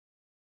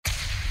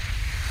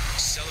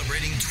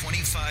Celebrating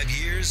 25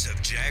 years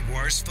of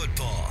Jaguars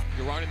football.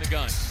 You're running the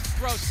gun.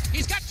 Throws.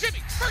 He's got Jimmy.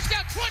 First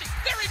down 20.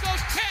 There he goes.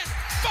 10,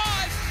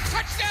 5.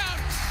 Touchdown.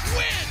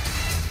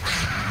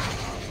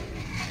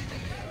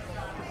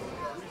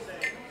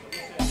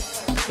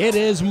 Win. It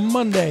is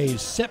Monday,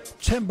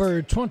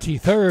 September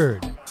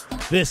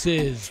 23rd. This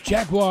is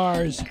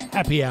Jaguars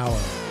Happy Hour.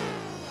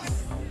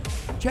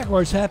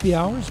 Jaguars Happy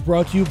Hour is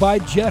brought to you by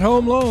Jet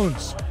Home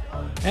Loans.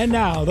 And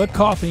now, the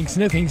coughing,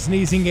 sniffing,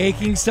 sneezing,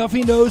 aching,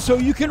 stuffy nose so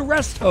you can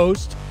rest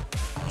host,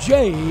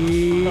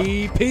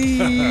 J.P.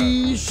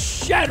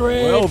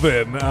 Shadrick. Well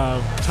then,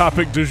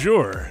 topic du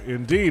jour,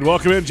 indeed.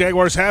 Welcome in,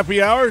 Jaguars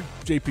Happy Hour.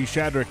 J.P.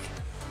 Shadrick,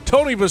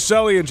 Tony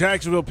Baselli in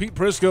Jacksonville, Pete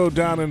Prisco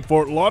down in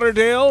Fort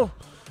Lauderdale.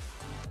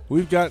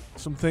 We've got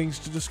some things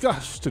to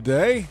discuss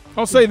today.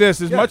 I'll say this,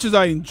 as much as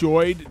I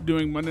enjoyed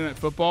doing Monday Night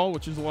Football,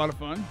 which is a lot of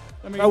fun.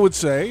 I would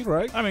say,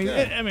 right? I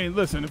mean,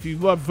 listen, if you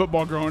loved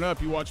football growing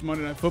up, you watched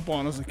Monday Night Football,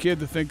 and as a kid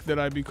to think that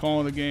I'd be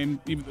calling a game,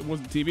 even if it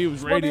wasn't TV, it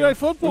was radio. Monday Night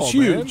Football, it was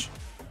huge. man.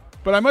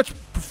 But I much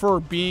prefer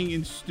being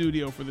in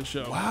studio for the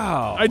show.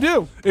 Wow. I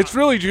do. It's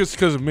really just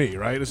because of me,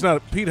 right? It's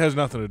not. Pete has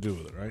nothing to do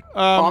with it, right?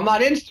 I'm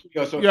not in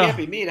studio, so it yeah. can't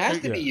be me. It has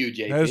to be you,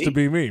 JP. It has to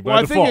be me. Well,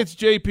 I default. think it's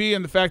JP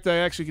and the fact that I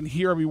actually can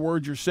hear every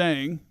word you're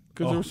saying,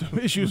 because there were some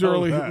issues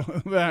earlier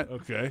with that.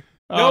 Okay.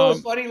 No, it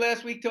was funny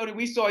last week, Tony.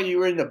 We saw you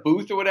were in the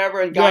booth or whatever,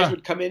 and guys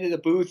would come into the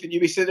booth, and you'd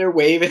be sitting there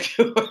waving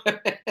to them.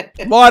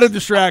 A lot of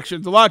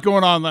distractions, a lot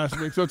going on last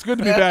week, so it's good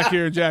to be back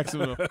here in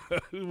Jacksonville.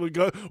 We're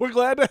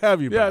glad to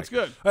have you back. Yeah, it's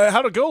good.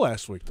 How'd it go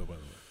last week, though, by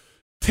the way?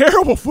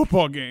 Terrible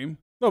football game.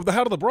 No,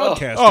 how did the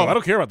broadcast go? I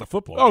don't care about the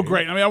football game.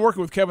 Great. I mean, I'm working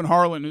with Kevin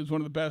Harlan, who's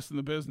one of the best in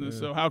the business,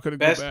 so how could it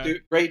go bad?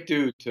 Dude, great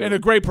dude, too. And a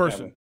great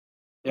person.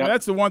 Yeah,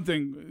 that's the one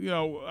thing. You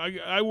know,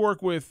 I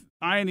work with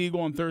Ian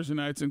Eagle on Thursday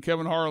nights and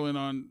Kevin Harlan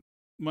on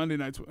Monday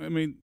nights. I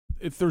mean,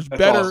 if there's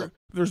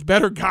there's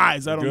better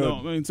guys. I don't know.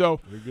 I mean,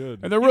 so they're good,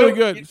 and they're really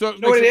good. So you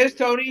know what it is,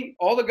 Tony?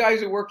 All the guys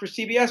that work for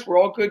CBS were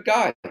all good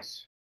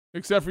guys,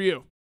 except for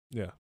you.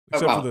 Yeah,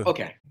 except for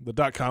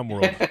the .com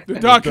world.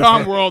 The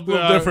 .com world, a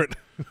little different.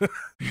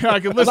 Yeah, I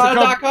can I'm list not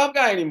a .com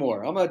guy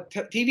anymore. I'm a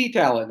TV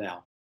talent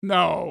now.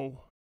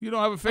 No, you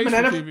don't have a face for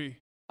TV.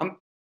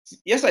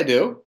 Yes, I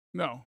do.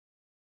 No.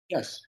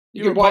 Yes.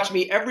 You can watch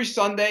me every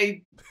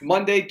Sunday,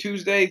 Monday,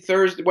 Tuesday,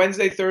 Thursday,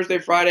 Wednesday, Thursday,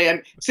 Friday.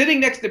 I'm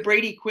sitting next to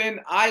Brady Quinn.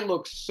 I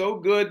look so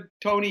good,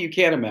 Tony, you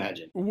can't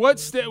imagine. What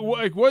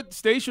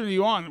station are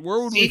you on?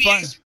 Where would we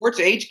find Sports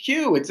HQ.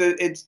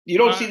 It's you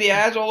don't see the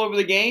ads all over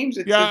the games.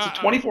 It's a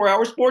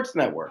 24-hour sports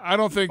network. I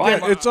don't think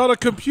it's on a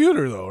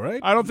computer though,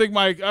 right? I don't think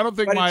it's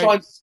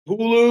on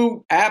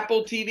Hulu,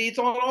 Apple TV. It's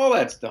on all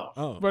that stuff.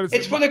 Oh. But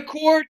it's for the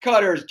cord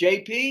cutters,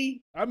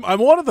 JP. I'm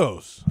one of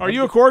those. Are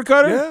you a cord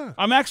cutter? Yeah.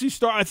 I'm actually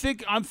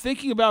I'm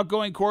thinking about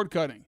going cord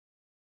cutting.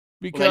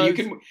 Because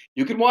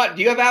you can watch.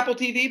 Do you have Apple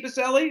TV,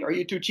 Baselli? Or are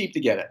you too cheap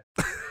to get it?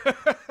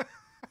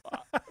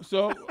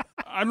 So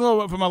I don't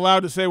know if I'm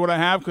allowed to say what I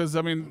have because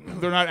I mean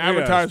they're not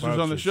advertisers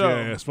on the show.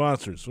 Yeah,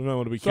 sponsors. We don't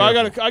want to be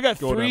careful. So I got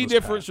 3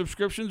 different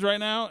subscriptions right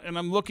now, and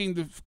I'm looking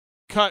to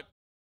cut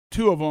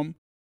 2 of them.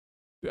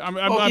 I'm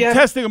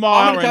testing them all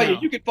out right now. I'm going to tell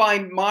you, you can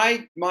find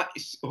my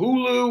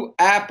Hulu,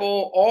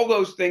 Apple, all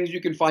those things. You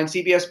can find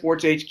CBS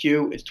Sports HQ.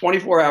 It's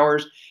 24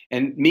 hours,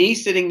 and me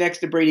sitting next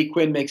to Brady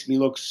Quinn makes me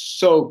look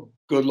so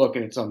good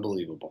looking. It's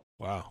unbelievable.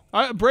 Wow.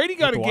 Brady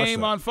got a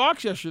game on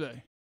Fox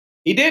yesterday.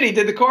 He did. He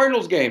did the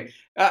Cardinals game.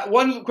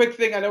 One quick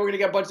thing. I know we're going to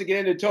get a bunch to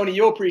get into. Tony,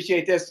 you'll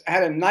appreciate this. I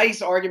had a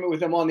nice argument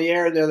with him on the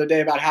air the other day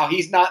about how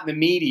he's not in the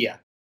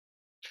media.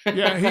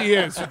 Yeah, he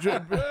is.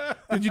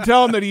 Did you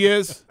tell him that he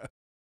is?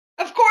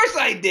 Of course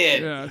I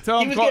did. Yeah,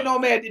 he was getting all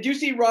mad. Did you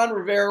see Ron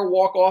Rivera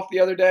walk off the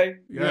other day?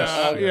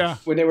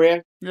 Yes. When they were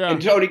in? Yeah.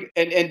 And Tony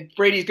and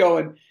Brady's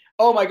going,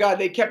 oh my God,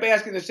 they kept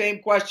asking the same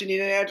question. He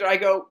didn't answer. I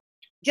go,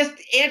 just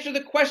answer the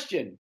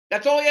question.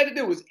 That's all he had to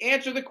do was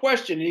answer the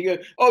question. And he goes,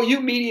 oh,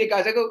 you media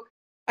guys. I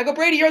go,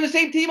 Brady, you're on the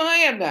same team I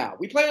am now.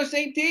 We play on the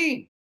same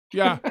team.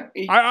 Yeah.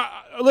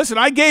 Listen,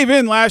 I gave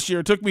in last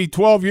year. It took me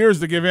 12 years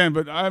to give in,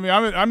 but I mean,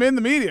 I'm in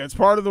the media. It's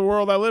part of the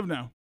world I live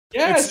now.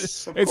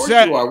 Yes, of course you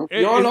are.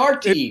 You're on our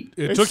team.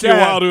 It took you a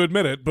while to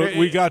admit it, but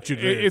we got you.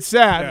 It's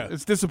sad. Yeah.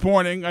 It's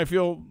disappointing. I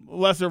feel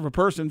lesser of a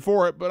person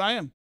for it, but I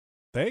am.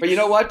 Thanks. But you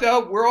know what,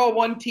 though? We're all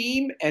one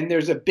team, and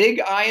there's a big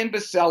Ian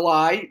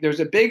Baselli, there's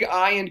a big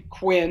Ian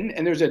Quinn,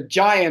 and there's a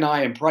giant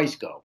Ian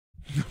Priceco.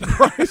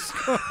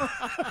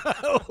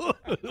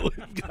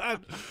 We've got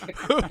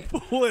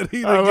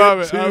plenty to I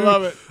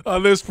love it.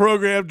 On this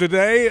program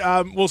today.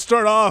 We'll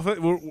start off.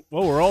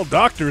 We're all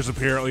doctors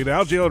apparently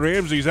now. Jalen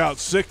Ramsey's out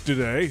sick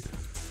today.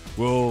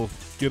 We'll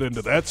get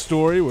into that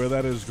story, where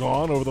that has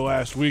gone over the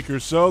last week or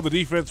so. The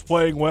defense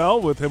playing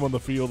well with him on the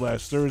field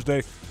last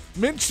Thursday.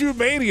 Minshew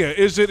Mania,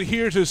 is it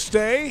here to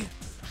stay?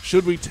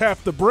 Should we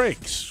tap the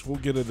brakes? We'll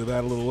get into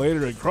that a little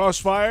later in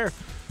Crossfire.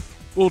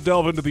 We'll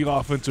delve into the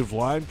offensive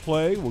line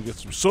play. We'll get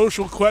some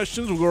social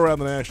questions. We'll go around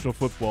the National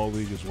Football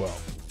League as well.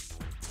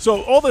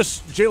 So all this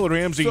Jalen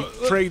Ramsey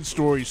trade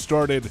story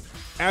started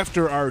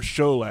after our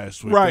show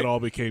last week. Right. It all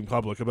became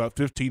public about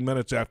 15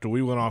 minutes after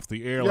we went off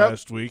the air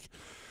last week.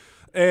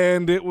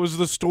 And it was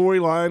the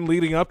storyline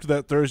leading up to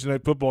that Thursday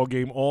night football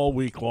game all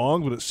week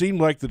long, but it seemed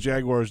like the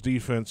Jaguars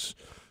defense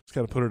just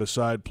kind of put it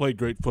aside, played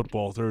great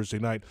football Thursday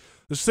night.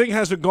 This thing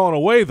hasn't gone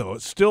away, though.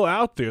 It's still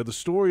out there. The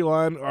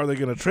storyline, are they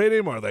going to trade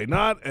him? Are they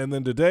not? And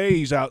then today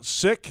he's out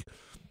sick,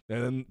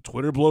 and then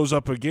Twitter blows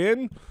up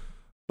again.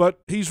 But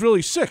he's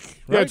really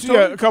sick, right?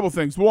 Yeah, a couple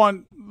things.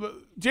 One,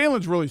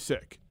 Jalen's really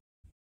sick.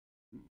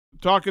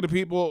 Talking to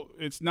people,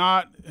 it's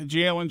not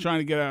Jalen trying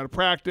to get out of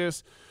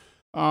practice.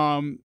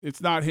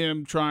 It's not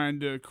him trying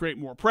to create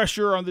more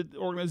pressure on the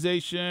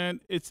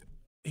organization.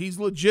 He's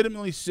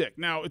legitimately sick.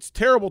 Now, it's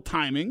terrible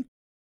timing.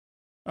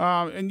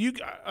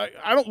 And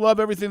I don't love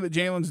everything that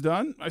Jalen's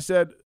done. I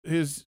said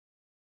his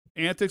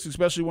antics,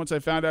 especially once I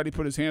found out he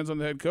put his hands on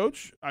the head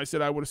coach, I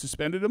said I would have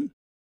suspended him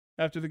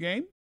after the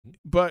game.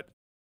 But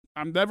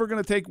I'm never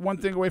going to take one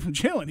thing away from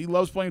Jalen. He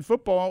loves playing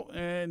football,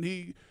 and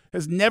he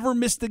has never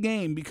missed a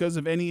game because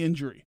of any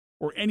injury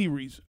or any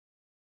reason.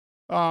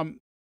 And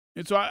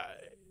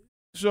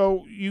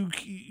so you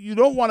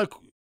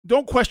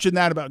don't question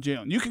that about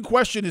Jalen. You can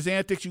question his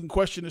antics, you can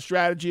question his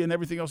strategy and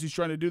everything else he's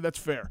trying to do. That's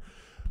fair.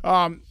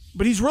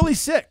 But he's really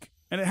sick,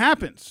 and it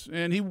happens.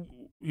 And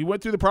he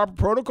went through the proper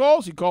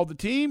protocols. He called the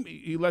team.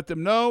 He let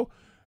them know.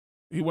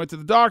 He went to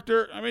the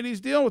doctor. I mean, he's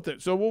dealing with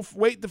it. So we'll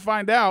wait to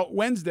find out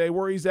Wednesday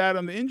where he's at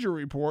on the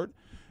injury report,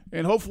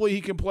 and hopefully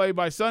he can play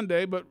by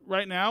Sunday. But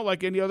right now,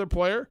 like any other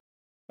player,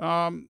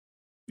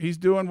 he's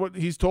doing what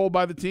he's told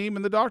by the team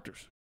and the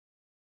doctors.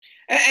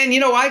 And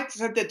I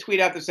sent that tweet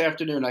out this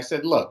afternoon. I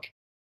said, look,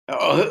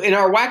 in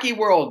our wacky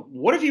world,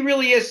 what if he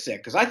really is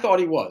sick? Because I thought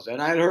he was,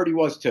 and I had heard he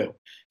was too.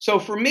 So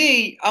for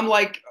me, I'm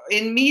like,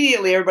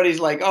 immediately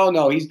everybody's like, oh,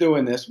 no, he's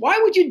doing this. Why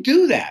would you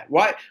do that?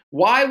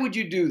 Why would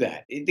you do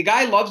that? The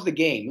guy loves the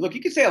game. Look,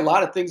 you can say a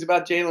lot of things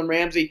about Jalen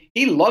Ramsey.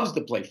 He loves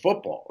to play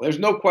football. There's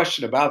no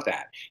question about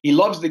that. He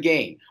loves the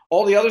game.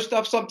 All the other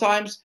stuff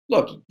sometimes,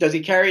 look, does he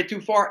carry it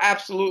too far?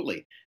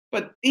 Absolutely.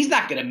 But he's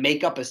not going to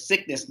make up a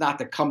sickness not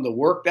to come to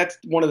work. That's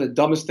one of the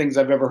dumbest things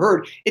I've ever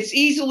heard. It's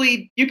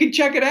you can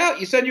check it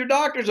out. You send your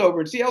doctors over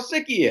and see how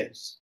sick he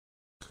is.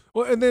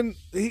 Well, and then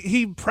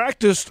he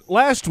practiced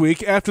last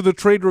week after the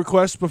trade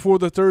request before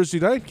the Thursday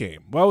night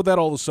game. Why would that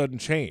all of a sudden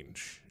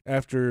change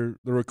after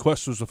the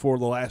request was before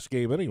the last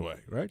game anyway,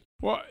 right?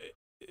 Well,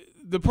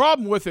 the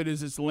problem with it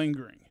is it's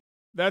lingering.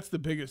 That's the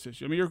biggest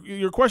issue. I mean,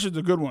 your question's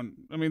a good one.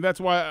 I mean, that's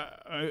why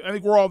I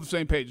think we're all on the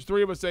same page.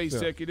 Three of us say he's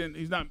sick.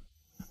 He's not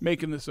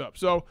making this up.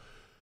 So,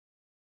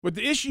 but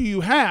the issue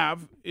you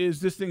have is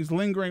this thing's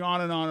lingering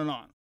on and on and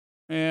on.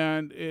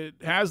 And it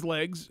has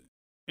legs,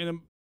 and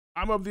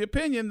I'm of the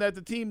opinion that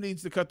the team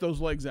needs to cut those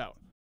legs out.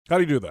 How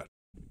do you do that?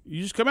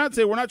 You just come out and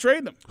say, we're not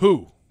trading them.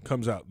 Who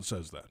comes out and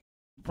says that?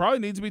 Probably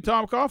needs to be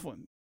Tom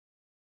Coughlin.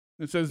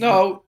 It says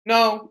No,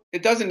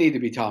 it doesn't need to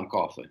be Tom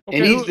Coughlin. Okay,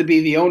 it needs to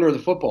be the owner of the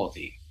football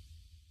team.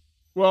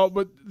 Well,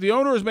 but the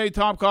owner has made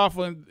Tom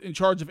Coughlin in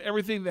charge of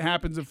everything that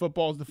happens in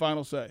football is the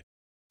final say.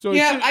 So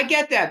yeah, I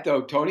get that,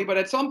 though, Tony. But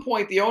at some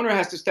point, the owner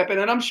has to step in,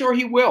 and I'm sure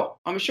he will.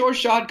 I'm sure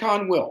Shad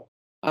Khan will.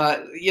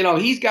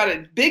 He's got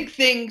big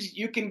things.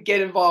 You can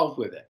get involved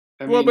with it.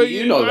 I mean, but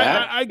you know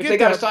that. I get if they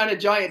got to sign a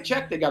giant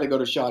check, they got to go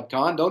to Shad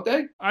Khan, don't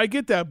they? I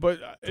get that, but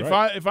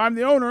if I'm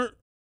the owner,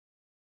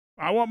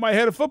 I want my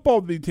head of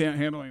football to be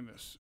handling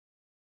this.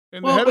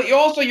 And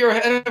your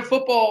head of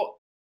football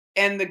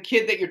and the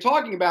kid that you're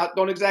talking about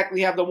don't exactly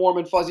have the warm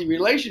and fuzzy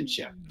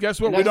relationship. Guess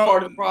what? That's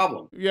part of the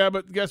problem. Yeah,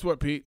 but guess what,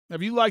 Pete?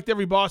 Have you liked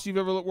every boss you've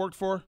ever worked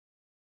for?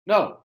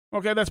 No.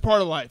 Okay, that's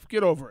part of life.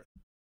 Get over it.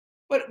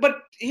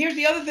 But here's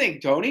the other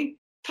thing, Tony.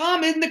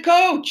 Tom isn't the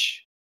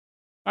coach.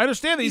 I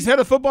understand that he's head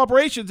of football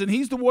operations, and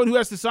he's the one who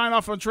has to sign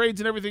off on trades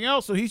and everything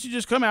else. So he should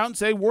just come out and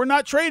say, "We're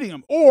not trading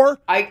him."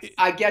 Or I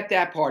get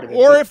that part of it.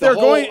 Or if they're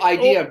going, the whole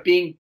idea of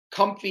being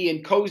comfy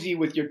and cozy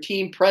with your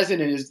team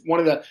president is one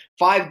of the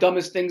 5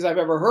 dumbest things I've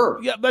ever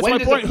heard. Yeah, that's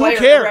my point. Who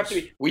cares?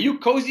 Were you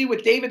cozy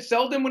with David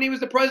Selden when he was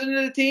the president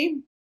of the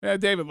team? Yeah,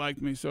 David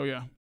liked me, so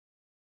yeah.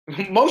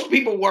 Most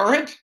people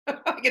weren't.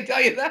 I can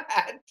tell you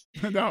that.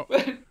 No,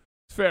 it's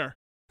fair.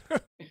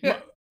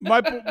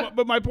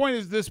 But my point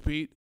is this,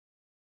 Pete.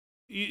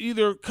 You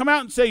either come out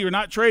and say you're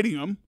not trading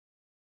him,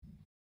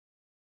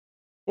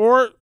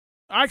 or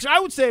actually, I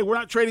would say we're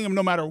not trading him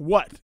no matter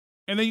what.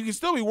 And then you can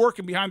still be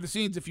working behind the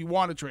scenes if you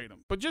want to trade him.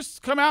 But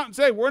just come out and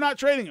say, we're not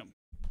trading him.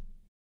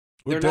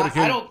 They're not.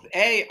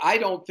 I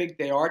don't think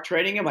they are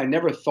trading him. I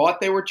never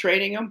thought they were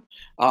trading him.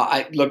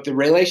 Look, the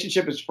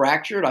relationship is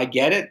fractured. I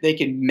get it. They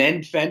can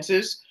mend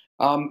fences.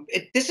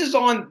 This is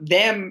on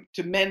them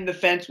to mend the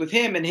fence with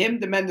him and him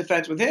to mend the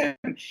fence with him.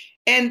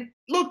 And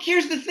look,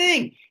 here's the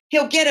thing.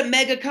 He'll get a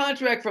mega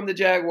contract from the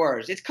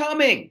Jaguars. It's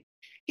coming.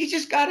 He's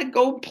just got to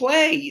go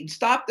play and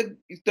stop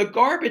the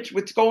garbage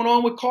what's going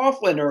on with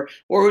Coughlin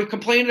or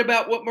complaining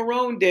about what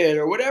Marrone did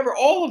or whatever,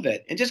 all of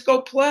it, and just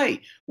go play.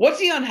 What's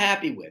he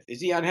unhappy with?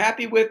 Is he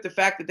unhappy with the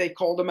fact that they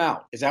called him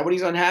out? Is that what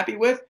he's unhappy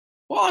with?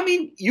 Well, I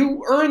mean,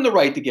 you earn the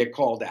right to get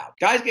called out.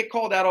 Guys get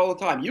called out all the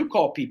time. You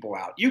call people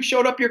out. You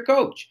showed up your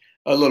coach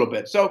a little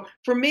bit. So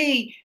for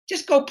me,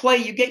 just go play.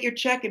 You get your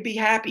check and be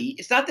happy.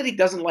 It's not that he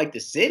doesn't like the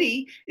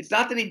city. It's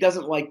not that he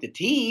doesn't like the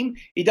team.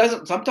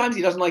 Sometimes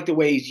he doesn't like the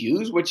way he's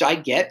used, which I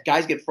get.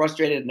 Guys get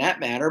frustrated in that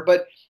manner,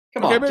 but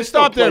come on. But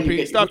stop there,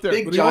 Pete. Stop there.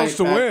 But he wants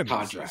to win.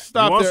 Contract.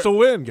 Stop he wants there. to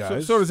win,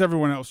 guys. So does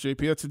everyone else,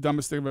 JP. That's the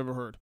dumbest thing I've ever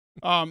heard.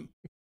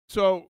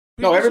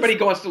 No, everybody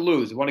wants to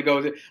lose. Want to go?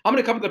 I'm going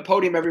to come to the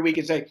podium every week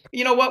and say,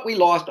 you know what, we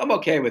lost. I'm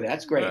okay with it.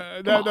 That's great.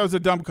 That was a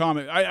dumb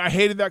comment. I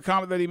hated that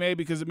comment that he made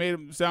because it made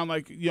him sound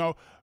like,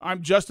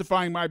 I'm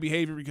justifying my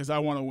behavior because I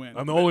want to win.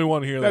 I'm the only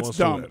one here that wants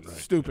to win. That's dumb.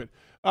 Right? Stupid.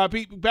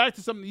 Pete, back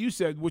to something you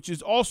said, which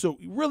is also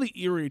really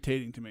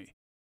irritating to me.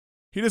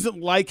 He doesn't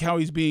like how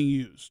he's being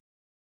used.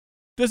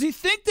 Does he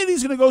think that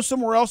he's going to go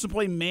somewhere else and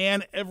play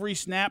man every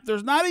snap?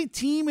 There's not a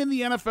team in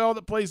the NFL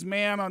that plays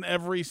man on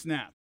every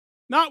snap.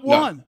 Not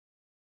one. No.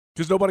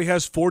 Because nobody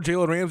has 4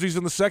 Jalen Ramseys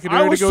in the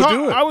secondary to go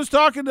do it. I was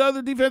talking to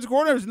other defensive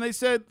coordinators, and they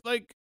said,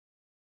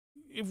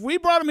 if we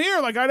brought him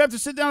here, I'd have to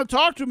sit down and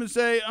talk to him and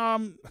say,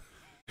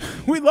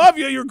 we love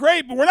you, you're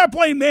great, but we're not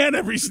playing man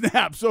every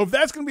snap. So if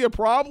that's going to be a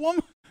problem,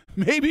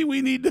 maybe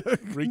we need to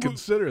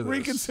reconsider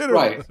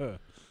Right.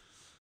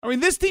 I mean,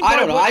 this team. I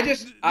don't know. I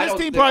don't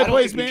think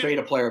man. trade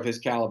a player of his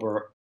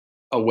caliber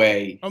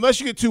away unless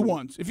you get 2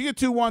 ones. If you get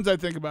 2 ones,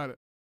 I'd think about it.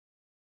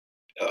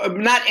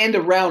 Not end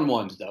of round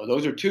ones though.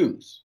 Those are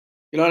 2s.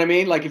 You know what I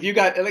mean? Like if you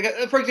got,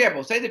 for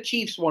example, say the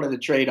Chiefs wanted to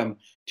trade him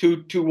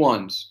 2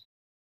 1s.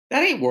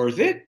 That ain't worth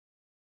it.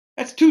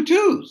 That's 2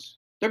 2s.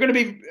 They're going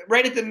to be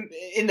right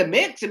in the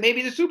mix and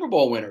maybe the Super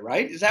Bowl winner,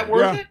 right? Is that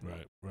worth it?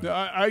 Right. No,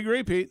 I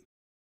agree, Pete.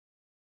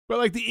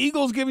 But the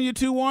Eagles giving you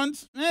 2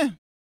 1s,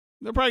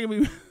 they're probably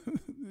going to be.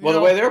 Well, the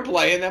way they're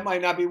playing, that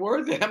might not be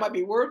worth it. That might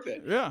be worth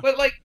it. Yeah. But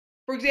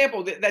for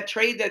example, that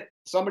trade that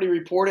somebody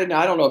reported, and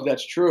I don't know if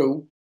that's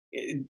true.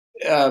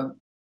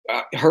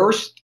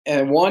 Hurst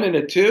and 1 and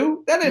a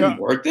 2, that isn't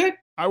worth it.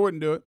 I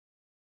wouldn't do it.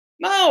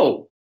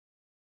 No.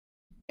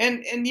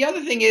 And the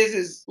other thing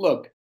is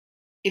look,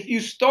 if you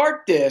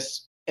start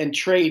this and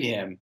trade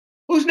him,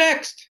 who's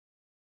next?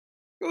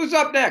 Who's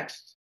up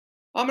next?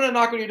 I'm going to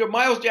knock on your door.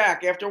 Miles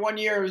Jack, after 1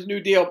 year of his new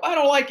deal, I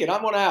don't like it.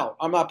 I'm going out.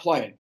 I'm not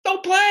playing.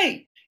 Don't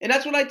play. And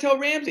that's what I tell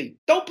Ramsey.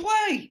 Don't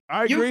play.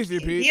 I agree with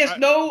you, Pete. He has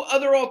no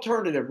other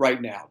alternative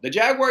right now. The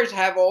Jaguars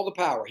have all the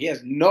power. He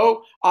has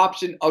no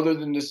option other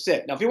than to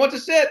sit. Now, if he wants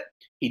to sit,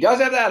 he does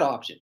have that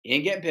option. He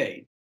ain't getting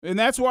paid. And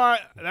that's why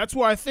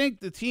I think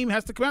the team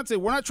has to come out and say,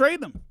 we're not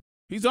trading him.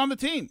 He's on the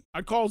team.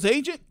 I'd call his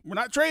agent. We're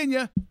not trading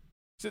you.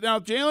 Sit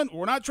down with Jalen.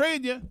 We're not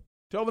trading you.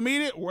 Tell the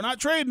media, we're not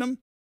trading him.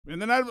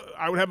 And then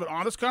I would have an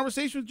honest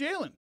conversation with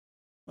Jalen.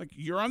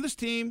 You're on this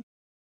team.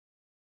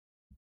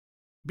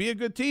 Be a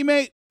good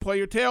teammate. Play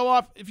your tail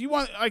off. If you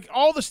want,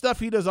 all the stuff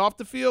he does off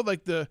the field,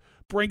 like the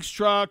Brinks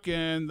truck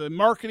and the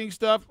marketing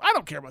stuff, I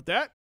don't care about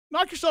that.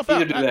 Knock yourself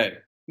out.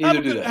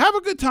 Neither do they. Have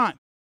a good time.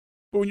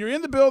 But when you're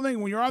in the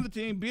building, when you're on the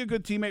team, be a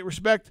good teammate.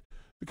 Respect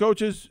the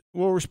coaches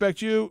will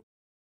respect you,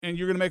 and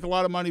you're going to make a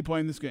lot of money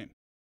playing this game.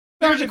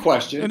 There's a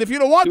question. And if you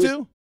don't want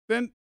to,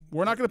 then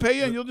we're not going to pay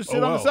you, and you'll just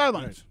sit on the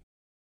sidelines.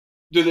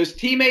 Right. Do his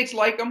teammates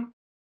like him?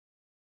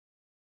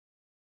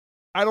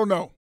 I don't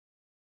know.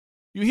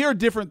 You hear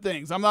different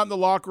things. I'm not in the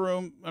locker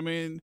room. I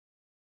mean,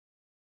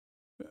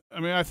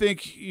 I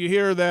think you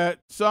hear that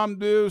some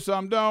do,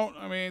 some don't.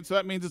 So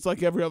that means it's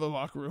like every other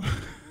locker room.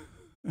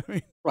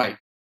 Right.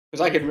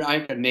 Because I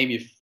could name you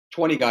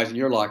 20 guys in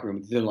your locker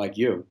room that didn't like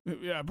you.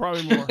 Yeah,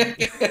 probably more.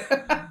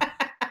 The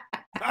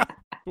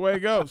way it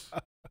goes.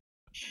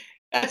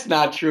 That's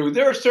not true.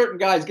 There are certain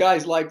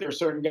guys like. There are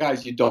certain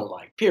guys you don't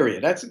like.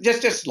 Period. That's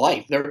just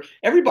life.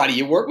 Everybody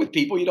you work with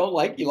people you don't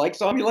like. You like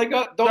some. You don't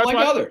like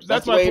others.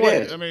 That's the way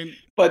it is.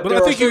 But I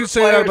think you can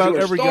say that about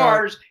every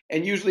stars, guy.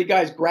 And usually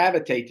guys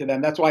gravitate to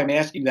them. That's why I'm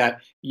asking that.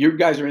 You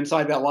guys are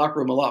inside that locker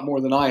room a lot more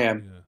than I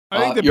am. Yeah.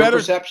 I think your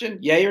perception,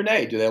 yay or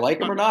nay? Do they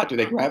like him or not? Do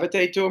they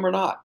gravitate to him or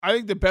not? I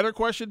think the better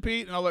question,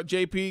 Pete, and I'll let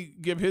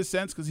JP give his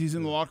sense because he's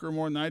in the locker room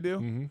more than I do.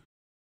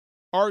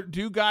 Mm-hmm.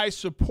 Do guys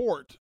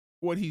support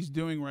what he's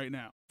doing right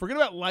now? Forget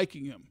about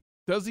liking him.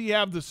 Does he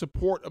have the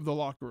support of the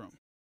locker room?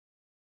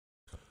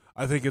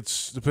 I think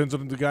it depends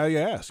on the guy you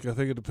ask. I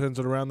think it depends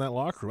on around that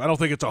locker room. I don't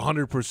think it's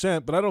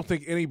 100%, but I don't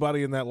think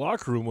anybody in that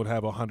locker room would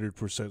have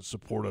 100%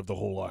 support of the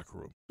whole locker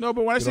room. No,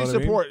 but when I say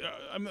support,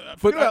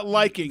 forget about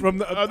liking.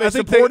 Are they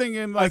supporting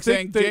him,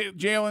 saying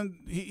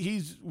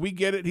Jalen? We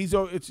get it.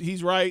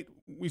 He's right.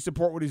 We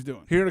support what he's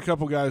doing. Hearing a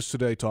couple guys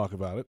today talk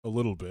about it a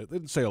little bit. They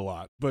didn't say a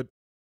lot, but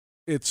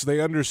they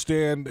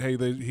understand. Hey,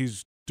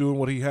 he's doing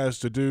what he has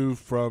to do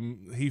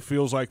he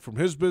feels like from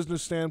his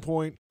business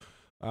standpoint.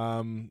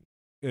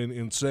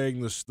 In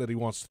saying this that he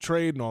wants to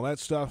trade and all that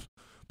stuff,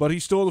 but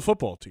he's still on the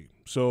football team.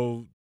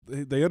 So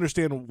they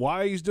understand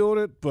why he's doing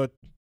it, but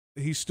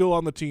he's still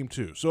on the team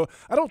too. So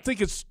I don't think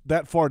it's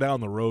that far down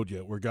the road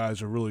yet where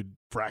guys are really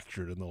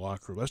fractured in the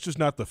locker room. That's just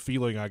not the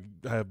feeling I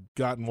have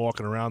gotten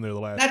walking around there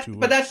the last 2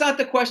 weeks. But that's not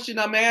the question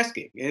I'm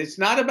asking. It's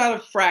not about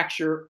a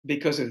fracture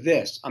because of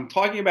this. I'm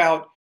talking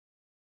about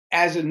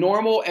as a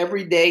normal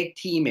everyday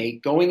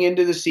teammate going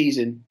into the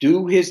season,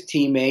 do his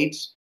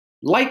teammates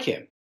like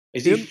him?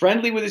 Is he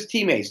friendly with his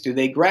teammates? Do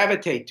they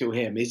gravitate to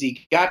him? Is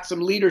he got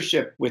some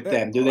leadership with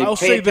them? Do they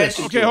pay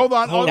attention to him? Okay, hold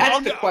on.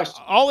 That's the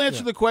question. I'll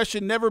answer the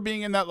question. Never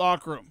being in that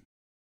locker room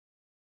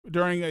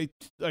during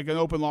an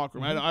open locker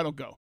room. I don't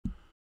go.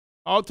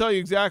 I'll tell you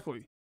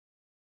exactly.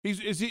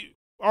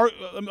 I'll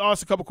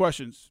ask a couple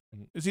questions.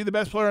 Is he the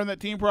best player on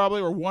that team,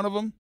 probably, or one of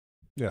them?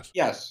 Yes.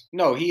 Yes.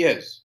 No, he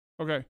is.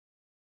 Okay.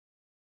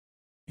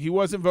 He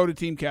wasn't voted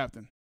team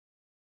captain.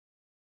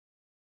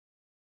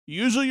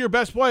 Usually, your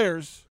best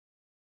players.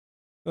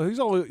 He's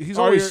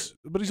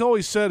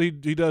always said he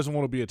doesn't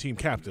want to be a team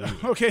captain.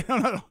 Okay, no.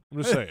 I'm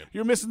just saying.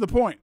 You're missing the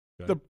point.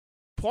 Okay. The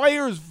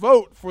players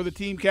vote for the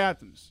team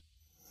captains.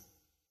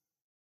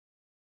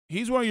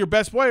 He's one of your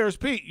best players.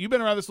 Pete, you've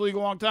been around this league a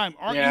long time.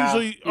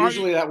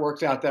 Usually that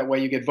works out that way.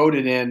 You get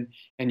voted in,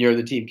 and you're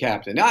the team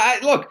captain.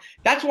 Look,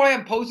 that's why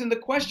I'm posing the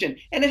question,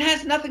 and it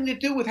has nothing to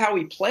do with how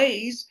he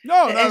plays. It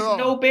has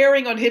no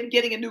bearing on him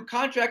getting a new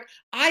contract.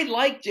 I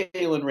like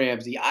Jalen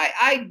Ramsey.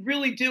 I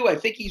really do. I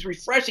think he's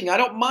refreshing. I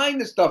don't mind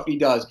the stuff he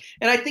does,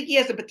 and I think he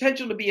has the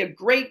potential to be a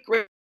great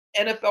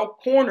NFL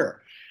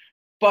corner.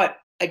 But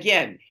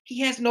again, he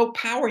has no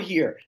power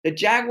here. The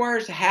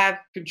Jaguars have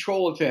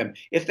control of him.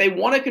 If they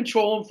want to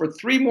control him for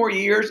 3 more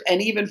years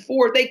and even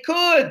 4, they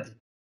could.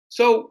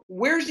 So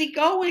where's he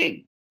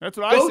going? That's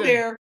what I said. Go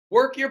there,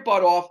 work your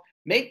butt off,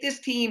 make this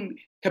team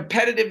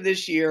competitive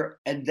this year,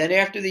 and then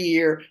after the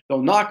year,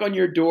 they'll knock on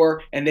your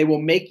door and they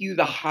will make you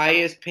the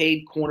highest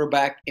paid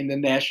cornerback in the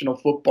National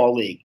Football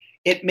League.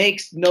 It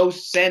makes no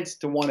sense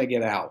to want to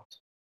get out.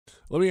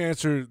 Let me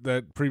answer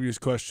that previous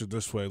question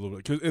this way a little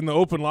bit. Because in the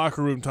open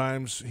locker room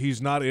times,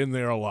 he's not in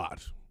there a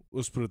lot.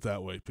 Let's put it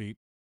that way, Pete.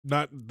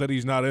 Not that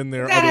he's not in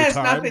there that other has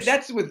times. Nothing.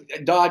 That's with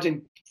Dodge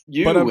and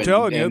you. But I'm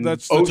telling you,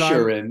 that's the time.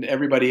 Osher and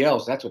everybody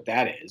else. That's what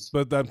that is.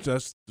 But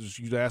that's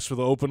you'd ask for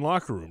the open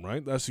locker room,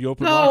 right? That's the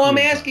open locker room. No, I'm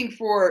asking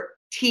for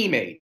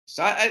teammates.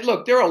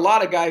 Look, there are a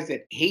lot of guys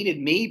that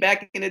hated me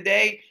back in the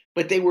day,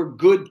 but they were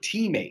good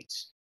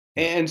teammates.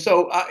 And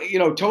so,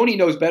 Tony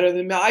knows better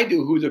than I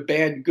do who the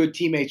bad and good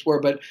teammates were.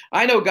 But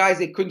I know guys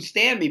that couldn't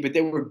stand me, but they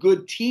were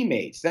good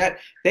teammates. That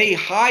they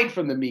hide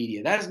from the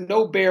media. That has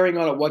no bearing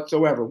on it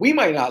whatsoever. We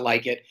might not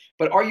like it,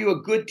 but are you a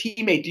good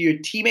teammate? Do your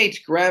teammates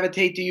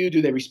gravitate to you?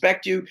 Do they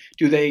respect you?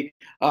 Do they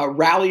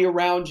rally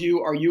around you?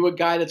 Are you a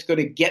guy that's going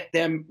to get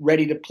them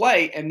ready to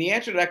play? And the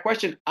answer to that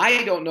question,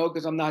 I don't know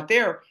because I'm not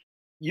there.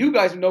 You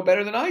guys know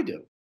better than I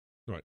do.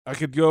 Right. I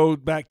could go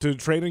back to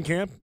training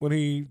camp when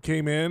he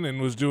came in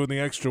and was doing the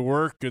extra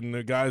work, and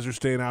the guys are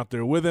staying out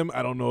there with him.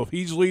 I don't know if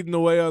he's leading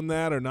the way on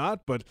that or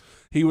not, but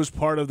he was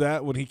part of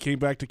that when he came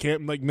back to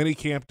camp, like mini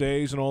camp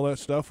days and all that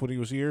stuff when he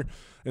was here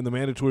in the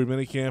mandatory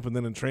mini camp and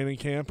then in training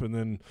camp. And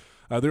then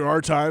there are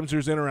times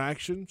there's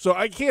interaction. So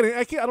I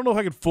don't know if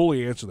I can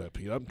fully answer that,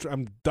 Pete.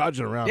 I'm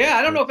dodging around. Yeah,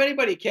 I don't know if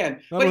anybody can.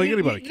 I don't think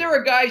anybody can. There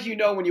are guys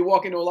when you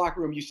walk into a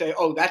locker room, you say,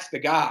 oh, that's the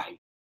guy.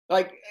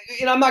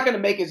 I'm not going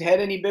to make his head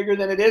any bigger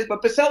than it is,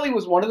 but Baselli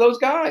was one of those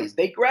guys.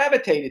 They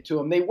gravitated to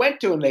him. They went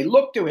to him. They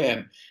looked to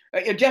him.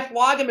 Jeff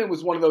Lageman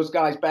was one of those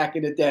guys back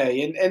in the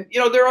day. And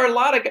there are a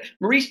lot of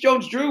 – Maurice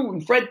Jones-Drew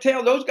and Fred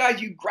Taylor, those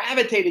guys you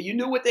gravitated. You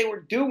knew what they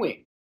were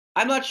doing.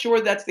 I'm not sure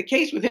that's the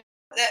case with him.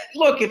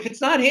 Look, if it's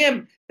not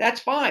him,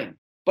 that's fine.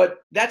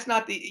 But that's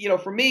not the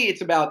 – for me,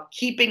 it's about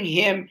keeping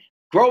him,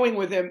 growing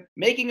with him,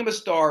 making him a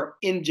star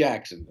in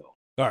Jacksonville.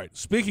 All right,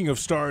 speaking of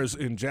stars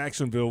in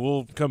Jacksonville,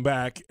 we'll come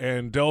back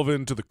and delve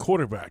into the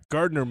quarterback,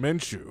 Gardner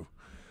Minshew,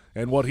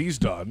 and what he's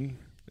done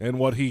and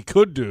what he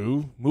could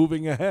do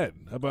moving ahead.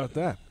 How about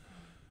that?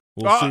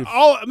 We'll see.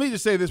 Let me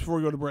just say this before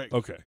we go to break.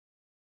 Okay.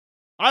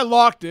 I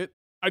locked it.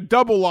 I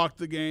double-locked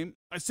the game.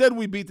 I said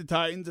we beat the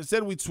Titans. I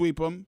said we'd sweep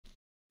them.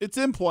 It's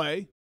in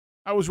play.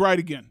 I was right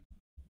again.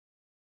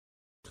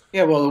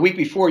 Yeah, well, the week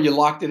before you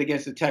locked it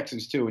against the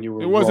Texans too, and you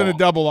were. It wasn't wrong. a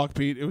double lock,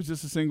 Pete. It was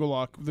just a single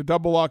lock. The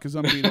double lock is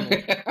unbeatable.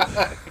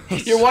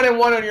 You're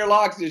 1-1 on your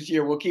locks this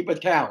year. We'll keep it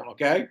count,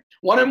 okay?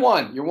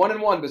 1-1. You're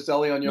 1-1,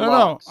 Baselli, on your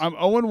locks. No, I'm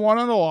 0-1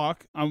 on the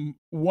lock. I'm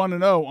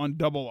 1-0 on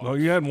double lock. No,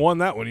 you hadn't won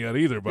that one yet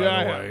either, by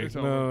the way. It's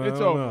over. It's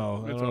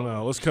over. I don't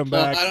know. Let's come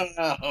back. I don't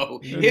know.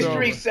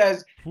 History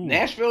says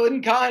Nashville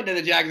isn't kind to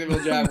the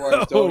Jacksonville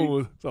Jaguars.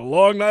 It's a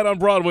long night on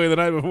Broadway the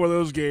night before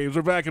those games.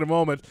 We're back in a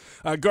moment.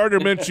 Gardner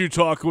Minshew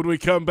talk when we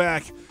come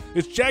back.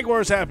 It's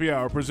Jaguars Happy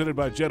Hour presented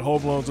by Jet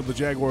Home Loans of the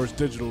Jaguars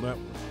Digital Network.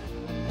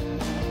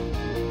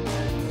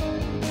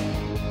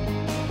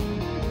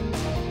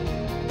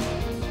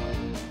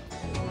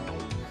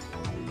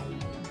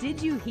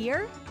 Did you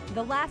hear?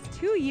 The last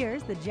 2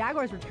 years, the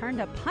Jaguars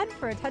returned a punt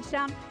for a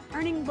touchdown,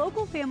 earning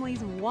local families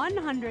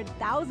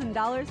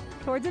 $100,000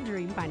 towards a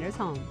Dreamfinders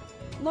home.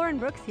 Lauren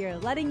Brooks here,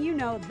 letting you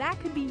know that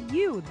could be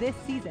you this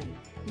season.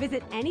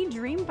 Visit any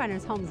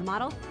Dreamfinders Homes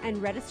model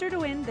and register to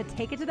win the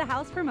Take It to the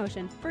House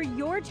promotion for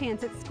your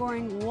chance at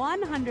scoring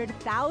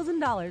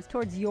 $100,000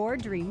 towards your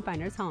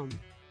Dreamfinders home.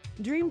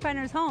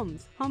 Dreamfinders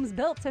Homes, homes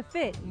built to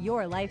fit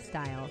your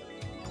lifestyle.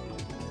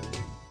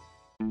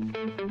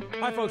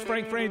 Hi folks,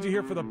 Frank Frangie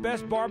here for the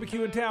best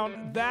barbecue in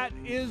town. That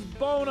is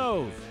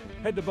Bono's.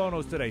 Head to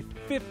Bono's today.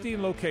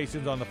 15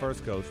 locations on the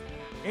First Coast.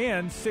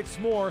 and 6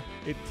 more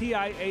at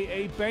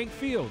TIAA Bank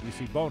Field. You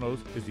see, Bono's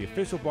is the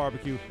official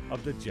barbecue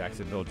of the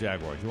Jacksonville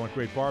Jaguars. You want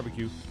great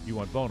barbecue, you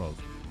want Bono's.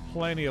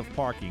 Plenty of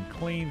parking,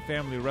 clean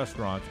family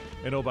restaurants,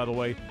 and oh, by the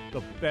way,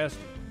 the best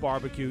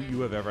barbecue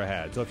you have ever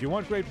had. So if you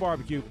want great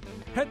barbecue,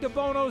 head to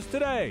Bono's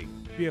today,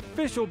 the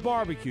official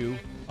barbecue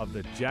of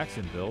the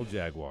Jacksonville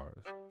Jaguars.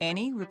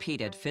 Any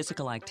repeated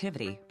physical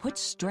activity puts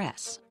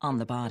stress on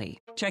the body.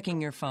 Checking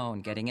your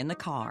phone, getting in the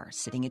car,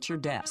 sitting at your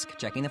desk.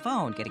 Checking the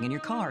phone, getting in your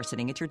car,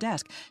 sitting at your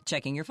desk.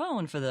 Checking your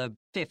phone for the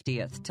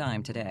 50th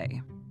time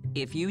today.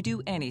 If you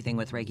do anything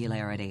with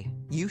regularity,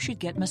 you should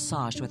get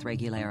massaged with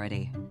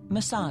regularity.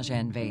 Massage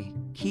Envy.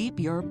 Keep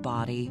your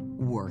body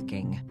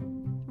working.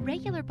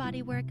 Regular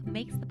body work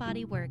makes the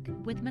body work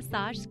with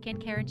massage,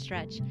 skincare, and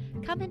stretch.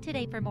 Come in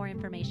today for more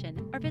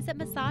information or visit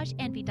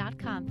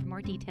massageenvy.com for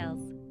more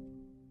details.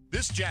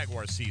 This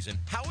Jaguar season,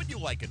 how would you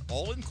like an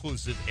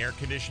all-inclusive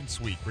air-conditioned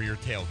suite for your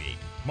tailgate?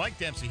 Mike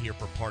Dempsey here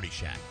for Party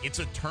Shack. It's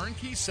a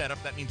turnkey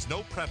setup that means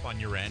no prep on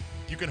your end.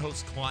 You can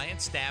host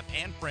clients, staff,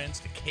 and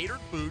friends to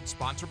catered food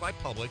sponsored by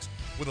Publix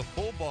with a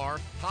full bar,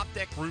 top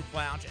deck roof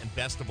lounge, and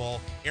best of all,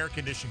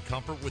 air-conditioned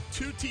comfort with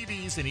 2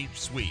 TVs in each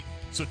suite.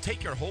 So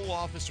take your whole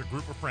office or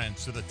group of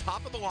friends to the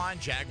top-of-the-line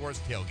Jaguars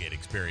tailgate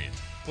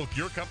experience. Book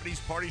your company's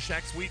Party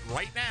Shack suite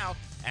right now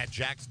at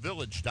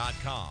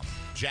jacksvillage.com.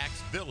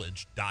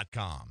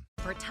 jacksvillage.com.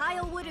 For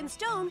tile, wood, and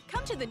stone,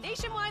 come to the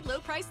nationwide low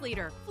price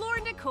leader, Floor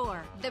 &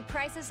 Decor. The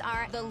prices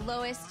are the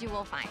lowest you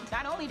will find.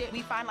 Not only did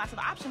we find lots of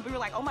options, we were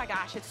like, oh my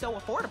gosh, it's so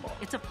affordable.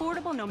 It's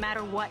affordable no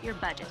matter what your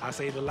budget. I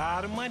saved a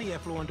lot of money at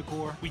Floor &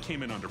 Decor. We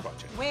came in under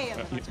budget. Way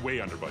under budget.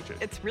 Way under budget.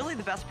 It's really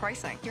the best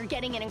pricing. You're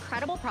getting an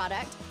incredible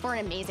product for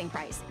an amazing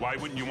price. Why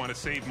wouldn't you want to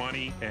save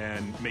money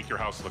and make your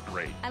house look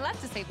great? I love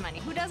to save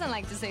money. Who doesn't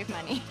like to save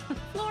money?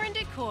 Floor &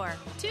 Decor,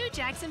 2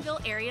 Jacksonville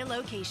area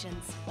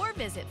locations, or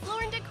visit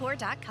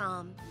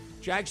flooranddecor.com.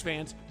 Jags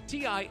fans,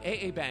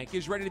 TIAA Bank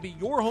is ready to be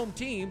your home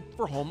team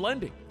for home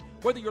lending.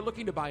 Whether you're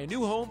looking to buy a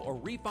new home or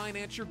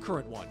refinance your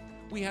current one,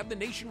 we have the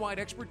nationwide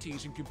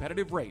expertise and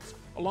competitive rates,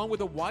 along with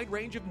a wide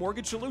range of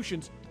mortgage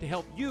solutions to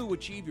help you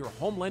achieve your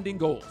home lending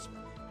goals.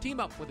 Team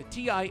up with a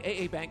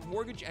TIAA Bank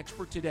mortgage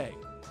expert today.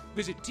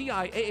 Visit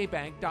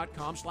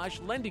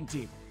TIAABank.com/lending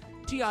team.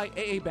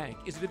 TIAA Bank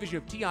is a division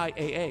of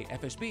TIAA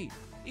FSB,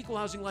 Equal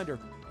Housing Lender,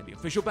 and the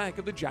official bank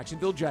of the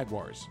Jacksonville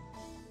Jaguars.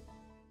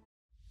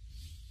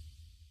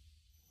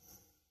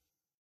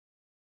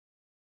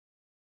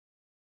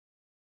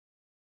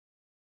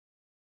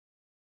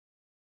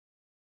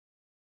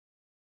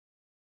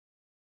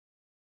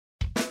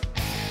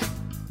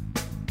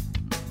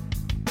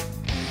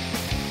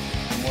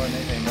 More than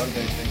anything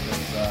motivates me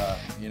because, a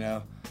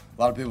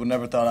lot of people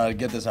never thought I'd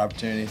get this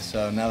opportunity.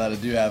 So now that I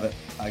do have it,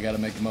 I got to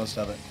make the most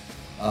of it.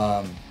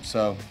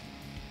 So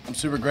I'm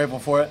super grateful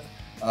for it.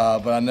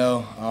 But I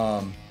know,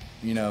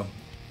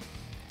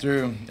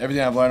 through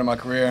everything I've learned in my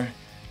career,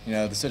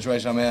 the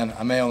situation I'm in,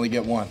 I may only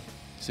get one.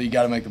 So you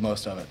got to make the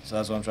most of it. So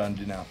that's what I'm trying to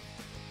do now.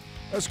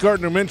 That's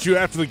Gardner Minshew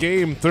after the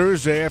game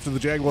Thursday after the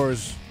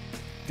Jaguars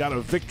got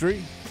a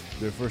victory.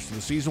 Their first of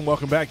the season.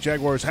 Welcome back,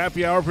 Jaguars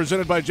Happy Hour,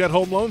 presented by Jet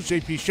Home Loans.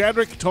 J.P.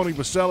 Shadrick, Tony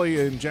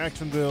Baselli in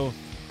Jacksonville,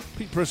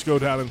 Pete Prisco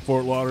down in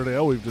Fort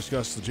Lauderdale. We've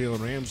discussed the Jalen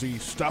Ramsey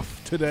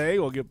stuff today.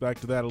 We'll get back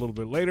to that a little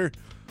bit later.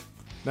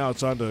 Now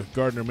it's on to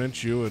Gardner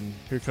Minshew, and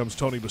here comes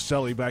Tony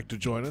Baselli back to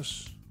join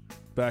us.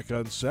 Back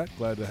on set.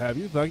 Glad to have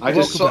you. Thank you. I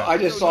just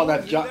saw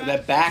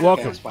that back.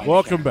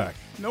 Welcome back.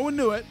 No one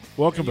knew it.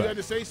 Welcome back. You had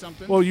to say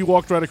something. Well, you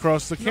walked right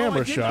across the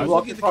camera shot. You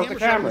walked across the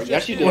camera.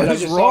 Yes, you did. What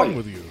is wrong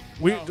with you?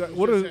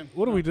 What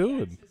are we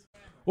doing?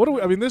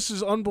 I mean, this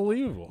is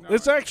unbelievable.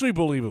 It's actually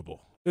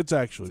believable. It's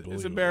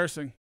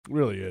embarrassing. It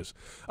really is.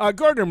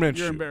 Gardner Minshew.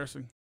 You're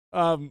embarrassing.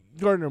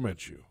 Gardner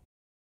Minshew.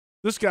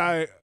 This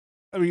guy,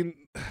 I mean,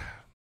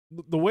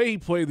 the way he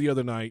played the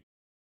other night,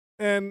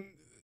 and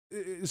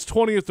it's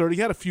 20 or 30.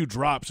 He had a few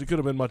drops. It could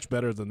have been much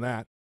better than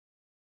that.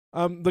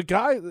 The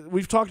guy,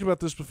 we've talked about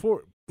this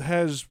before,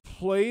 has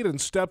played and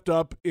stepped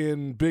up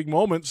in big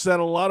moments that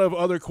a lot of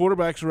other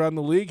quarterbacks around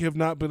the league have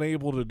not been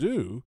able to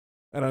do.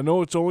 And I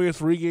know it's only a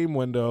 3-game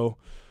window,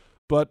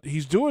 but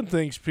he's doing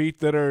things, Pete,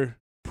 that are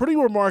pretty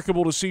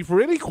remarkable to see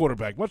for any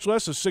quarterback, much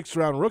less a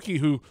 6th-round rookie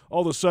who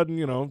all of a sudden,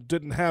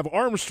 didn't have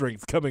arm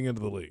strength coming into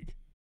the league.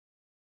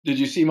 Did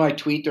you see my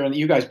tweet during?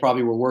 You guys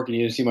probably were working.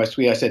 You didn't see my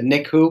tweet. I said,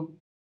 Nick who?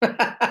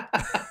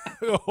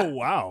 Oh,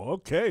 wow.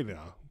 Okay,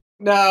 now.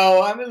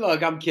 No, I mean,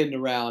 look, I'm kidding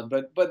around.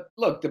 But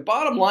look, the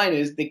bottom line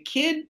is the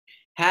kid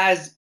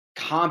has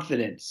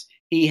confidence.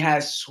 He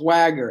has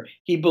swagger.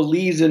 He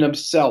believes in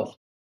himself.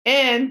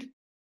 And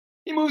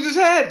he moves his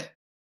head.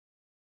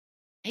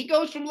 He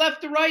goes from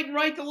left to right and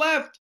right to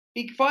left.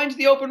 He finds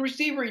the open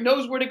receiver. He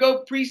knows where to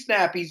go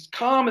pre-snap. He's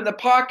calm in the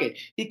pocket.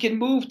 He can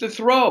move to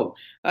throw.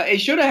 He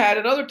should have had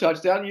another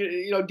touchdown.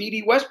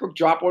 D.D. Westbrook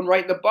dropped one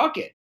right in the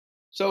bucket.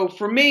 So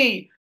for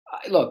me,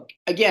 look,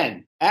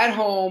 again, at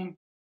home,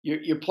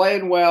 you're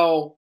playing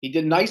well. He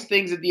did nice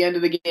things at the end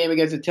of the game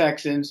against the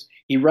Texans.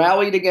 He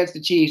rallied against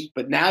the Chiefs,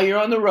 but now you're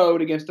on the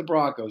road against the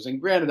Broncos.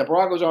 And granted, the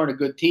Broncos aren't a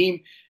good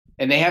team.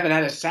 and they haven't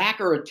had a sack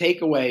or a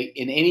takeaway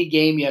in any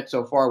game yet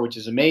so far, which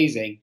is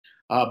amazing.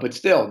 But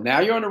still,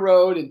 now you're on the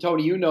road, and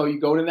Tony, you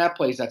go to that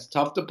place. That's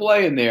tough to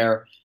play in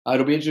there.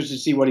 It'll be interesting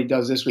to see what he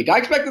does this week. I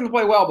expect him to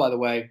play well, by the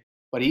way,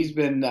 but he's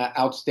been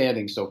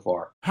outstanding so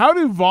far. How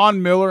do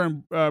Von Miller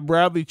and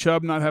Bradley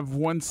Chubb not have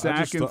one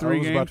sack in 3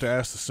 games? I was about to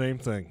ask the same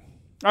thing.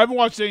 I haven't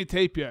watched any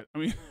tape yet. I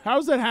mean,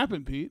 how's that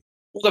happen, Pete?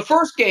 Well, the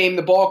first game,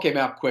 the ball came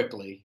out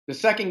quickly. The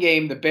second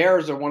game, the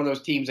Bears are one of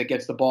those teams that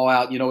gets the ball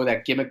out, with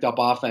that gimmicked up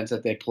offense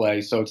that they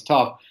play, so it's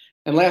tough.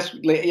 And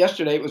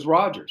yesterday it was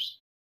Rodgers.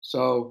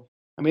 So,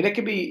 I mean, it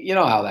could be,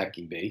 how that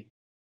can be.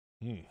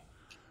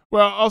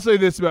 Well, I'll say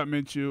this about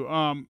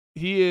Minshew.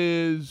 He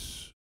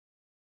is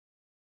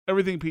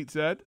everything Pete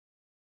said,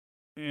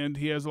 and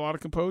he has a lot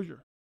of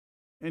composure.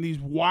 And he's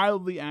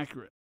wildly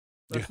accurate.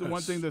 That's the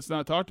one thing that's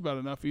not talked about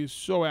enough. He's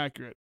so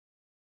accurate.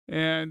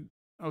 And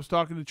I was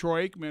talking to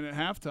Troy Aikman at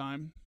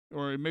halftime,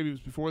 or maybe it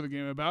was before the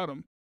game, about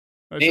him.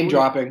 Name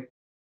dropping.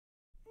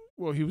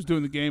 Well, he was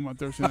doing the game on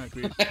Thursday night,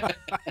 Pete.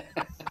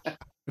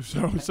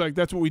 So it's like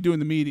that's what we do in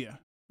the media.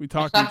 We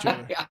talk to each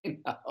other.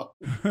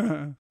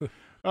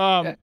 I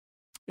know.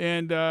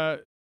 And I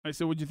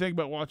said, what'd you think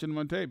about watching him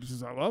on tape? He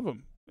says, I love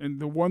him. And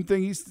the one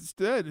thing he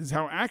said is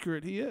how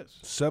accurate he is.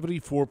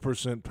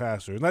 74%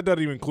 passer. And that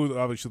doesn't even include,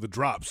 obviously, the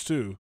drops,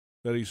 too,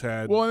 that he's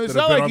had. Well, and it's that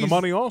not have been like on the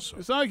money also.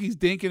 It's not like he's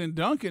dinking and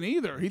dunking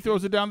either. He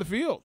throws it down the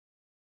field.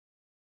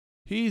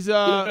 He's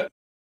not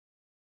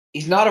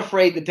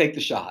afraid to take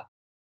the shot.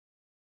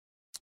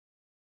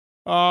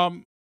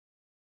 And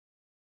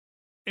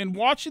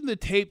watching the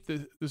tape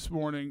this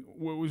morning,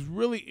 what was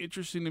really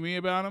interesting to me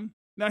about him,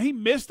 now he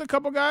missed a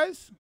couple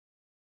guys,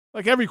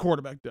 like every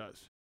quarterback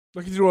does.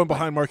 Like he's doing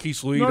behind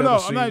Marquise Lee. No,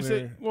 I'm not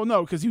saying. Well,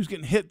 no, because he was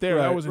getting hit there.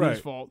 Right, that wasn't his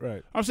fault.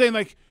 Right. I'm saying,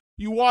 like,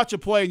 you watch a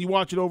play and you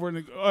watch it over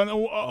and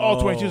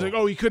all 22. It's like,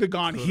 he could have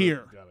gone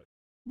here. Got it.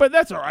 But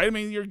that's all right. I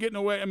mean, you're getting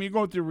away. I mean, you're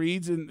going through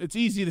reads, and it's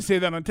easy to say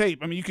that on tape.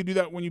 I mean, you could do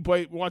that when you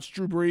watch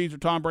Drew Brees or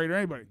Tom Brady or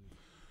anybody.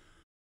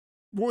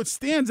 What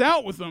stands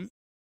out with him,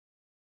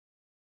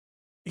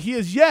 he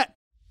has yet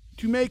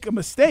to make a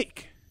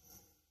mistake.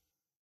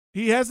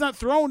 He has not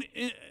thrown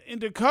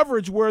into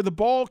coverage where the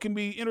ball can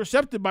be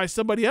intercepted by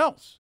somebody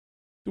else.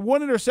 The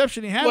one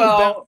interception he had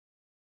was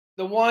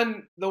the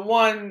one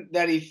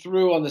that he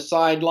threw on the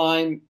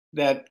sideline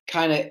that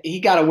he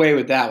got away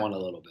with that one a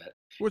little bit.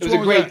 It was a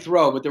great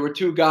throw, but there were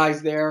 2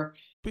 guys there.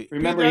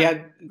 Remember,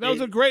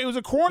 it was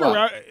a corner.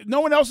 Well,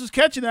 no one else is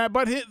catching that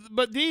but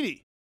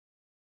Dede.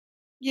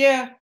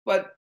 Yeah,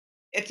 but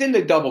it's in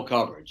the double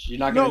coverage. You're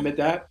not going to admit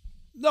that?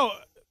 No,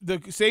 the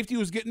safety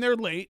was getting there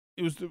late.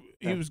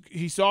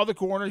 He saw the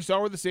corner. He saw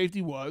where the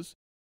safety was.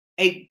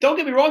 Hey, don't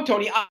get me wrong,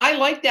 Tony. I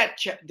like that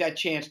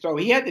chance throw.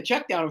 He had the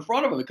check down in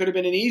front of him. It could have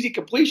been an easy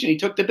completion. He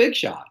took the big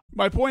shot.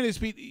 My point is,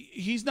 Pete,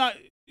 he's not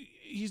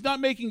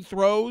making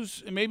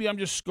throws, and maybe I'm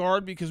just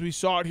scarred because we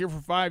saw it here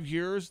for 5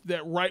 years,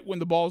 that right when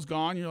the ball's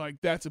gone, you're like,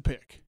 that's a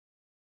pick.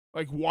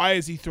 Like, why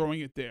is he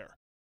throwing it there?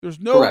 There's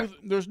no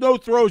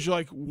throws. You're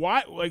like,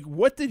 why? Like,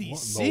 what did he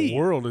see? What in the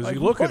world is he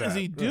looking at? What is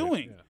he doing?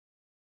 Right. Yeah.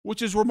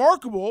 Which is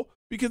remarkable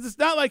because it's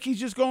not like he's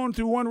just going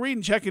through one read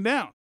and checking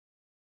down.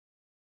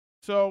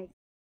 So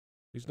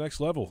he's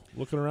next level,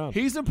 looking around.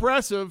 He's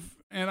impressive,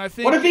 and I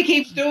think. What if he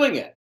keeps doing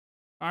it?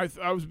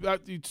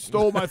 You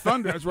stole my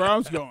thunder. That's where I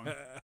was going.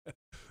 If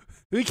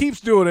he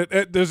keeps doing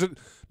it, does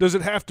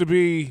it have to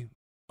be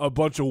a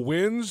bunch of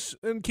wins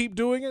and keep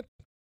doing it?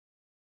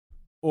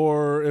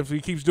 Or if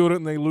he keeps doing it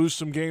and they lose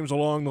some games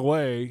along the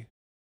way,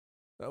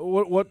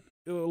 what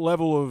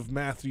level of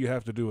math do you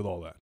have to do with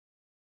all that?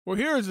 Well,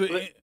 you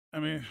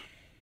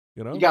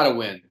got to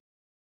win.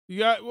 You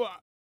got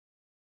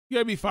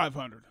to be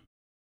 500.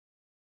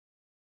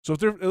 So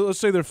let's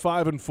say they're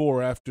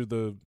 5-4 after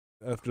the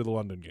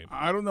London game.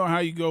 I don't know how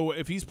you go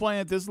if he's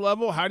playing at this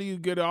level. How do you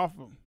get off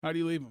him? How do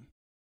you leave him?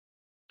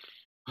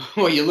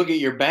 Well, you look at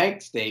your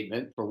bank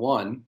statement for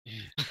one.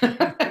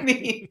 I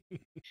mean,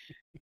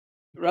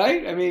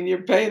 right? I mean,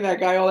 you're paying that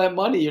guy all that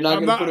money. You're not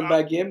going to put him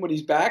back in when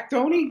he's back,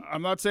 Tony?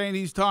 I'm not saying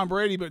he's Tom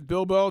Brady, but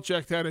Bill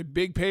Belichick had a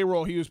big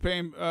payroll. He was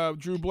paying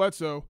Drew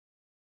Bledsoe,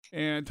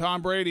 and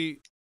Tom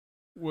Brady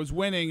was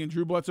winning, and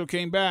Drew Bledsoe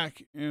came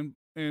back, and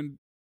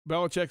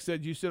Belichick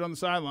said, "You sit on the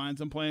sidelines.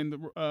 I'm playing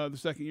the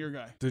second-year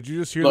guy." Did you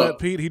just hear that,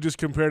 Pete? He just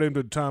compared him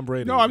to Tom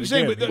Brady. No, I'm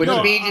saying,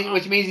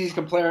 which means he's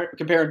comparing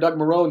Doug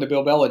Marrone to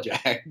Bill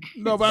Belichick.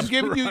 No, but I'm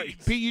giving you,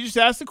 Pete. You just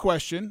asked the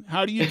question.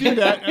 How do you do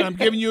that? And I'm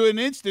giving you an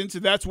instance,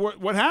 and that's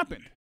what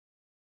happened.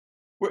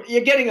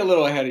 You're getting a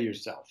little ahead of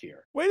yourself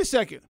here. Wait a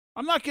second.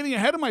 I'm not getting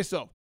ahead of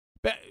myself.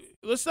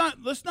 Let's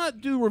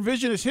not do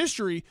revisionist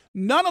history.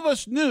 None of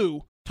us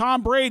knew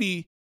Tom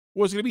Brady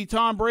was going to be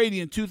Tom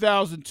Brady in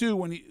 2002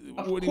 when he.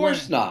 Of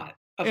course not.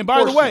 And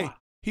by the way,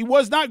 he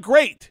was not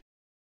great.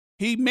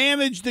 He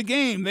managed the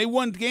game. They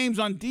won games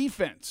on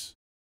defense.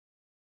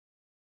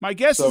 My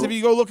guess is if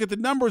you go look at the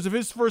numbers of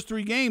his first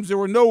 3 games, they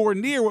were nowhere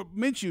near what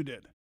Minshew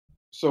did.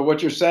 So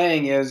what you're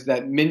saying is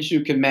that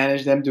Minshew can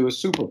manage them to a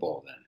Super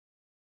Bowl then?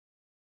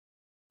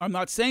 I'm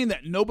not saying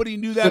that. Nobody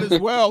knew that as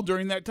well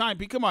during that time.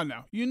 Pete, come on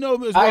now. You know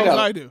as well as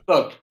I do.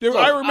 Look,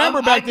 I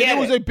remember back then there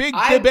was a big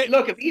debate.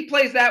 Look, if he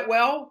plays that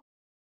well,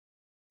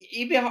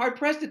 he'd be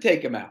hard-pressed to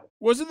take him out.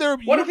 Wasn't there?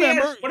 What if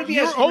he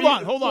has hold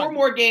on. 4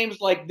 more games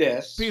like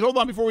this? Pete, hold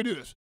on before we do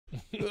this.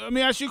 Let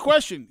me ask you a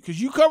question,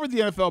 because you covered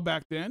the NFL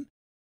back then,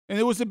 and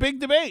it was a big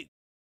debate.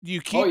 Do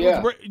you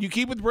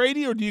keep with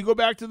Brady, or do you go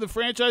back to the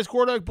franchise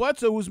quarterback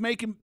Bledsoe, who was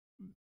maybe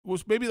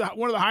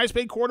one of the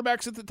highest-paid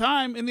quarterbacks at the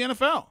time in the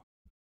NFL?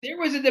 There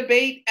was a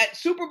debate at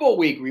Super Bowl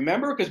week,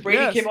 remember? Because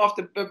Brady came off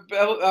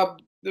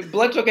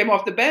Bledsoe came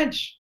off the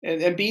bench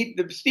and beat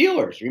the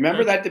Steelers.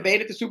 Remember that debate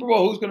at the Super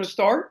Bowl? Who's going to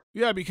start?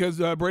 Yeah, because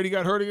Brady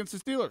got hurt against the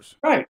Steelers.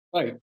 Right.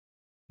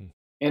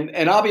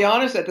 And I'll be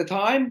honest, at the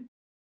time,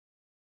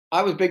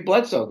 I was a big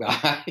Bledsoe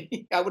guy.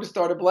 I would have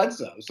started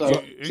Bledsoe.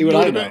 So see what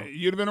I know.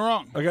 You'd have been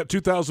wrong. I got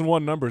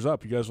 2001 numbers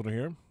up. You guys want to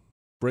hear them?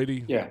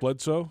 Brady,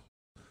 Bledsoe.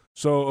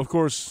 So, of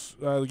course,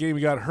 the game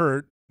he got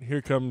hurt.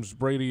 Here comes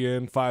Brady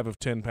in, 5 of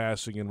 10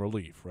 passing in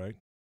relief, right?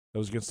 That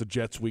was against the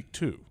Jets week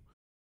 2.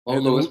 Well,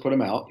 Lewis put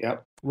him out,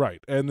 yep.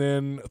 Right. And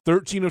then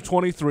 13 of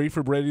 23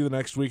 for Brady the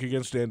next week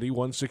against Indy,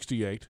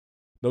 168.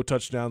 No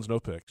touchdowns,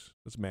 no picks.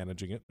 That's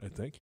managing it, I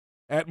think.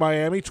 At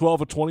Miami, 12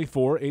 of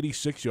 24,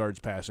 86 yards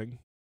passing.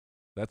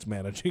 That's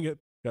managing it.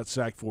 Got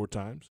sacked 4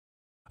 times.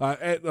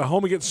 At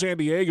home against San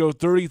Diego,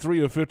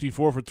 33 of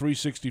 54 for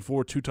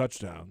 364, 2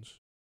 touchdowns.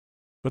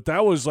 But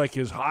that was like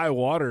his high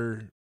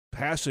water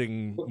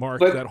passing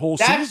mark that whole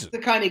season. That's the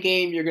kind of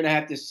game you're going to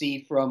have to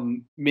see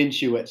from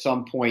Minshew at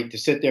some point to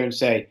sit there and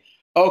say,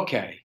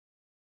 okay,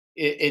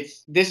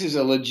 this is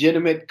a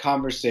legitimate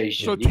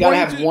conversation. So you got to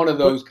have one of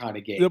those kind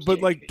of games.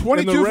 But like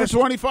 22 for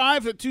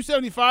 25 at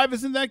 275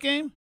 isn't that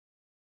game?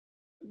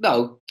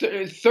 No,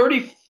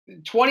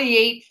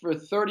 28 for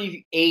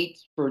 38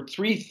 for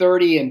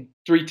 330 and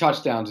 3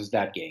 touchdowns is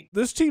that game.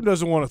 This team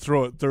doesn't want to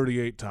throw it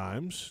 38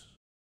 times.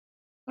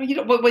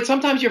 Well, but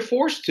sometimes you're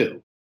forced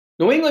to.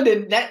 New England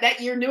didn't that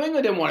year. New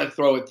England didn't want to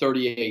throw it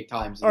 38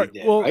 times. All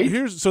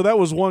right. So that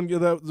was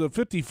the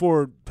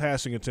 54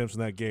 passing attempts in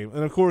that game,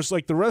 and of course,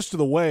 like the rest of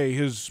the way,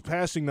 his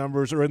passing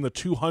numbers are in the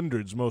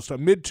 200s,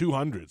 mid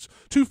 200s.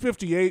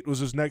 258 was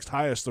his next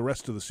highest the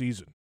rest of the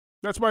season.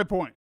 That's my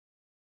point.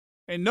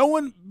 And no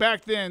one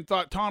back then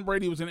thought Tom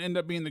Brady was going to end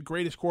up being the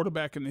greatest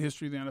quarterback in the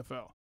history of the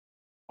NFL.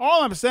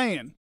 All I'm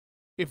saying,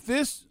 if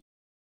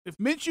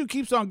Minshew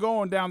keeps on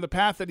going down the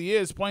path that he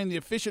is, playing the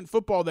efficient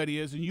football that he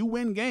is, and you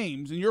win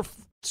games, and you're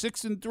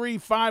 6-3,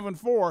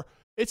 5-4,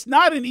 it's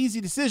not an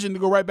easy decision to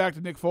go right back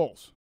to Nick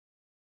Foles.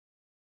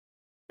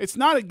 It's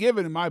not a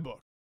given in my book.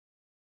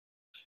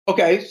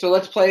 Okay, so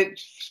let's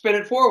spin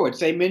it forward.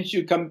 Say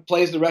Minshew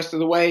plays the rest of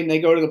the way, and they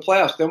go to the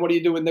playoffs. Then what do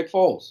you do with Nick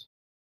Foles?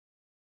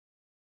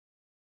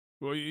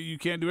 Well, you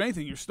can't do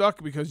anything. You're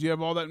stuck because you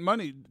have all that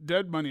money,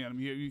 dead money on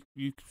him.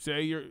 You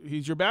say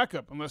he's your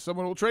backup unless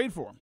someone will trade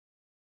for him.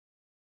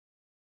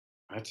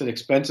 That's an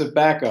expensive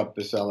backup,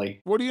 Baselli.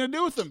 What are you going to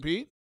do with them,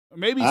 Pete?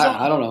 Maybe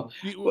I don't know.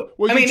 It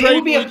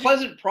would be a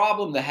pleasant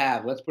problem to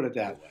have. Let's put it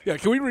that way. Yeah,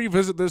 can we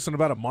revisit this in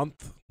about a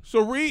month?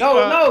 So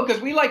no,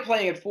 because we like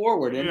playing it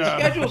forward, and the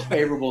schedule's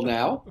favorable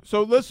now.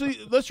 So let's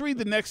read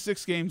the next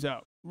 6 games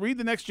out. Read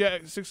the next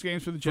 6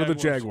 games for the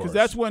Jaguars. Because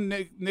that's when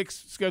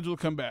Nick's schedule will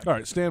come back. All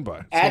right, stand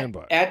by.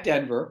 At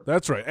Denver.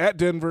 That's right. At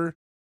Denver,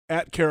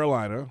 at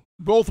Carolina.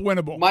 Both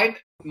winnable.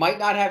 Might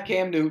not have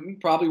Cam Newton.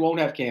 Probably won't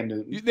have Cam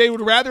Newton. They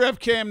would rather have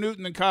Cam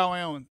Newton than Kyle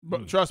Allen.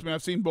 But trust me,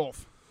 I've seen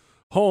both.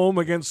 Home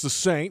against the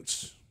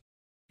Saints.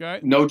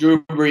 Okay. No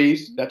Drew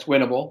Brees. That's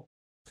winnable.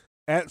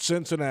 At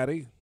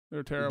Cincinnati.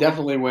 They're terrible.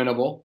 Definitely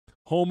winnable.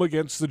 Home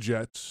against the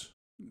Jets.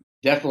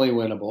 Definitely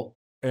winnable.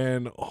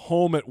 And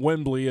home at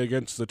Wembley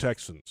against the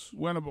Texans.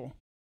 Winnable.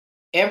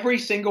 Every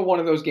single one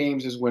of those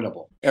games is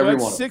winnable. So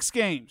that's 6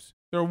 games.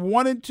 They're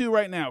 1-2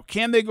 right now.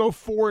 Can they go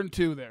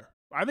 4-2 there?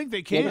 I think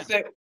they can.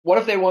 What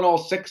if they won all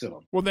 6 of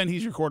them? Well, then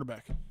he's your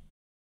quarterback.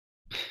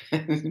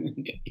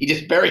 He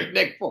just buried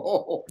Nick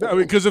Foles. Yeah,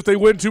 because if they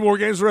win 2 more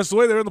games the rest of the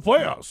way, they're in the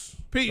playoffs.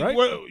 Pete, right?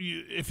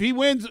 if he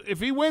wins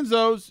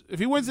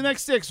the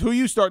next 6, who are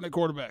you starting at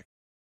quarterback?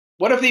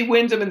 What if he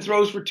wins them and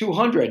throws for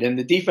 200 and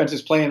the defense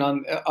is playing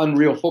on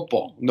unreal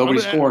football?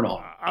 Nobody's scoring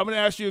on. I'm going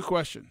to ask you a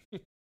question.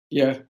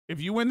 Yeah. If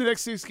you win the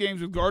next 6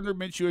 games with Gardner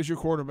Minshew as your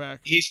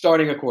quarterback, he's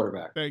starting a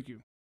quarterback. Thank you.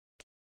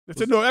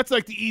 That's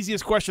like the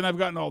easiest question I've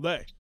gotten all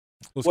day.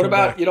 What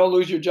about you don't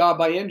lose your job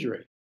by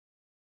injury?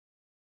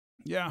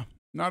 Yeah,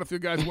 not if the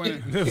guy's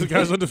winning. If the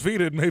guy's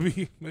undefeated,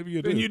 maybe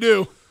you do. Then you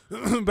do.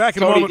 Back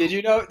in Tony, a moment. did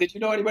you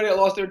know anybody that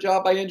lost their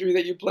job by injury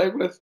that you played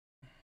with?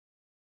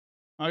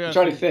 I'm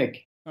trying to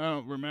think. I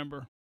don't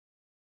remember.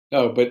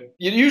 No, but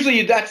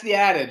usually that's the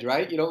adage,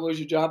 right? You don't lose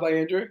your job by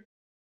injury.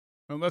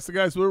 Unless the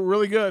guys were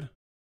really good.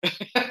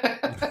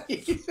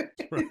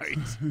 Right.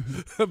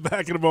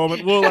 Back in a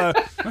moment. We'll. I'm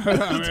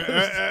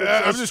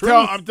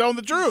telling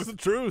the truth. The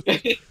truth.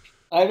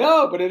 I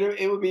know, but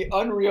it would be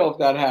unreal if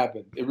that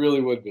happened. It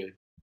really would be.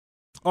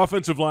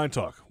 Offensive line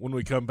talk when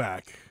we come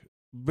back.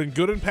 Been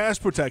good in pass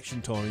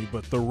protection, Tony,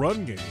 but the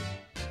run game.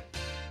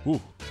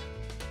 Ooh.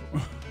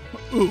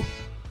 Ooh.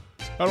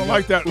 I don't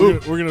like that. We're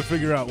going to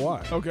figure out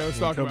why. Okay, let's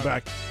talk about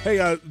back.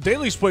 Hey,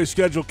 Daly's Place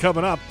schedule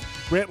coming up.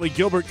 Brantley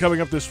Gilbert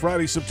coming up this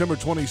Friday, September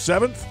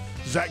 27th.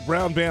 Zach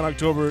Brown Band,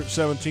 October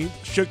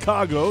 17th.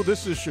 Chicago.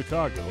 This is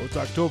Chicago. It's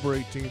October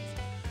 18th.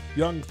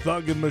 Young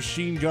Thug and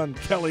Machine Gun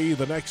Kelly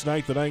the next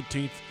night, the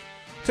 19th.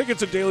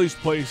 Tickets at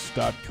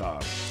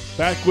dailysplace.com.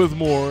 Back with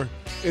more.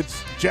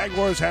 It's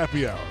Jaguars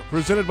Happy Hour,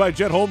 presented by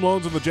Jet Home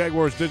Loans and the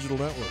Jaguars Digital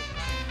Network.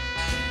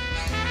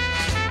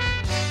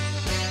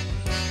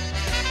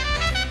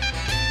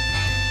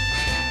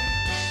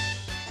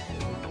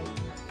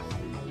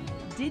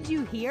 Did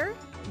you hear?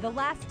 The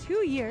last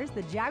 2 years,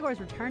 the Jaguars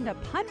returned a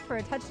punt for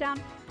a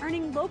touchdown,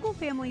 earning local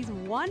families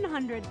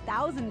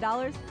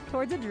 $100,000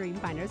 towards a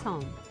Dreamfinders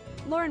home.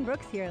 Lauren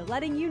Brooks here,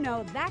 letting you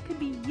know that could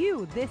be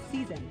you this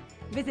season.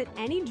 Visit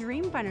any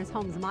Dreamfinders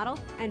Homes model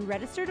and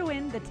register to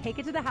win the Take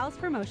It to the House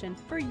promotion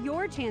for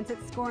your chance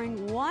at scoring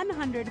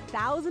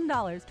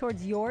 $100,000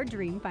 towards your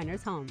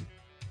Dreamfinders home.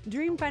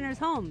 Dreamfinders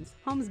Homes,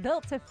 homes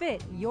built to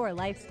fit your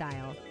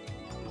lifestyle.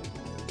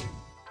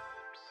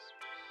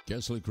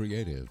 Kessler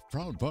Creative,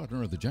 proud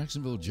partner of the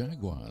Jacksonville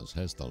Jaguars,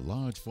 has the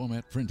large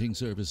format printing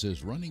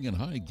services running in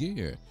high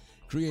gear,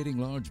 creating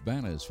large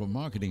banners for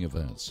marketing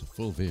events,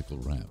 full vehicle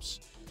wraps.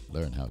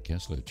 Learn how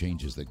Kessler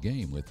changes the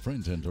game with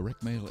print and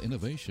direct mail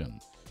innovation.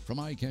 From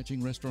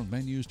eye-catching restaurant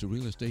menus to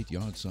real estate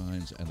yard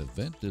signs and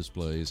event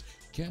displays,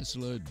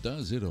 Kessler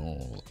does it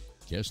all.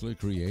 Kessler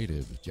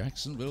Creative,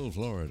 Jacksonville,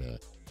 Florida.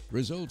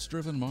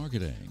 Results-driven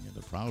marketing and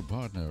a proud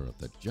partner of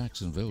the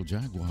Jacksonville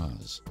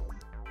Jaguars.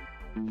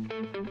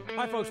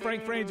 Hi, folks.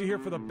 Frank Frangie here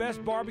for the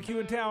best barbecue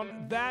in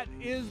town. That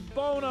is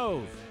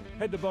Bono's.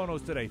 Head to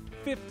Bono's today.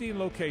 15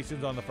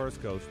 locations on the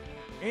First Coast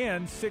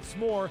and 6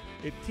 more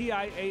at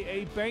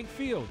TIAA Bank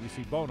Field. You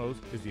see, Bono's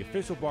is the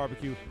official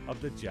barbecue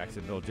of the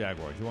Jacksonville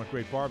Jaguars. You want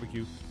great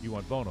barbecue, you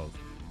want Bono's.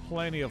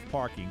 Plenty of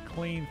parking,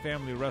 clean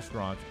family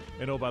restaurants,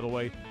 and oh, by the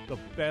way, the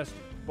best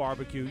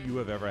barbecue you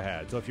have ever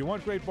had. So if you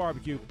want great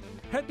barbecue,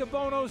 head to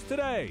Bono's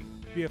today,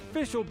 the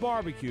official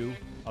barbecue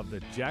of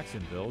the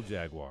Jacksonville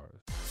Jaguars.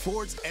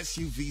 Ford's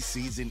SUV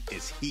season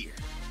is here.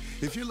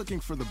 If you're looking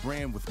for the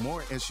brand with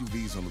more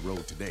SUVs on the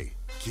road today,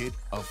 get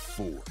a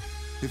Ford.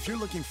 If you're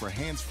looking for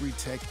hands-free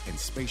tech and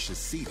spacious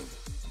seating,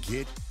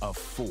 get a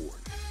Ford.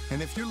 And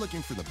if you're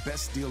looking for the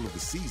best deal of the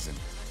season,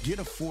 get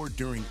a Ford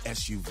during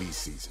SUV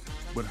season.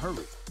 But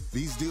hurry,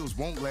 these deals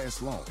won't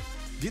last long.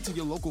 Get to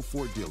your local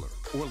Ford dealer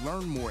or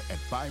learn more at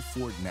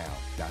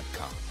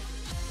buyfordnow.com.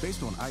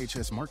 Based on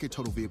IHS market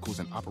total vehicles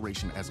in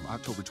operation as of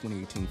October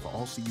 2018 for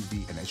all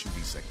CUV and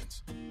SUV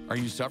segments. Are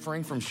you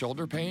suffering from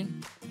shoulder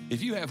pain?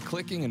 If you have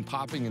clicking and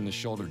popping in the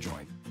shoulder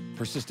joint,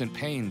 persistent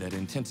pain that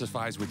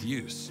intensifies with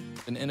use,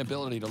 an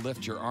inability to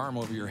lift your arm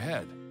over your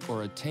head,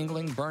 or a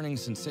tingling, burning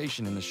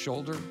sensation in the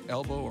shoulder,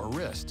 elbow, or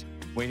wrist,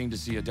 waiting to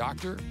see a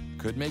doctor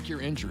could make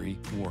your injury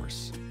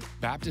worse.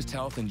 Baptist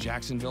Health and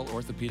Jacksonville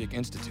Orthopedic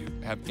Institute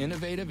have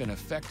innovative and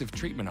effective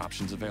treatment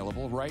options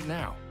available right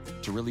now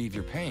to relieve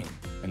your pain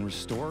and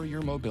restore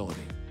your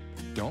mobility.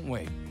 Don't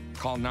wait.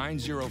 Call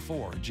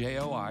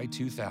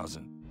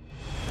 904-JOI-2000.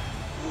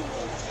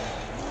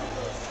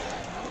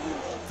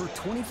 For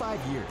 25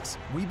 years,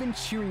 we've been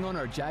cheering on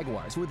our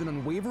Jaguars with an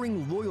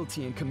unwavering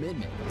loyalty and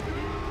commitment.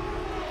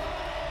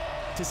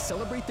 To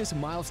celebrate this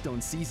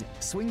milestone season,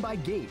 swing by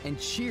Gate and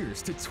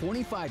cheers to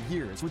 25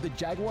 years with the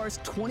Jaguars'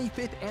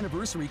 25th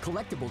Anniversary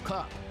Collectible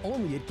Cup.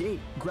 Only at Gate.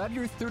 Grab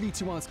your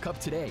 32-ounce cup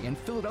today and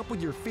fill it up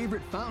with your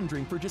favorite fountain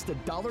drink for just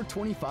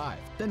 $1.25.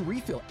 Then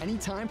refill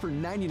anytime for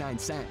 99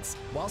 cents,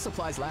 while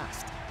supplies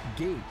last.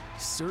 Gate,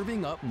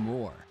 serving up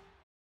more.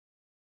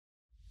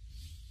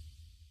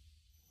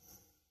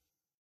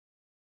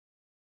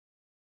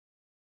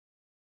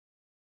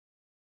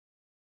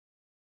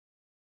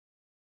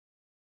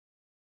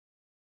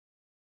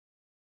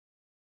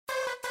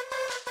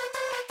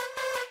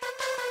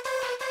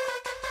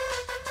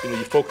 You know,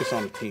 you focus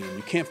on the team.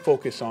 You can't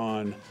focus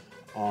on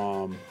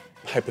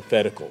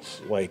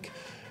hypotheticals like,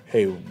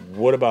 hey,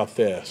 what about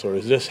this? Or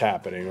is this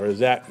happening? Or is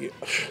that, you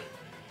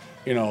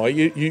know,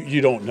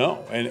 you don't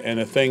know. And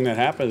the thing that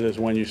happens is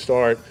when you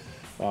start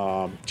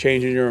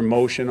changing your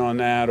emotion on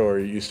that, or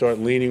you start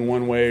leaning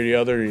one way or the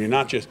other, you're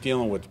not just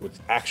dealing with what's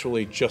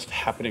actually just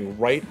happening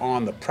right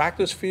on the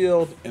practice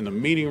field, in the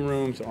meeting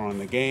rooms, or on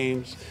the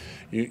games.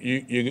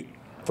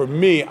 For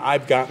me,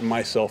 I've gotten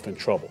myself in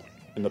trouble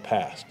in the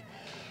past.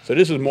 So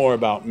this is more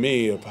about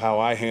me, of how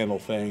I handle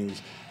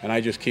things, and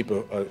I just keep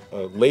a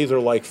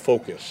laser-like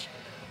focus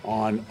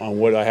on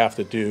what I have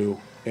to do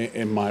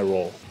in my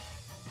role.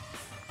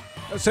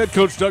 That's head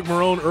coach Doug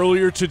Marrone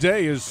earlier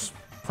today, his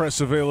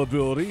press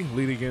availability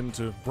leading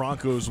into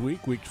Broncos week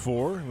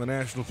 4, the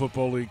National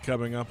Football League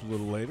coming up a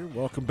little later.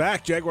 Welcome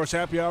back. Jaguars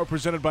Happy Hour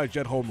presented by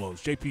Jet Home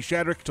Loans. J.P.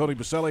 Shadrick, Tony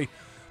Baselli.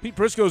 Pete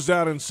Prisco's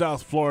down in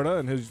South Florida,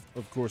 and his,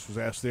 of course, was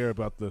asked there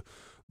about the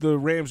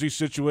Ramsey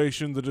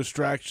situation, the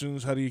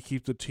distractions, how do you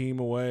keep the team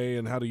away,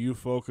 and how do you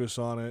focus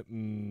on it,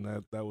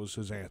 and that was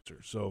his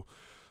answer. So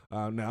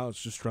now it's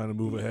just trying to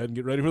move ahead and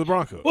get ready for the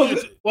Broncos.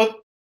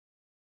 Well,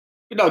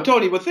 no,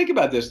 Tony, but think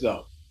about this,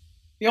 though.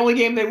 The only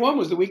game they won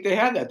was the week they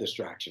had that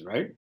distraction,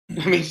 right?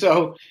 I mean,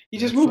 so you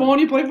just move on.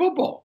 You play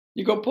football.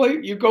 You go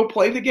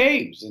play the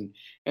games.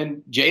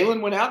 And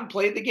Jalen went out and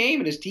played the game,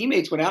 and his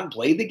teammates went out and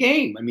played the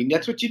game. I mean,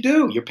 that's what you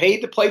do. You're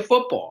paid to play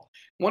football.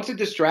 Once a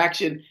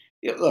distraction,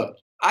 look,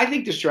 I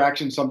think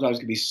distractions sometimes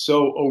can be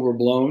so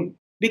overblown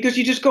because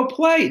you just go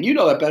play, and you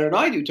know that better than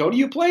I do, Tony.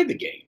 You played the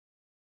game.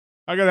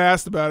 I got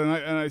asked about it,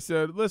 and I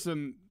said,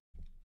 listen,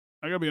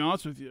 I got to be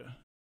honest with you.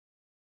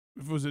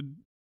 If it was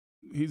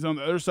he's on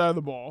the other side of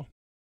the ball,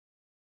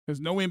 has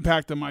no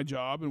impact on my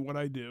job and what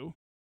I do,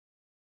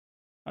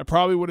 I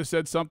probably would have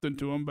said something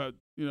to him, but,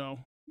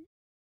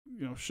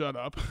 shut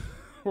up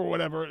or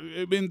whatever.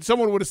 I mean,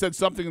 someone would have said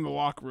something in the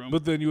locker room.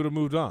 But then you would have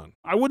moved on.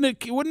 It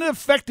wouldn't have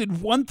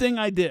affected one thing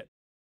I did.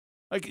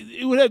 Like,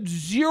 it would have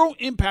zero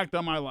impact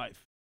on my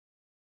life.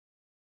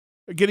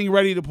 Getting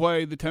ready to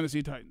play the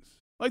Tennessee Titans.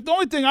 Like, the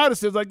only thing I would have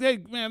said is, like, hey,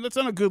 man, that's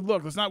not a good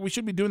look. We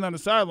should be doing that on the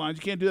sidelines.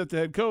 You can't do that to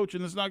the head coach,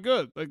 and it's not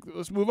good. Like,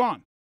 let's move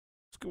on.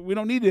 We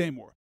don't need it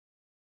anymore.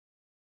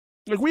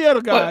 Like, we had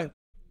a guy.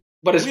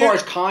 But as far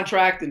as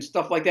contract and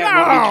stuff like that,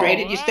 when you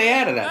traded, you stay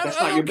out of that. That's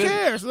not your business. Who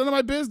cares? It's none of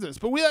my business.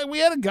 But we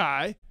had a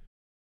guy,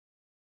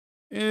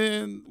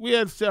 and we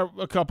had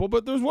a couple,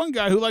 but there was one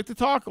guy who liked to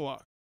talk a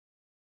lot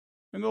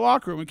in the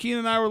locker room. And Keenan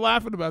and I were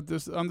laughing about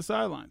this on the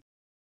sideline.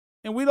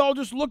 And we'd all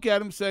just look at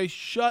him and say,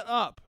 shut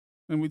up.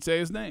 And we'd say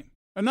his name.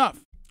 Enough.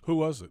 Who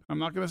was it? I'm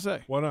not going to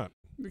say. Why not?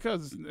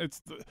 Because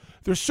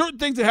there's certain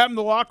things that happen in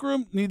the locker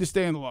room need to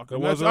stay in the locker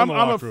room. It wasn't on the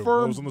locker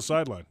room. It was on the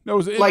sideline. No,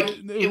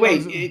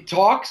 it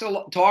talked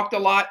a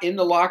lot in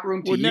the locker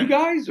room to you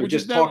guys, or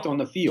just talked on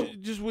the field?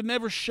 Just would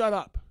never shut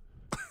up.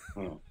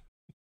 Oh.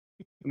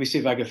 Let me see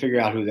if I can figure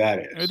out who that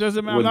is. It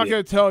doesn't matter. I'm not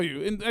going to tell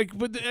you.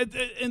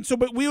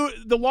 But we were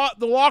the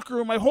locker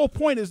room. My whole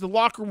point is the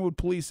locker room would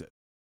police it,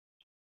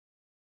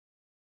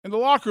 and the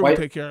locker room would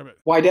take care of it.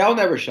 Wydell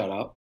never shut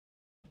up.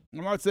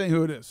 I'm not saying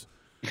who it is.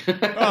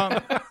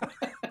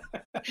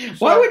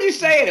 Why would you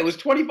say it? It was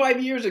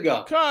 25 years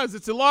ago. Because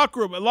it's a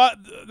locker room.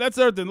 That's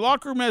the other thing.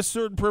 Locker room has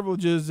certain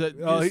privileges that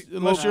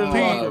unless you're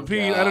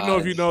Pete, I don't know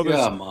if you know this.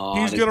 Come on,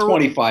 it's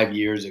 25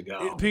 years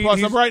ago. Pete,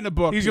 Plus, I'm writing a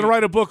book. He's going to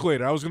write a book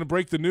later. I was going to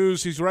break the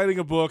news. He's writing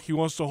a book. He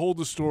wants to hold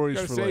the stories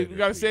for later. We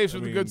got to save some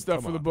of the good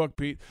stuff for the book,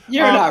 Pete.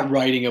 You're not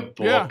writing a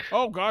book. Yeah.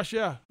 Oh gosh,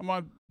 yeah. I'm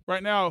on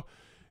right now.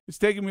 It's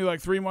taking me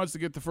like 3 months to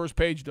get the first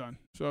page done,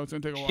 so it's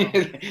going to take a while.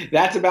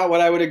 That's about what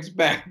I would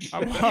expect.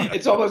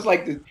 It's almost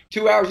like the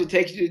 2 hours it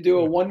takes you to do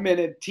a 1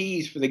 minute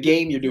tease for the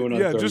game you're doing on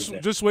Thursday.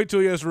 Just wait till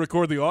he has to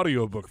record the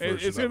audiobook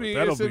version. It's going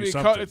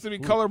to be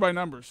color by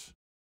numbers.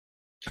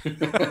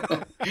 It's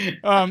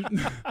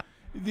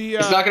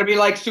not going to be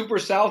like Super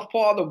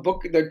Southpaw,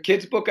 the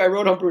kids' book I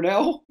wrote on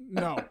Brunell.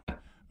 No,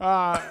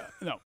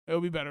 it'll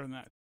be better than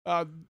that.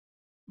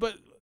 But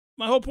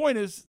my whole point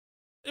is,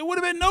 it would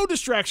have been no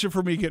distraction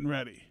for me getting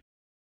ready.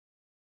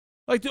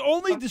 Like, the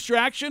only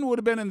distraction would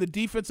have been in the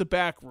defensive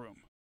back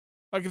room.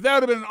 Like, if that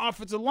would have been an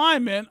offensive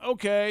lineman,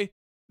 okay,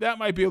 that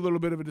might be a little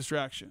bit of a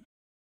distraction.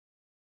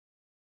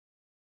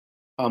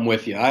 I'm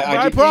with you.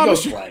 I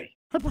promise you. I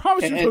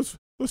promise you,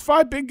 those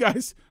five big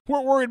guys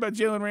weren't worried about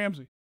Jalen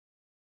Ramsey.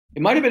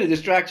 It might have been a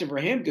distraction for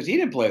him because he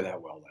didn't play that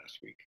well last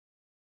week.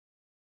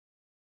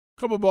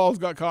 A couple of balls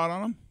got caught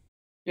on him.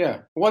 Yeah,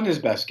 it wasn't his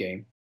best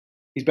game.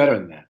 He's better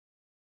than that.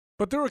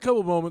 But there were a couple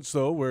of moments,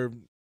 though, where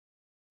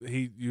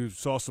you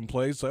saw some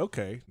plays like,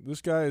 okay, this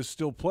guy is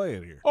still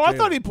playing here. Oh, I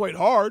thought he played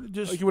hard.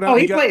 Just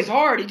he plays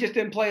hard. He just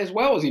didn't play as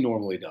well as he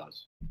normally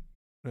does.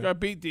 Got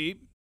beat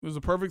deep. It was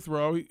a perfect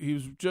throw. He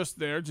was just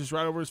there, just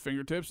right over his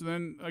fingertips. And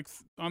then, like,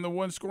 on the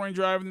one scoring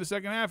drive in the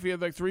second half, he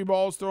had like 3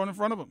 balls thrown in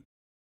front of him.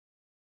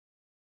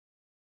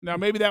 Now,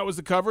 maybe that was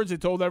the coverage. They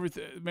told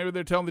everything. Maybe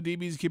they're telling the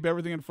DBs to keep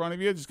everything in front of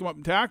you. Just come up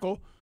and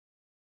tackle.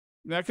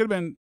 That could have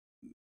been.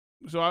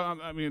 So,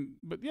 I mean,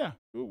 but yeah,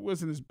 it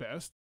wasn't his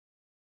best.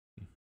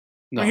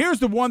 No. Now, here's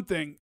the one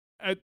thing.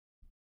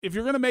 If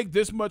you're going to make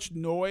this much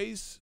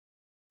noise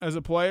as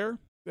a player,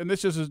 and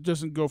this just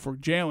doesn't go for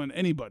Jalen,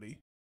 anybody,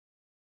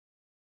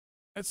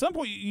 at some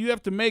point you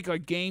have to make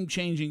like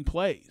game-changing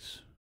plays.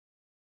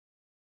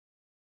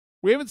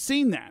 We haven't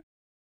seen that.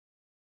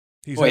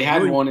 He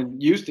had one in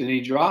Houston and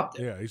he dropped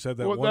it. Yeah, he said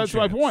that one that's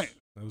chance. My point.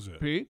 That was it.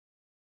 Pete?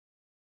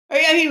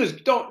 And he was,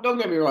 don't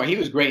get me wrong, he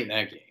was great in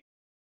that game.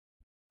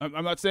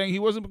 I'm not saying he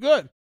wasn't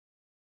good.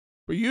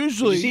 But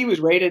usually, did you see he was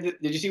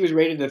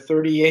rated the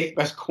 38th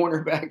best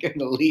cornerback in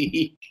the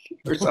league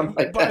or something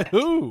like that? By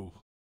who?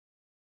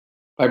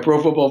 By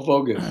Pro Football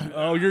Focus.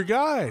 Oh, your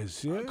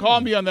guys. Yeah.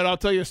 Call me on that. I'll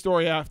tell you a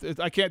story after.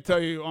 I can't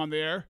tell you on the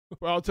air,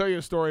 but I'll tell you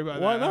a story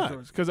about Why that not?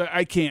 afterwards. Because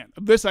I can't.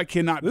 This I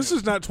cannot. This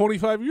is not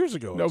 25 years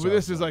ago. No, but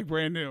this is like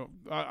brand new.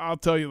 I'll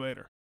tell you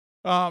later.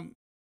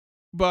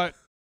 But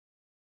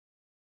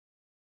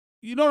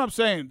you know what I'm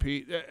saying,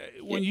 Pete?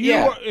 When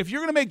if you're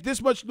going to make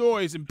this much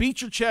noise and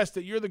beat your chest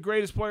that you're the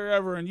greatest player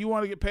ever and you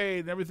want to get paid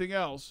and everything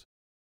else.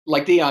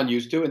 Like Deion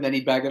used to, and then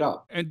he'd back it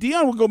up. And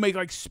Deion would go make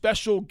like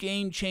special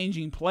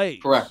game-changing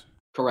plays.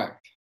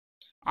 Correct.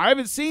 I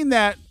haven't seen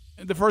that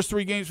in the first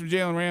 3 games from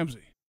Jalen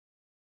Ramsey.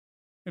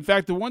 In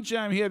fact, the one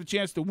time he had a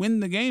chance to win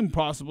the game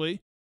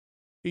possibly,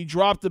 he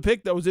dropped the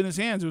pick that was in his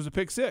hands. It was a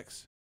pick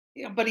 6.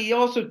 Yeah, but he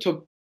also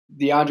took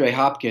DeAndre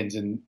Hopkins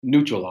and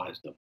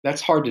neutralized him.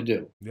 That's hard to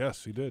do.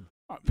 Yes, he did.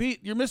 Pete,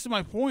 you're missing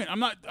my point. I'm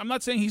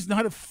not saying he's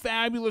not a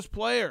fabulous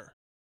player.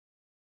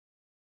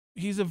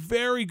 He's a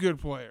very good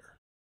player.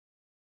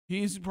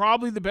 He's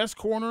probably the best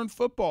corner in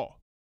football.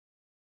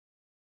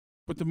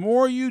 But the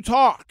more you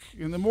talk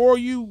and the more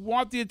you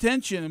want the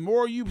attention, the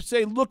more you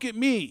say, look at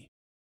me.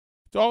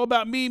 It's all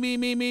about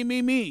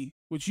me,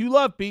 which you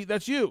love, Pete.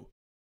 That's you.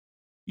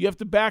 You have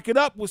to back it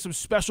up with some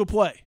special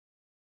play.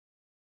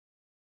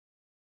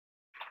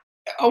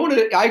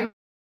 I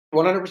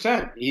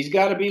 100%. He's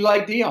got to be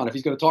like Dion. If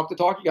he's going to talk the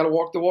talk, you got to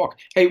walk the walk.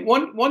 Hey,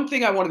 one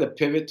thing I wanted to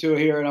pivot to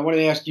here, and I wanted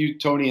to ask you,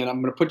 Tony, and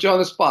I'm going to put you on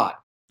the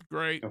spot.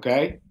 Great.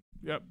 Okay?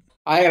 Yep.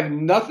 I have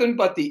nothing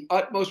but the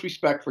utmost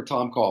respect for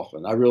Tom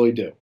Coughlin. I really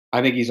do.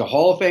 I think he's a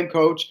Hall of Fame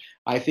coach.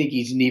 I think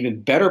he's an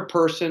even better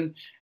person.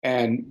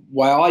 And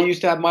while I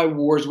used to have my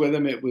wars with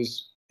him, it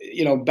was,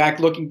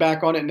 looking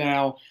back on it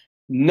now,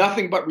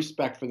 nothing but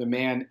respect for the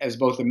man as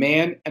both a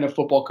man and a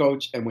football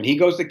coach. And when he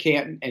goes to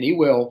Canton, and he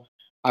will,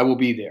 I will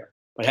be there.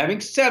 But having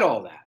said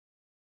all that,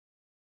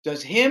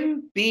 does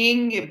him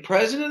being a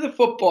president of the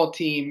football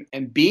team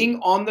and being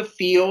on the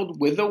field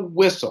with a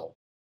whistle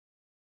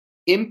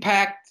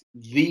impact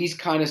these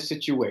kind of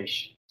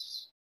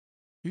situations?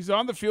 He's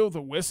on the field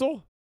with a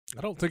whistle?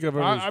 I don't think I've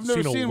ever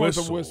never seen him with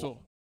a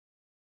whistle.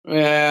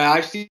 Yeah,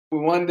 I've seen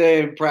one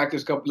day in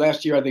practice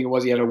last year, I think it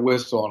was, he had a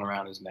whistle on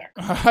around his neck.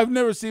 I've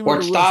never seen one. Or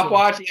a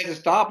stopwatch. He has a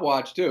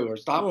stopwatch too, or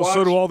stopwatch. Well,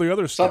 so do all the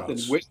other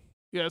scouts. Something.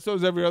 Yeah, so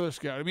does every other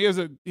scout. I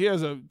mean, he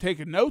has a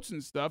taking notes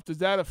and stuff. Does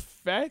that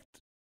affect?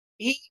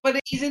 But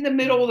he's in the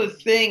middle of the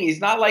thing. He's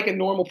not like a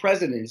normal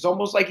president. It's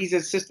almost like he's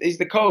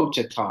the coach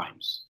at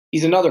times.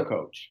 He's another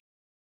coach.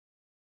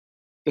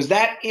 Does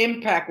that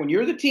impact when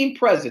you're the team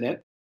president?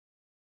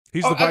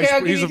 He's the vice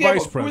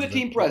president. Who's the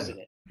team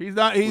president? He's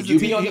not. He's would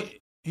the you team.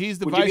 He's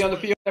the would vice. you be on the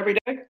field every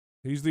day?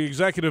 He's the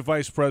executive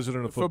vice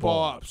president of football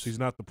ops. He's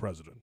not the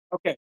president.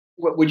 Okay.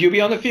 Would you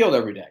be on the field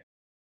every day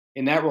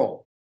in that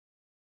role?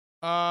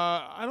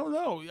 I don't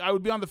know. I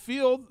would be on the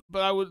field,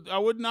 but I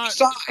would not.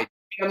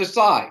 On the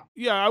side.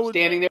 Yeah, I would.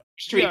 Standing there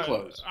with street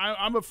clothes.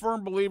 I'm a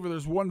firm believer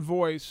there's one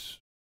voice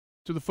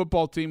to the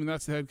football team, and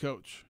that's the head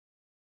coach.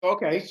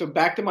 Okay, so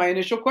back to my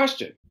initial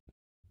question.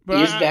 But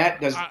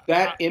Does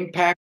that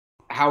impact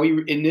how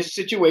he, in this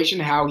situation,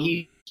 how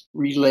he's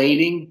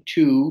relating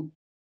to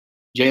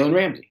Jalen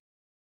Ramsey?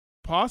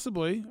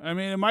 Possibly. I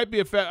mean, it might be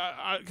a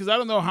because I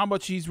don't know how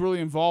much he's really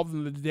involved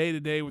in the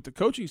day-to-day with the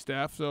coaching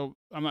staff, so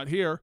I'm not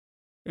here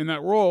in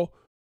that role.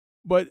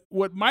 But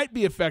what might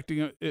be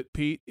affecting it,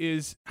 Pete,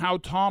 is how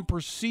Tom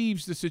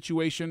perceives the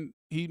situation.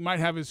 He might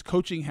have his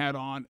coaching hat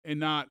on and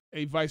not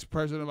a vice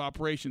president of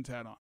operations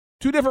hat on.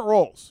 Two different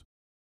roles.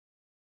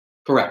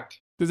 Correct.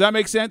 Does that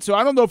make sense? So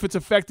I don't know if it's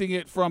affecting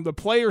it from the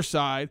player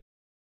side,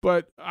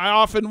 but I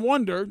often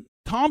wonder,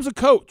 Tom's a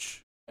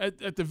coach.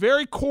 At the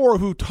very core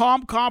of who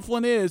Tom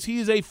Coughlin is, he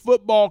is a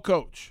football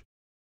coach.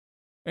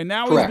 And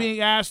now He's being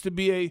asked to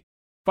be a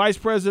vice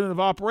president of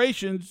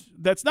operations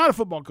that's not a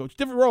football coach.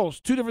 Different roles,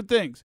 two different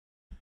things.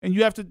 And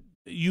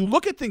you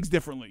look at things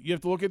differently. You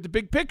have to look at the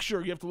big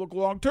picture. You have to look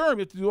long-term.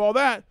 You have to do all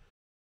that.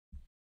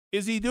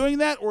 Is he doing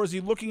that, or is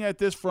he looking at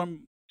this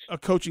from a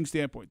coaching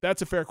standpoint?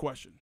 That's a fair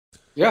question.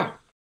 Yeah.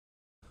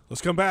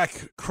 Let's come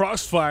back.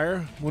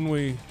 Crossfire when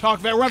we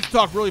talk. We're going to have to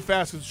talk really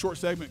fast because it's a short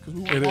segment because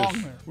we went long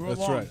there.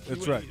 That's right.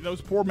 That's right. That was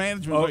poor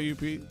management by you,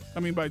 Pete. I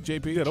mean, by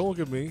JP. Yeah, don't look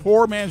at me.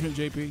 Poor management,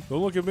 JP.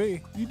 Don't look at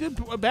me. You did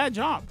a bad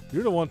job.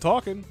 You're the one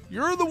talking.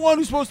 You're the one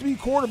who's supposed to be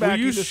quarterback.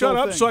 Will you shut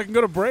up so I can go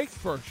to break?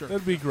 For sure.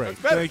 That'd be great.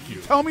 Thank you.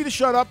 Tell me to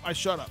shut up. I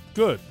shut up.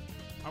 Good.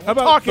 How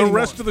about the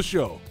rest of the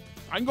show?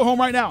 I can go home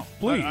right now.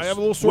 Please. I have a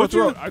little sore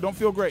throat. I don't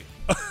feel great.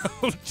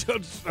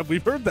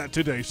 We've heard that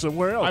today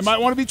somewhere else. I might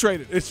want to be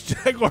traded. It's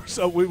Jaguars.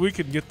 We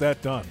can get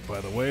that done, by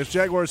the way. It's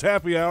Jaguars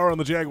Happy Hour on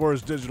the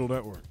Jaguars Digital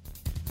Network.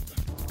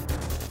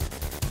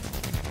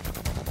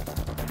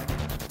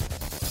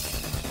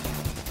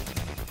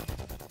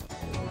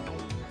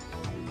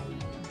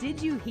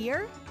 Did you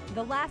hear?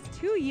 The last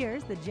 2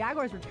 years, the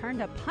Jaguars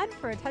returned a punt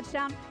for a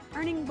touchdown,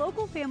 earning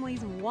local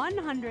families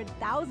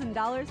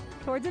 $100,000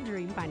 towards a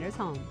Dreamfinders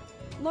home.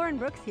 Lauren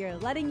Brooks here,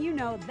 letting you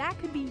know that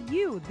could be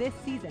you this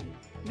season.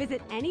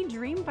 Visit any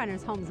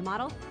Dreamfinders Homes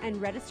model and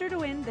register to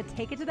win the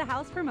Take It to the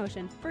House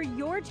promotion for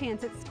your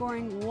chance at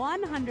scoring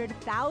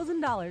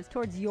 $100,000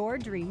 towards your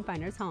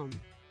Dreamfinders home.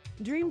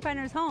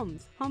 Dreamfinders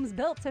Homes, homes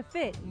built to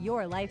fit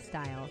your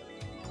lifestyle.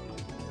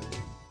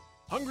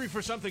 Hungry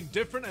for something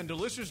different and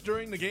delicious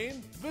during the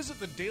game? Visit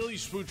the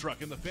Daly's Food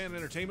Truck in the Fan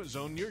Entertainment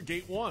Zone near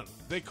Gate 1.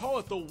 They call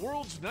it the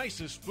world's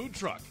nicest food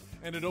truck.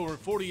 And at over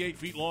 48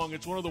 feet long,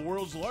 it's one of the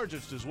world's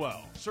largest as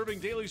well.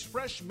 Serving Daly's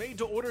fresh,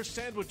 made-to-order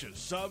sandwiches,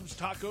 subs,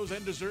 tacos,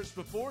 and desserts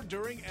before,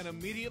 during, and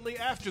immediately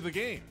after the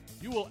game.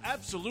 You will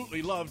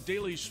absolutely love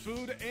Daly's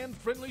food and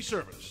friendly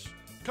service.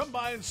 Come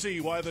by and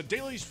see why the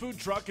Daly's Food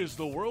Truck is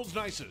the world's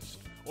nicest.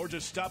 Or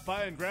just stop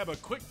by and grab a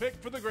quick pic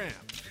for the gram.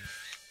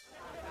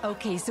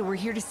 Okay, so we're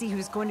here to see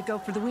who's going to go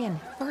for the win.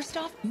 First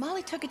off,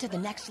 Molly took it to the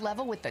next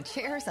level with the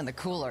chairs and the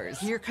coolers.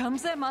 Here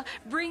comes Emma,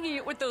 bringing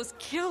it with those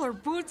killer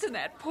boots and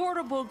that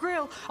portable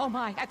grill. Oh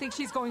my, I think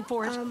she's going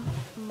for it.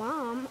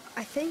 Mom,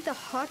 I think the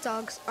hot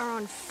dogs are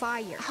on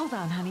fire. Hold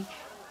on, honey.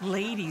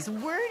 Ladies,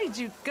 where did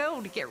you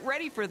go to get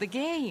ready for the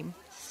game?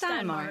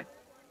 Stein Mart.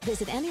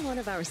 Visit any one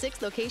of our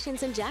 6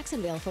 locations in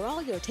Jacksonville for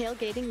all your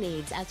tailgating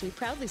needs as we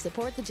proudly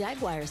support the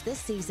Jaguars this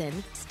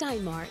season.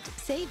 Stein Mart.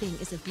 Saving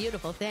is a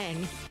beautiful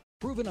thing.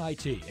 Proven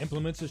IT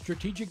implements a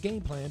strategic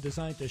game plan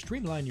designed to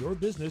streamline your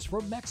business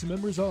for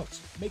maximum results.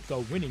 Make the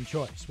winning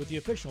choice with the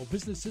official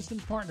business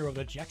systems partner of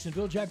the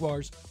Jacksonville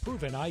Jaguars,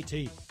 Proven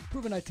IT.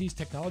 Proven IT's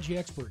technology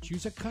experts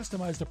use a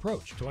customized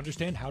approach to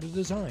understand how to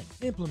design,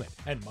 implement,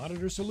 and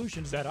monitor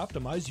solutions that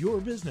optimize your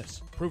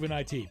business. Proven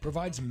IT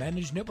provides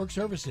managed network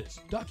services,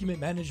 document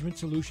management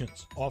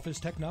solutions, office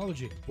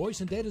technology,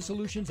 voice and data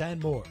solutions,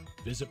 and more.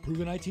 Visit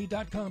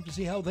ProvenIT.com to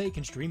see how they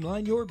can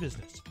streamline your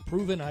business.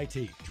 Proven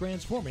IT,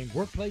 transforming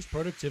workplace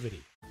productivity.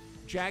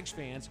 Jags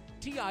fans,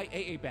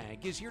 TIAA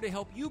Bank is here to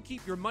help you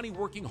keep your money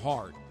working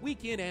hard,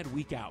 week in and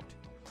week out.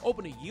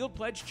 Open a yield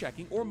pledge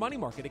checking or money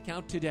market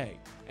account today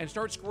and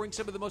start scoring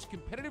some of the most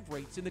competitive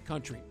rates in the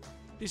country.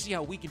 To see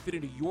how we can fit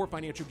into your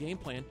financial game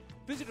plan,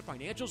 visit a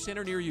financial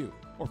center near you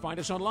or find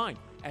us online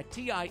at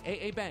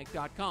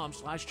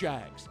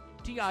TIAABank.com/Jags.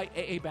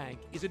 TIAA Bank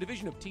is a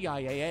division of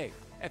TIAA,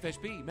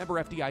 FSB, member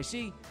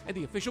FDIC, and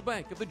the official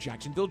bank of the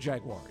Jacksonville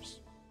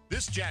Jaguars.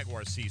 This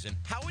Jaguar season,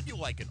 how would you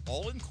like an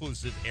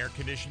all-inclusive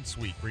air-conditioned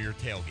suite for your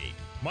tailgate?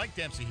 Mike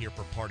Dempsey here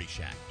for Party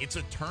Shack. It's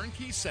a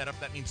turnkey setup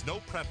that means no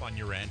prep on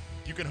your end.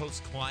 You can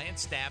host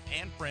clients, staff,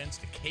 and friends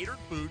to catered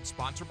food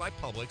sponsored by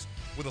Publix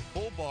with a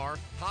full bar,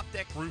 top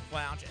deck roof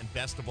lounge, and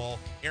best of all,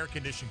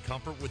 air-conditioned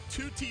comfort with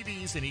 2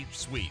 TVs in each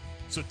suite.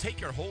 So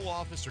take your whole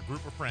office or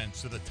group of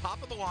friends to the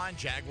top-of-the-line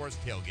Jaguars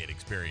tailgate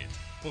experience.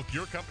 Book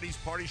your company's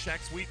Party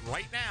Shack suite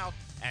right now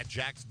at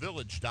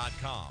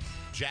jacksvillage.com.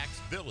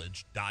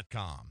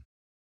 jacksvillage.com.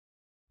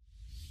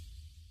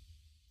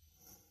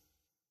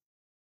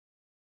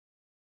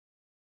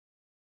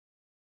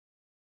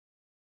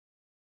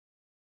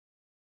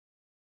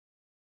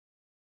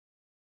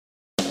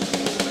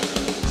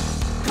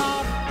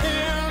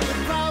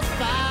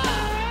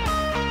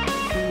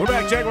 We're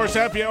back. Jaguars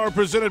Happy Hour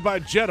presented by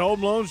Jet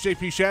Home Loans.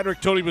 JP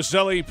Shadrick, Tony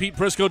Baselli, Pete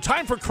Prisco.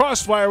 Time for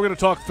Crossfire. We're going to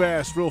talk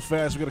fast, real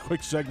fast. We've got a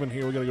quick segment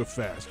here. We're going to go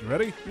fast. You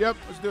ready? Yep,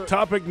 let's do it.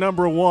 Topic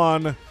number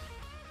 1,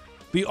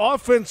 the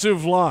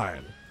offensive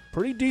line.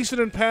 Pretty decent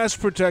in pass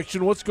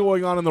protection. What's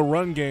going on in the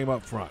run game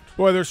up front?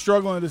 Boy, they're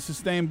struggling to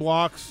sustain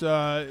blocks.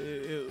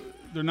 They're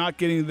not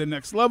getting to the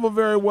next level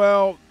very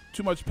well.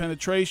 Too much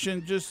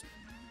penetration.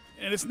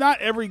 And it's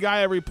not every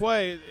guy every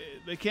play.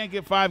 They can't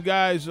get 5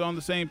 guys on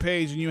the same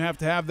page, and you have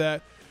to have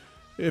that.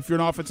 If you're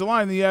an offensive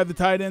line, then you have the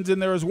tight ends in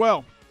there as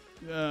well.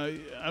 I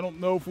don't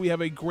know if we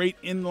have a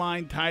great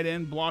inline tight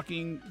end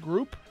blocking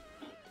group.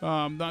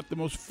 Not the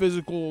most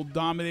physical,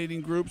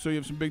 dominating group, so you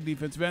have some big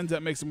defensive ends.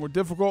 That makes it more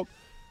difficult.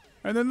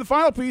 And then the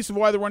final piece of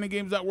why the running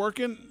game's not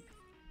working,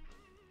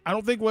 I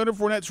don't think Leonard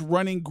Fournette's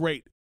running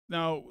great.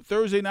 Now,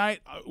 Thursday night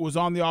was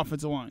on the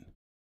offensive line,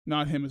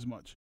 not him as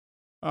much.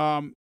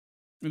 And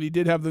he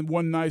did have the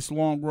one nice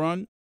long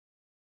run.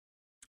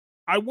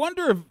 I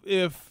wonder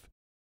if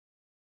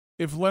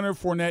Leonard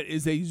Fournette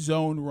is a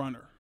zone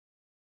runner,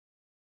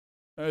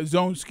 a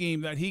zone scheme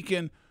that he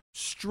can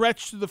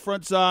stretch to the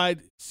front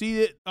side,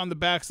 see it on the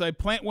backside,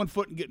 plant one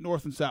foot and get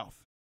north and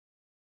south.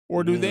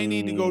 Or do they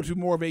need to go to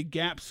more of a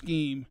gap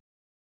scheme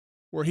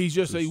where he's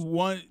just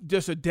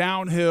a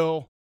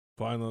downhill,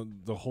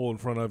 find the hole in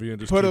front of you and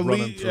just put keep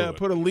running through it.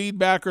 Put a lead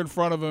backer in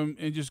front of him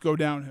and just go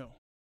downhill.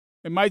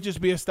 It might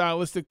just be a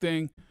stylistic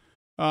thing.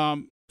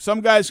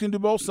 Some guys can do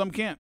both, some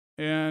can't,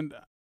 and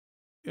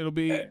it'll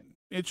be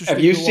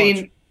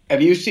interesting.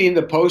 Have you seen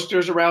the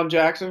posters around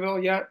Jacksonville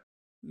yet?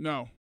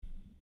 No.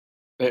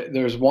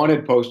 There's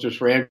wanted posters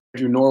for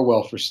Andrew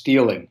Norwell for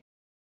stealing.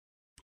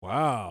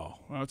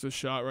 Wow. That's a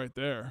shot right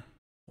there.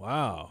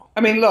 Wow.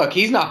 I mean, look,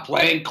 he's not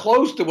playing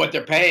close to what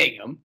they're paying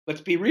him.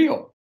 Let's be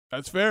real.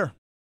 That's fair.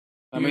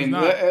 And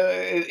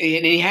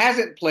he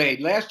hasn't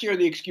played. Last year,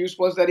 the excuse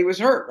was that he was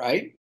hurt,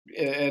 right?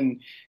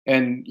 And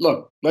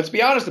look, let's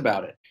be honest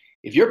about it.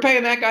 If you're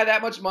paying that guy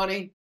that much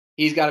money,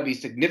 he's got to be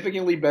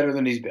significantly better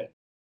than he's been.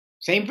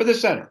 Same for the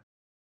center.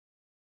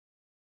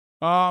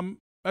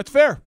 That's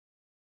fair.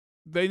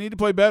 They need to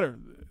play better.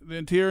 The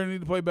interior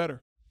need to play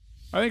better.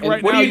 I think and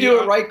right what now. What do you do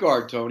at right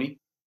guard, Tony?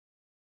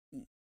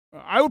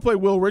 I would play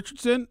Will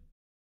Richardson.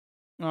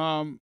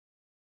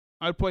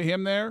 I'd play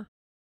him there.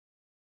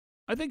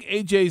 I think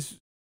AJ's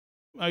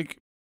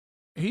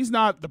he's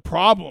not the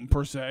problem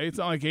per se. It's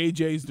not like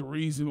AJ's the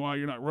reason why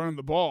you're not running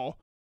the ball.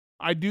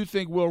 I do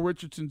think Will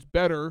Richardson's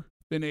better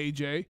than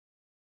AJ,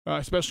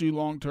 especially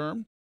long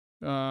term.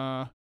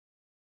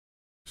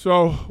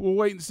 So we'll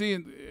wait and see.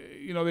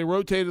 They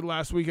rotated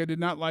last week. I did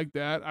not like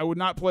that. I would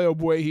not play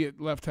Ogbuehi at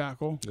left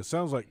tackle. It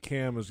sounds like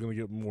Cam is going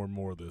to get more and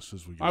more of this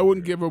as we go. I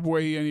wouldn't give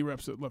Ogbuehi any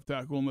reps at left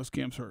tackle unless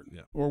Cam's hurt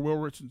or Will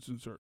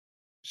Richardson's hurt.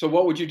 So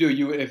what would you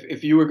do?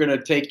 If you were going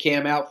to take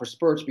Cam out for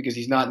spurts because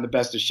he's not in the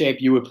best of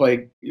shape, you would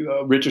play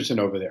Richardson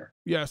over there.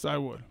 Yes, I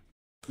would.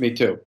 Me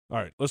too. All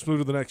right, let's move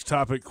to the next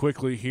topic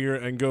quickly here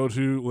and go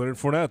to Leonard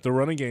Fournette, the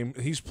running game.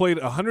 He's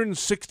played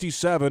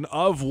 167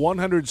 of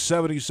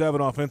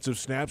 177 offensive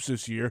snaps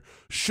this year.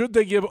 Should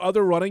they give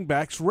other running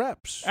backs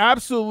reps?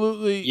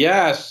 Absolutely.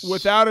 Yes.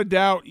 Without a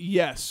doubt,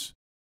 yes.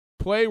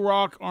 Play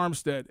Rock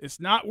Armstead. It's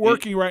not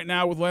working right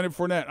now with Leonard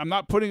Fournette. I'm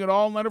not putting it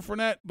all on Leonard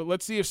Fournette, but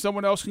let's see if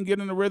someone else can get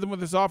in a rhythm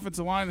with this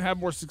offensive line and have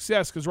more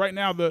success, because right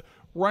now the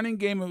running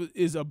game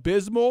is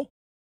abysmal.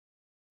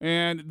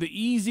 And the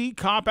easy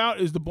cop-out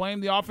is to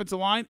blame the offensive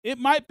line. It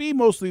might be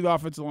mostly the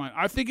offensive line.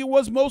 I think it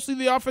was mostly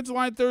the offensive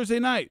line Thursday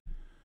night.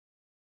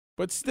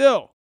 But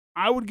still,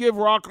 I would give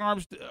Rock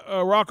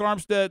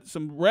Armstead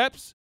some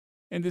reps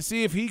and to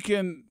see if he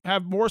can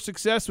have more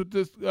success with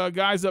the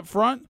guys up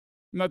front.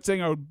 I'm not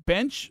saying I would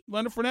bench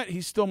Leonard Fournette.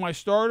 He's still my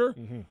starter.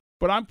 Mm-hmm.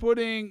 But I'm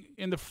putting,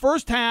 in the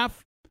first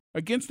half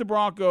against the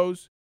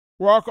Broncos,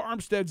 Rock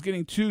Armstead's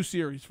getting 2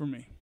 series for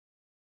me.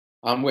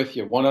 I'm with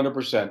you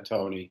 100%,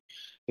 Tony.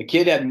 The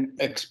kid had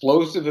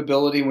explosive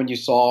ability when you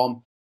saw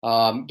him.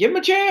 Give him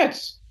a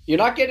chance. You're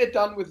not getting it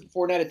done with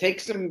Fournette. It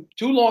takes him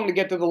too long to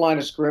get to the line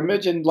of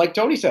scrimmage. And like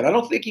Tony said, I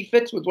don't think he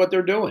fits with what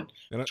they're doing.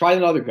 Try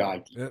another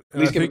guy. At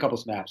least give him a couple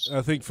snaps.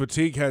 I think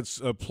fatigue had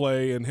a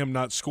play in him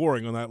not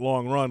scoring on that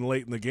long run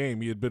late in the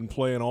game. He had been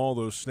playing all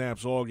those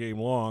snaps all game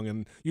long.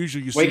 And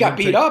usually you see he got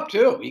him beat up,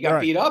 too. He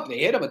got beat up. They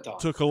hit him a ton.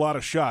 Took a lot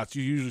of shots.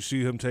 You usually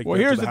see him take Well,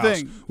 that here's to the the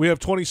house. thing. We have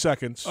 20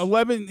 seconds.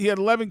 He had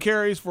 11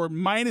 carries for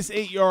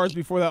 -8 yards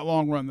before that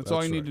long run. That's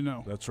all you need to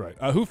know. That's right.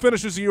 Who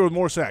finishes the year with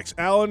more sacks?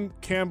 Allen,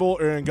 Campbell,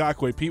 or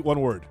Ngakoue? Pete,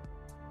 one word.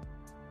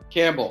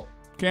 Campbell.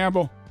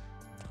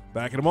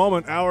 Back in a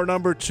moment. Hour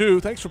number 2.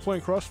 Thanks for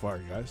playing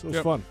Crossfire, guys. It was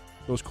Yep. fun.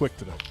 It was quick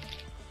today.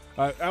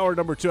 Hour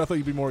number 2. I thought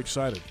you'd be more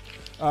excited.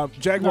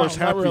 Jaguars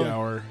No, not Happy really.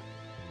 Hour.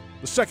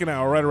 The second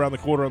hour right around the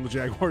corner on the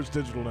Jaguars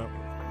Digital Network.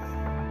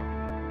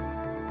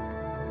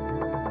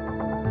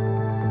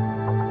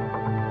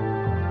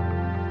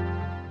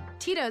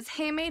 Tito's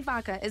Handmade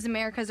Vodka is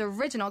America's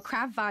original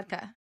craft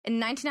vodka. In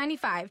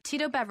 1995,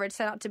 Tito Beverage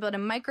set out to build a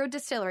micro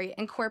distillery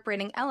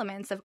incorporating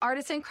elements of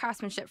artisan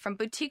craftsmanship from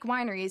boutique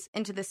wineries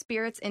into the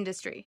spirits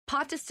industry.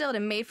 Pot distilled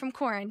and made from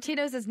corn,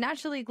 Tito's is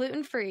naturally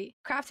gluten-free,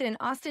 crafted in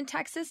Austin,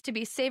 Texas to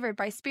be savored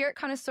by spirit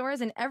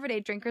connoisseurs and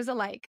everyday drinkers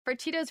alike. For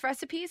Tito's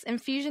recipes,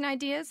 infusion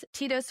ideas,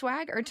 Tito's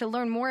swag, or to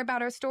learn more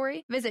about our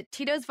story, visit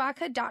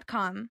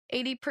Tito'sVodka.com.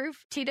 80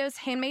 proof Tito's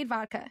Handmade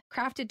Vodka,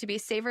 crafted to be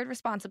savored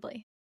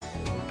responsibly.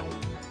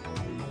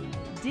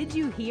 Did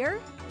you hear?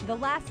 The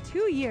last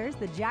 2 years,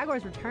 the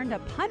Jaguars returned a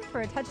punt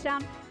for a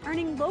touchdown,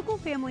 earning local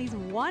families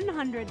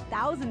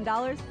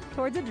 $100,000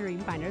 towards a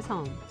Dreamfinders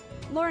home.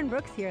 Lauren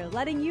Brooks here,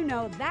 letting you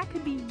know that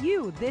could be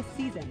you this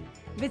season.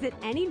 Visit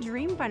any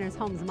Dreamfinders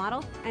homes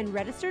model and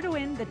register to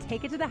win the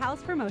Take It to the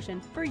House promotion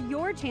for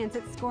your chance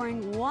at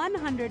scoring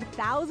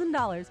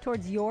 $100,000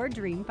 towards your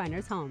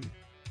Dreamfinders home.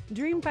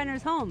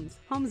 Dreamfinders Homes,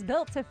 homes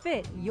built to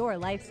fit your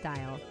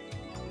lifestyle.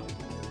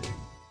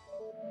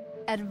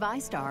 At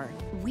ViStar,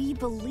 we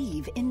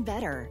believe in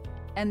better.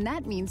 And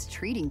that means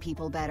treating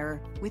people better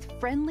with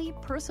friendly,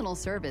 personal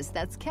service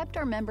that's kept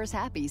our members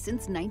happy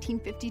since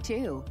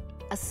 1952.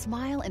 A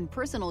smile and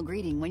personal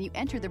greeting when you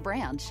enter the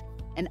branch,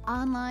 an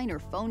online or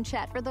phone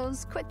chat for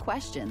those quick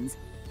questions,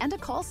 and a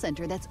call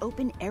center that's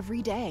open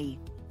every day.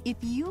 If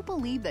you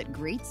believe that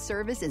great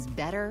service is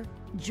better,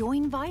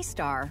 join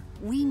ViStar.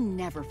 We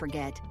never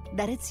forget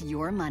that it's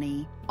your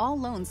money. All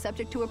loans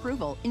subject to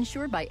approval,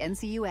 insured by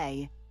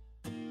NCUA.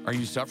 Are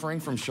you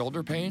suffering from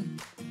shoulder pain?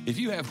 If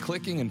you have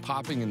clicking and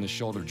popping in the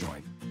shoulder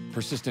joint,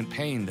 persistent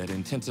pain that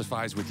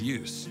intensifies with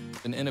use,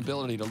 an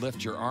inability to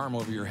lift your arm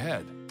over your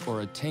head, or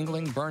a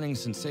tingling, burning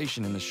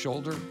sensation in the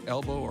shoulder,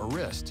 elbow, or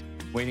wrist,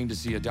 waiting to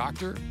see a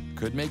doctor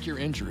could make your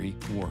injury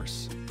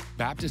worse.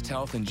 Baptist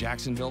Health and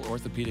Jacksonville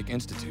Orthopedic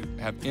Institute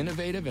have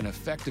innovative and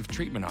effective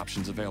treatment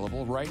options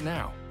available right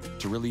now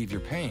to relieve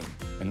your pain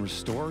and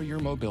restore your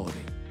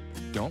mobility.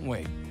 Don't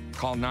wait.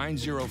 Call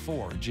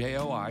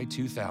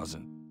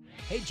 904-JOI-2000.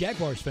 Hey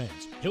Jaguars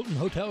fans, Hilton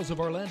Hotels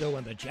of Orlando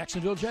and the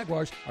Jacksonville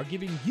Jaguars are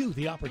giving you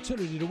the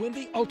opportunity to win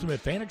the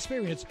ultimate fan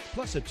experience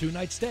plus a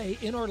 2-night stay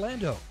in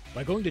Orlando.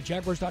 By going to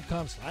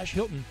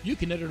Jaguars.com/Hilton, you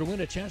can enter to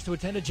win a chance to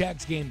attend a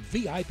Jags game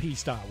VIP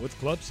style with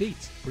club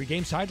seats,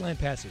 pre-game sideline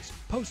passes,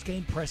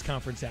 post-game press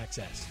conference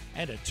access,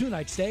 and a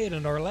 2-night stay at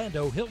an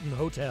Orlando Hilton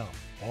hotel.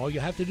 All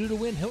you have to do to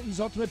win Hilton's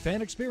ultimate fan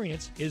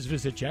experience is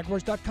visit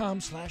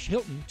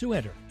Jaguars.com/Hilton to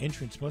enter.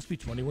 Entrance must be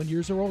 21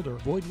 years or older.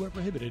 Void where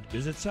prohibited.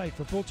 Visit site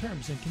for full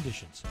terms and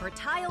conditions. For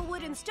tile,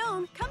 wood, and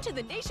stone, come to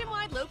the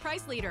nationwide low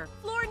price leader,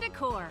 Floor &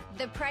 Decor.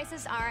 The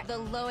prices are the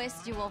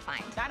lowest you will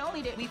find. Not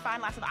only did we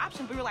find lots of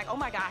options, we were like, oh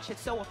my gosh,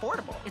 it's so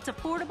affordable. It's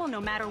affordable no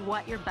matter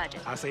what your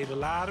budget. I saved a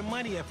lot of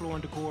money at Floor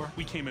 & Decor.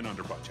 We came in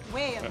under budget.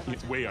 Way under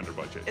budget. Way under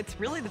budget. It's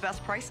really the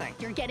best pricing.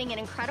 You're getting an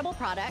incredible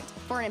product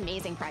for an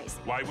amazing price.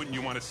 Why wouldn't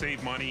you want to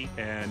save money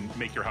and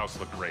make your house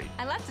look great?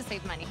 I love to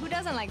save money. Who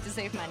doesn't like to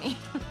save money?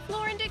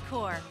 Floor &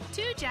 Decor,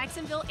 2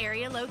 Jacksonville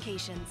area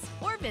locations,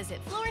 or visit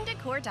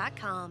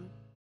flooranddecor.com.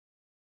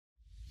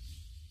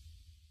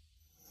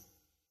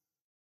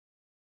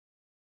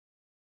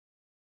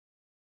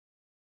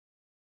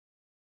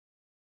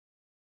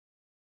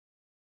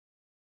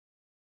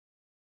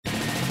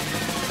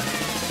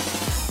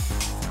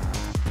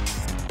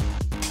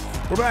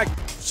 We're back.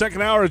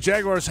 Second hour of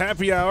Jaguars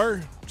Happy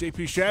Hour. JP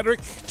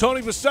Shadrick,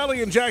 Tony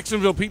Vaselli in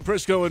Jacksonville, Pete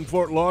Prisco in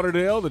Fort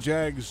Lauderdale. The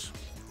Jags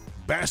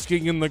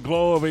basking in the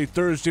glow of a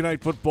Thursday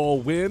night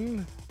football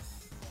win.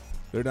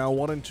 They're now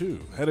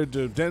 1-2. Headed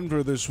to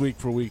Denver this week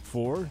for week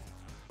 4.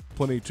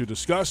 Plenty to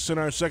discuss in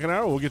our second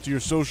hour. We'll get to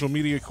your social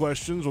media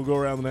questions. We'll go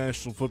around the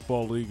National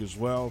Football League as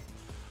well.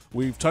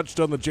 We've touched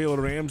on the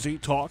Jalen Ramsey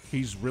talk.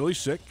 He's really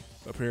sick,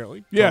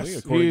 apparently.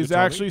 Yes, Tony, he is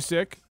actually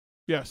sick.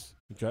 Yes.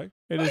 Okay.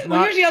 It is Well,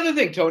 not. here's the other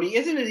thing, Tony.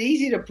 Isn't it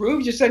easy to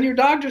prove? Just send your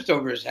doctors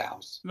over his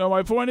house. No,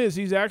 my point is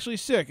he's actually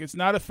sick. It's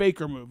not a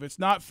faker move. It's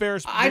not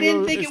Ferris. I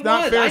didn't think it's it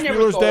not was. Ferris I never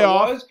Bueller's thought day it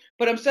off. was.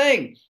 But I'm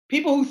saying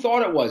people who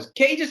thought it was.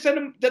 Kay just sent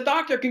him. The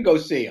doctor can go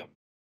see him.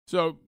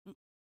 So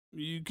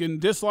you can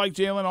dislike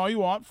Jalen all you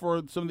want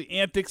for some of the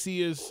antics he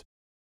has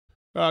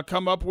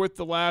come up with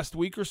the last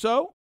week or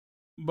so,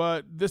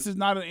 but this is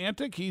not an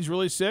antic. He's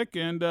really sick,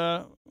 and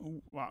I,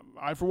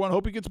 for one,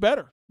 hope he gets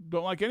better.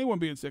 Don't like anyone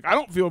being sick. I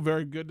don't feel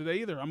very good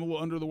today either. I'm a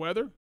little under the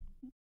weather.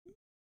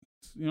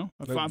 You know,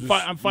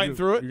 I'm fighting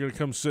through it. You're going to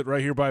come sit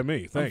right here by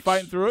me. Thanks. I'm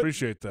fighting through it.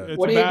 Appreciate that.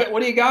 What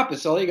do you got,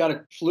 Basilli? You got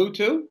a flu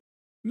too?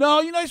 No,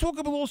 I just woke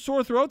up a little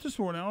sore throat this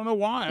morning. I don't know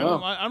why.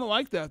 Oh. I don't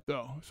like that,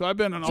 though. So I've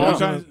been on all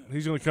kinds.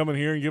 He's going to come in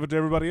here and give it to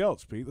everybody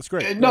else, Pete. That's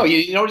great. No,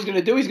 you know what he's going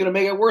to do? He's going to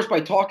make it worse by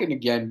talking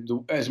again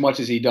as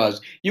much as he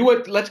does.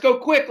 Let's go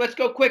quick. Let's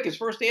go quick. His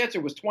first answer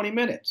was 20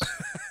 minutes.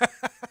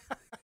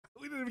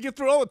 We didn't even get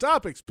through all the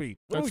topics, Pete.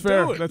 That's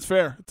fair. That's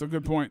fair. It's a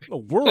good point. The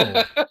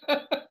world.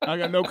 I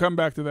got no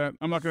comeback to that.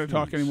 I'm not going to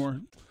talk anymore.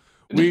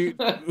 We've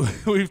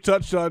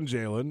touched on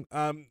Jalen.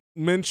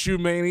 Minshew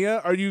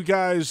Mania. Are you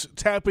guys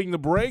tapping the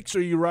brakes or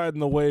are you riding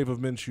the wave of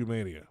Minshew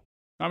Mania?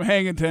 I'm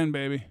hanging 10,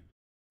 baby.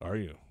 Are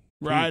you?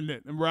 Riding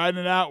it. I'm riding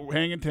it out,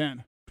 hanging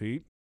 10.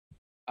 Pete?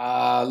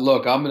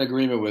 Look, I'm in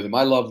agreement with him.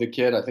 I love the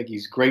kid. I think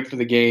he's great for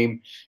the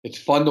game. It's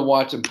fun to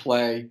watch him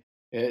play.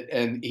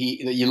 And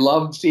you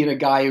love seeing a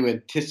guy who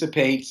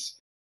anticipates.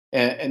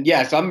 And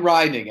yes, I'm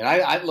riding. And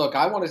I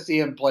want to see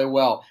him play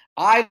well.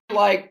 I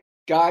like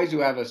guys who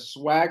have a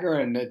swagger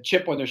and a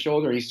chip on their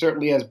shoulder. He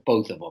certainly has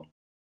both of them.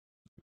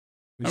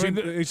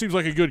 He seems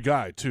like a good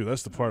guy, too.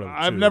 That's the part of it.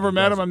 I've never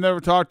met him. I've never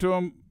talked to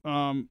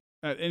him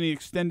at any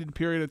extended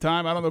period of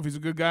time. I don't know if he's a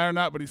good guy or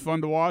not, but he's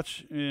fun to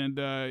watch. And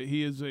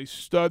he is a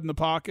stud in the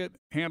pocket,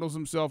 handles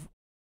himself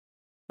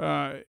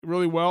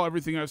really well,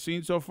 everything I've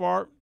seen so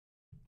far.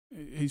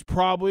 He's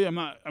probably, I'm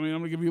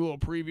going to give you a little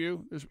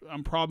preview.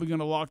 I'm probably going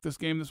to lock this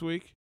game this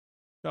week.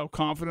 How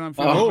confident I'm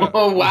feeling about it.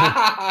 Oh,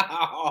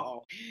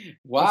 wow.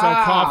 Wow. That's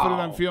how confident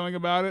I'm feeling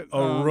about it.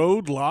 A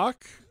road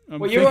lock?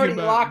 Well, you already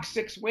locked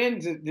 6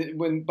 wins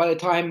by the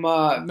time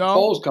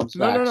Foles comes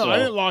back. No. So. I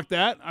didn't lock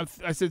that.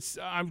 I said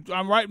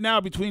I'm right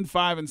now between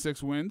 5 and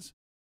 6 wins.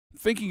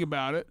 Thinking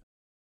about it,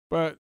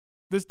 but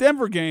this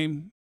Denver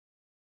game,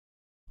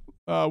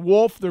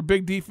 Wolf, their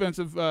big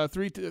defensive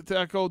 3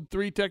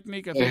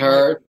 technique. I think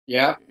hurt.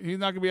 Yeah, he's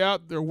not gonna be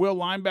out. Their will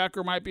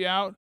linebacker might be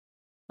out.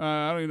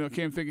 I don't even know.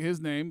 Can't think of his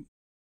name.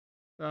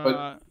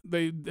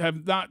 They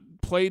have not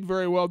played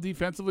very well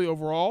defensively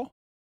overall,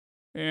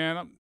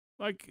 and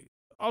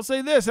I'll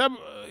say this.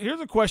 Here's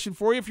a question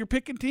for you. If you're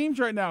picking teams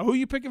right now, who are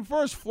you picking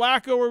first,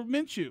 Flacco or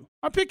Minshew?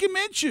 I'm picking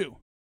Minshew.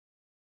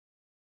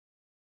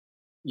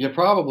 Yeah,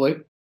 probably.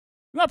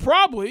 Not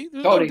probably.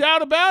 There's no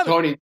doubt about it.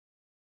 Tony,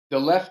 the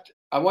left,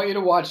 I want you to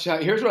watch.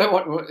 Here's what I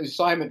want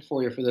assignment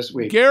for you for this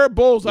week. Garrett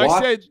Bowles, I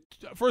said,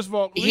 first of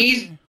all.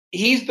 He's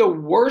the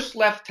worst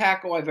left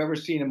tackle I've ever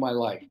seen in my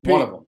life. Pete,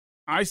 one of them.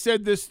 I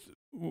said this.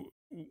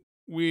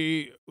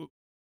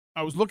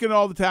 I was looking at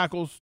all the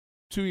tackles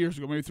 2 years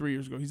ago, maybe 3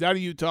 years ago. He's out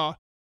of Utah.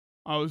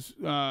 I was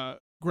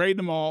grading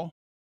them all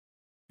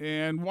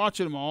and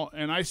watching them all,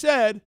 and I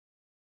said,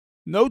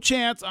 no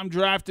chance I'm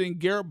drafting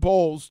Garrett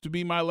Bowles to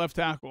be my left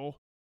tackle,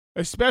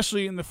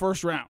 especially in the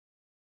first round.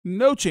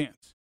 No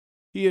chance.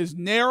 He is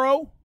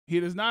narrow. He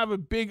does not have a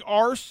big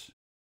arse,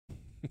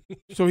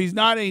 so he's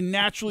not a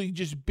naturally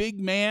just big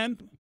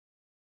man,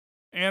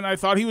 and I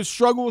thought he would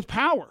struggle with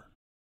power,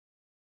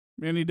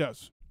 and he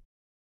does.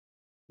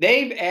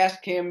 They've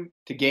asked him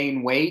to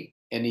gain weight,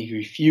 and he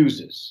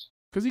refuses.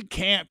 Because he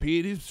can't,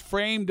 Pete. His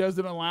frame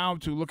doesn't allow him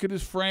to. Look at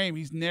his frame.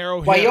 He's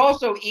narrow. But he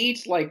also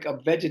eats like a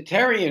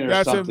vegetarian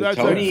or something,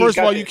 Tony. First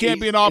of all, you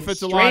can't be an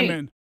offensive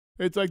lineman.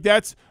 It's like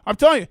I'm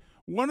telling you,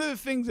 one of the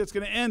things that's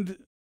going to end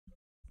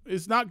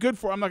is not good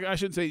for. I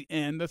shouldn't say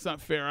end. That's not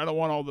fair. I don't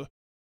want all the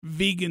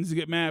vegans to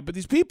get mad. But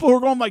these people who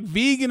are going like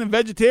vegan and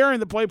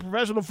vegetarian to play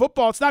professional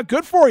football, it's not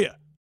good for you.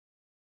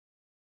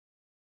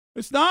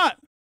 It's not.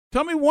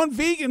 Tell me one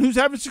vegan who's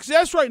having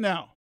success right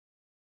now.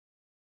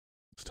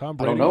 It's Tom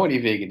Brady. I don't know any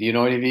vegan. Do you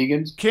know any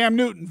vegans? Cam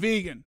Newton,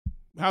 vegan.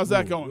 How's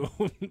that going?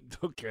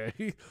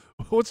 Okay.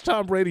 What's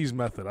Tom Brady's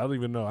method? I don't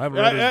even know. I haven't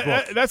read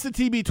his book. That's the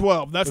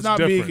TB12. That's not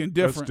different. vegan.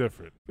 Different. That's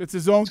different. It's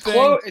his own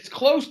thing. It's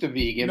close to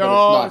vegan, no,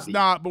 but it's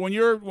not. But when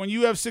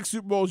you have 6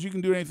 Super Bowls, you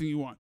can do anything you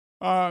want.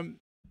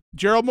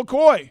 Gerald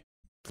McCoy,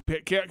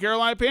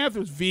 Carolina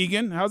Panthers,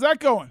 vegan. How's that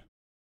going?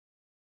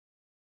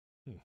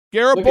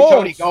 Garrett Look Bowles. at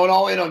Tony going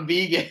all in on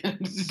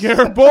vegans.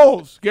 Garrett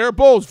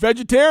Bowles,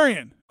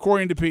 vegetarian.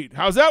 according to Pete.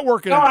 How's that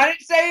working No, out? I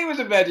didn't say he was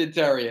a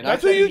vegetarian.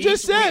 That's I what said you he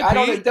just eats said, weird. I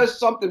don't know. Pete. He does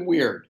something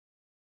weird.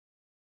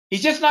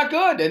 He's just not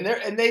good.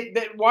 And they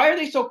why are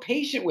they so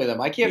patient with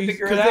him? I can't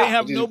figure it out. Because they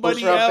have Is he a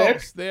nobody first-round pick?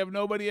 else. They have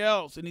nobody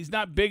else, and he's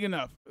not big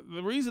enough.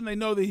 The reason they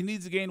know that he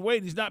needs to gain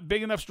weight, he's not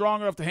big enough,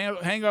 strong enough to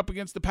hang up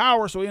against the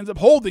power, so he ends up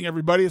holding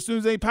everybody as soon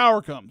as any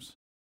power comes.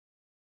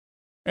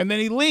 And then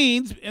he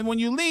leans, and when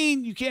you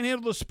lean, you can't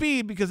handle the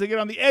speed because they get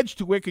on the edge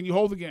too quick and you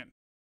hold again.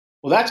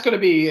 Well, that's going to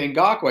be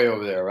Ngakoue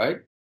over there, right?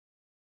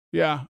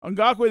 Yeah,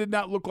 Ngakoue did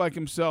not look like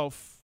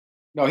himself.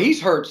 No,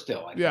 he's hurt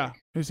still. I Yeah,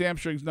 his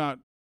hamstring's not.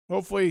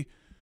 Hopefully,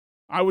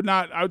 I would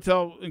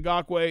tell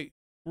Ngakoue,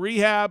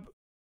 rehab,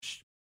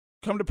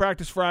 come to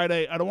practice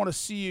Friday. I don't want to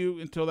see you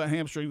until that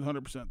hamstring's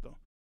 100%, though.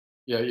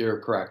 Yeah, you're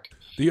correct.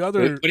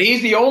 But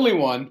he's the only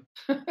one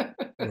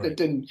that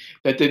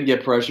didn't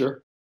get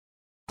pressure.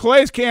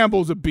 Calais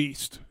Campbell's a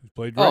beast. He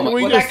played Oh,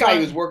 great. well, that guy he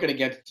was working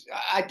against,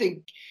 I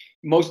think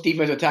most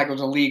defensive tackles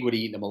in the league would have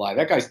eaten him alive.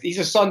 That guy's he's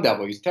a Sun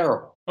Devil. He's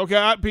terrible.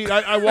 Okay, Pete,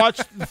 I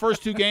watched the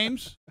first 2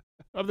 games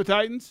of the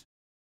Titans.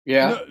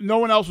 Yeah. No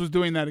one else was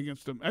doing that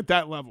against him at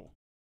that level.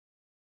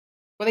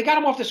 Well, they got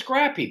him off the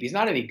scrap heap. He's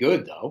not any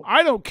good, though.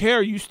 I don't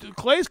care.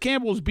 Calais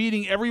Campbell is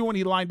beating everyone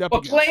he lined up Well,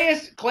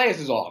 against. Calais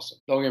is awesome.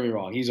 Don't get me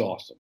wrong. He's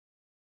awesome.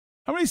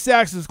 How many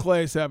sacks does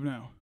Calais have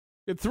now?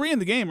 He had 3 in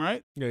the game,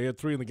 right? Yeah, he had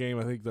 3 in the game.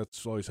 I think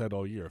that's all he's had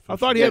all year. I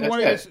thought he had one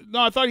against. No,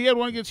 I thought he had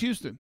one against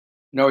Houston.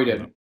 No, he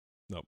didn't.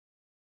 Nope.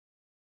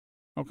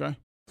 Okay.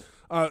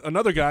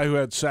 Another guy who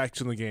had sacks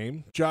in the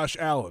game, Josh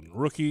Allen,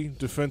 rookie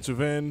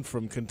defensive end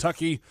from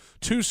Kentucky.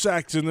 2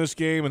 sacks in this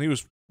game, and he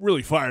was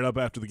really fired up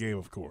after the game,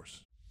 of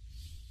course.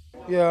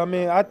 Yeah, I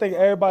mean, I think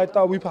everybody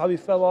thought we probably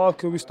fell off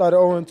because we started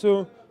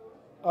 0-2,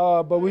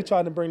 but we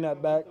tried to bring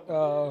that back.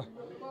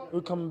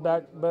 We're coming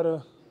back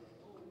better.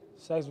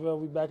 Saxonville,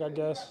 we back, I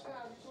guess.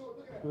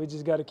 We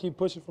just got to keep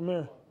pushing from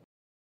here.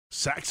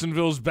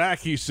 Saxonville's back,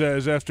 he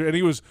says, and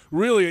he was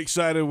really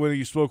excited when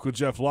he spoke with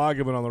Jeff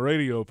Lageman on the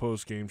radio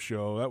post-game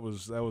show. That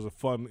was a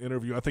fun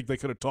interview. I think they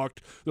could have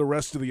talked the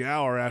rest of the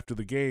hour after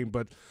the game,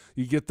 but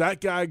you get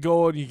that guy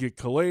going, you get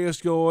Calais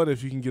going,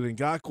 if you can get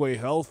Ngakoue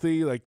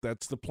healthy, like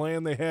that's the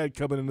plan they had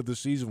coming into the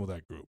season with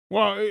that group.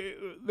 Well,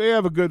 they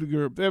have a good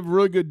group. They have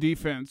really good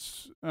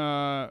defense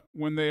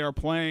when they are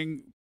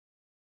playing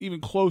even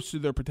close to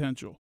their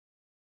potential.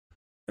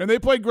 And they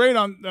played great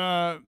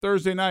on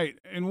Thursday night.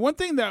 And one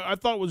thing that I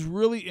thought was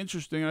really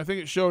interesting, and I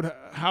think it showed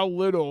how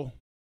little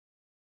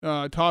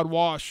Todd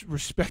Wash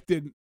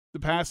respected the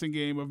passing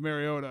game of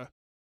Mariota.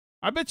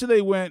 I bet you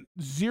they went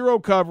 0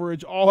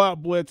 coverage,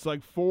 all-out blitz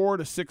like 4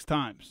 to 6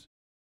 times.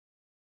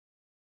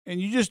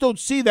 And you just don't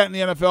see that in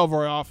the NFL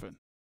very often.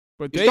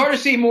 But You're starting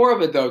to see more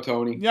of it, though,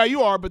 Tony. Yeah,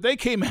 you are, but they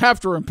came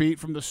after him, Pete,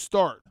 from the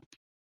start.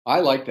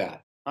 I like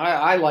that.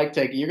 I like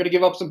taking. You're going to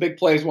give up some big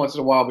plays once in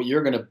a while, but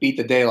you're going to beat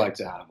the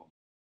daylights out of them.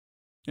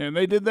 And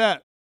they did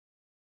that.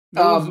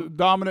 That was a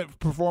dominant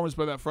performance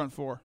by that front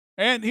 4.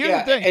 And here's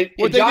the thing.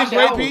 And Josh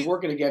Allen was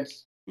working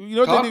against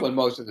Conklin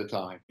most of the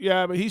time.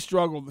 Yeah, but he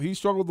struggled. He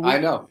struggled. I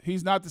know.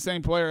 He's not the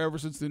same player ever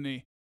since the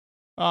knee.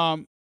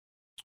 And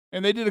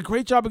they did a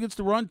great job against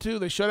the run, too.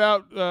 They shut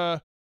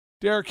out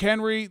Derrick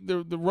Henry.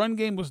 The run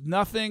game was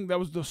nothing. That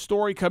was the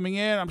story coming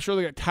in. I'm sure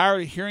they got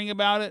tired of hearing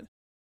about it.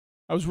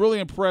 I was really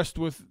impressed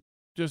with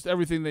just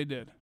everything they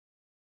did.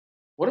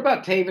 What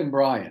about Taven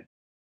Bryan?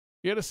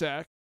 He had a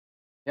sack.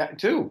 Yeah,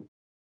 2.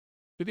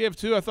 Did he have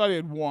 2? I thought he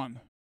had 1.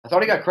 I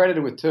thought he got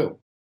credited with 2.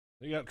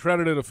 He got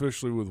credited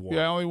officially with 1.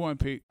 Yeah, only 1,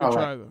 Pete. Good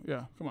try, though.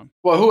 Yeah, come on.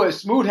 Well,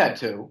 Smoot had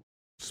 2.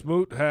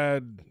 Smoot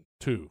had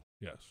 2,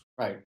 yes.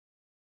 Right.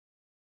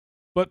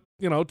 But,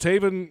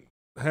 Taven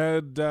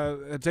had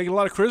taken a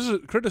lot of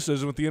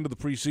criticism at the end of the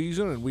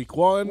preseason in week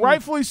 1.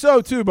 Rightfully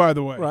so, too, by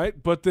the way.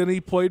 Right, but then he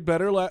played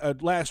better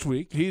last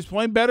week. He's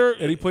playing better.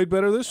 And he played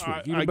better this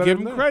week. I give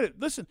him credit.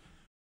 Listen,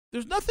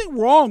 there's nothing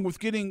wrong with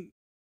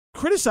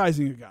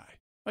criticizing a guy.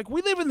 Like,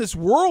 we live in this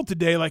world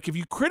today, like, if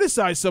you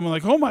criticize someone,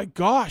 like, oh, my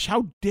gosh,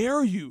 how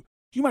dare you?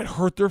 You might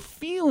hurt their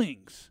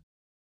feelings.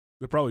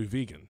 They're probably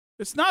vegan.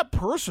 It's not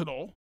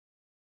personal.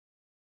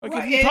 Like,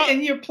 right.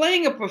 And you're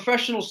playing a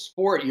professional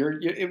sport you're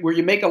where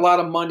you make a lot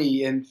of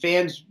money and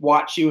fans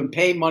watch you and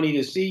pay money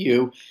to see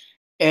you,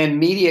 and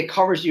media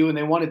covers you and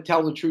they want to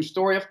tell the true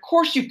story. Of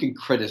course you can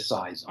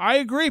criticize them. I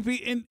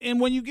agree. And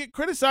when you get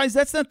criticized,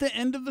 that's not the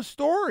end of the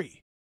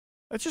story.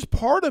 That's just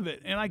part of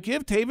it. And I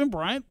give Taven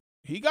Bryan,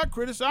 he got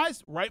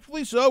criticized,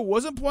 rightfully so,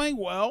 wasn't playing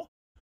well.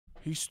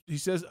 He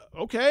says,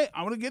 okay,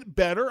 I'm going to get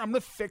better. I'm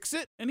going to fix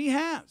it. And he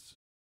has.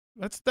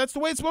 That's the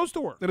way it's supposed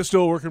to work. And it's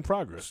still a work in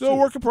progress. Still a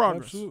work in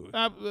progress. Absolutely.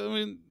 I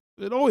mean,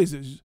 it always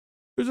is.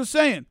 There's a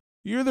saying,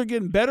 you're either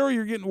getting better or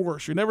you're getting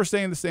worse. You're never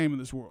staying the same in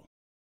this world.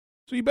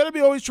 So you better be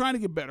always trying to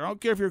get better. I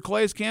don't care if you're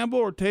Calais Campbell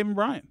or Taven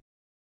Bryan.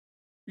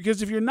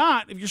 Because if you're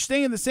not, if you're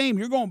staying the same,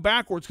 you're going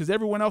backwards because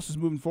everyone else is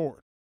moving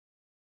forward.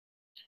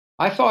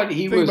 I thought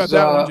he was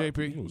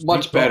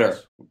much better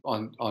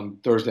on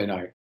Thursday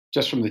night,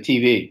 just from the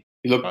TV.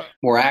 He looked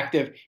more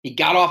active. He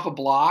got off a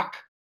block.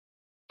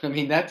 I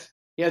mean,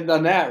 he hasn't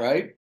done that,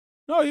 right?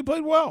 No, he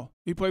played well.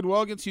 He played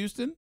well against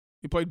Houston.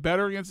 He played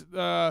better against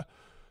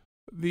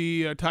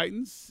the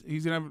Titans. They're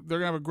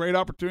gonna have a great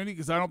opportunity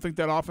because I don't think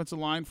that offensive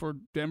line for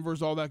Denver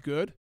is all that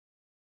good.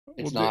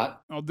 It's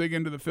not. I'll dig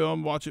into the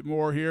film, watch it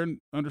more here, and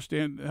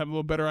understand, have a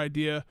little better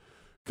idea.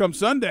 Come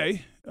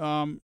Sunday,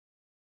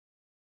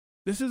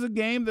 this is a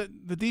game that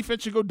the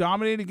defense should go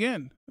dominate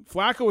again.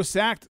 Flacco was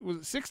sacked. Was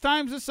it 6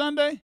 times this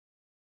Sunday?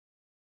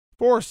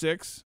 4 or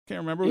 6. Can't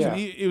remember.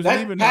 It was an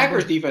even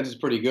Packers number. defense is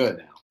pretty good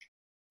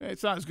now.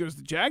 It's not as good as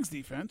the Jags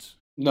defense.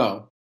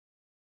 No.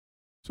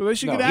 So they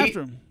should get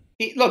after him.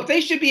 Look,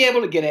 they should be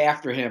able to get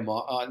after him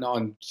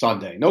on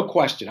Sunday. No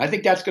question. I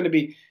think that's going to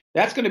be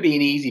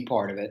an easy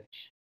part of it.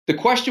 The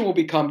question will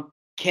become,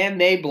 can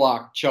they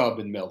block Chubb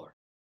and Miller?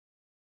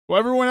 Well,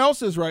 everyone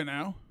else is right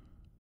now.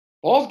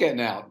 Ball's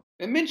getting out.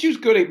 And Minshew's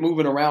good at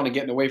moving around and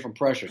getting away from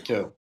pressure,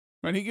 too.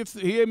 And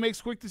he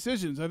makes quick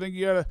decisions. I think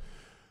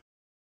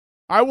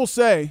I will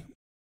say,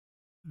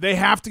 they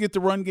have to get the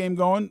run game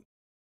going.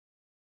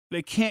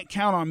 They can't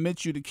count on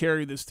Minshew to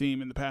carry this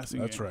team in the passing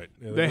game. That's right.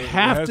 Yeah, they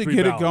have to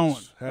get it going.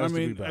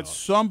 At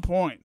some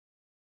point.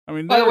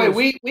 By the way,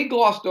 we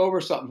glossed over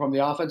something from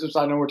the offensive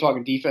side. I know we're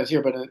talking defense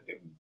here, but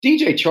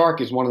DJ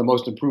Chark is one of the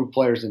most improved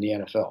players in the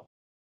NFL.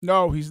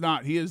 No, he's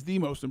not. He is the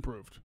most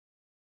improved.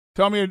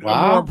 Tell me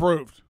more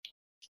improved.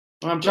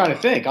 I'm trying to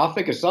think. I'll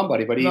think of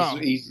somebody, but he's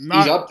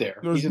up there.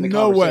 He's in the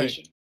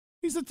conversation.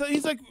 Way.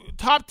 He's like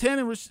top 10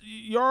 in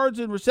yards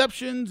and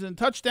receptions and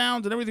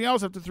touchdowns and everything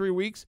else after 3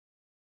 weeks.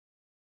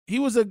 He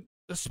was a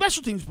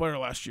special teams player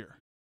last year.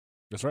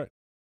 That's right.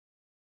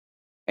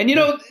 And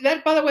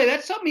that, by the way,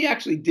 that's something he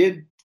actually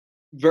did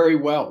very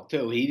well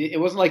too. It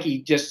wasn't like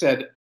he just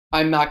said,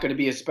 "I'm not going to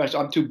be a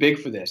special. I'm too big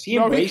for this." He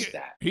embraced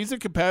that. He's a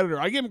competitor.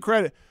 I give him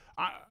credit.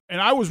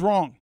 And I was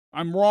wrong.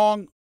 I'm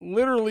wrong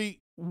literally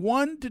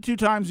 1 to 2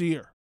 times a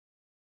year.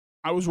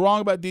 I was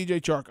wrong about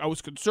DJ Chark. I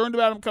was concerned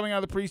about him coming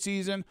out of the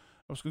preseason.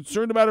 I was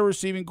concerned about a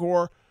receiving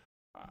core.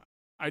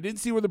 I didn't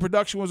see where the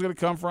production was going to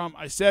come from.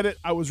 I said it.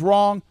 I was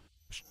wrong.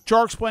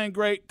 Chark's playing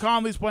great.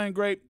 Conley's playing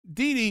great.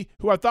 Dede,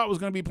 who I thought was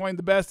going to be playing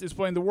the best, is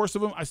playing the worst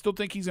of them. I still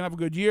think he's going to have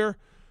a good year.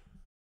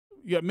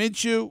 You got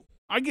Minshew.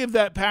 I give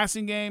that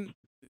passing game.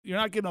 You're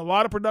not getting a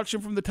lot of production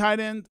from the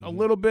tight end, a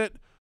little bit,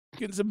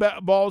 getting some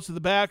balls to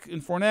the back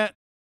and Fournette.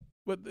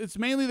 But it's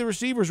mainly the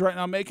receivers right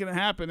now making it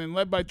happen, and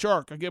led by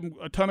Chark. I give him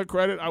a ton of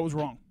credit. I was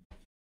wrong.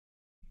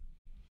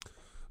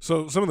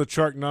 So some of the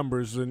Chark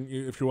numbers, and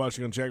if you're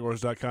watching on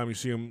Jaguars.com, you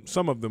see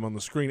some of them on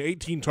the screen.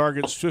 18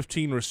 targets,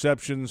 15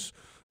 receptions.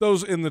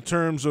 Those in the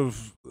terms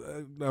of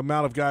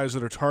amount of guys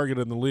that are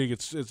targeted in the league,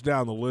 it's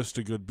down the list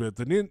a good bit.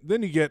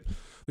 Then you get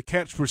the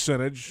catch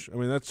percentage. I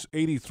mean, that's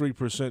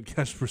 83%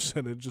 catch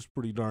percentage. It's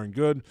pretty darn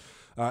good.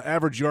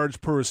 Average yards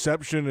per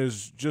reception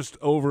is just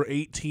over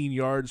 18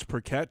 yards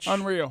per catch.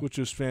 Unreal. Which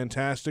is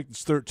fantastic.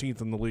 It's 13th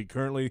in the league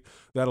currently.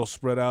 That'll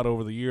spread out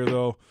over the year,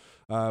 though.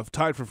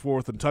 Tied for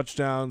 4th in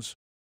touchdowns.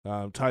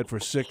 Tied for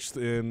 6th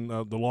in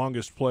the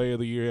longest play of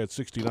the year at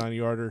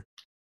 69-yarder.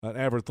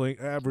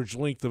 Average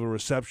length of a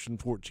reception,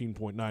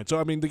 14.9. So,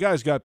 I mean, the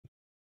guy's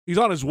he's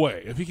on his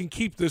way. If he can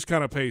keep this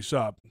kind of pace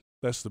up,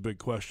 that's the big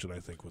question, I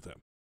think, with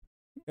him.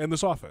 And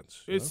this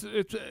offense.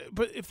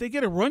 But if they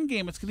get a run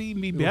game, it's going to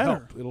even be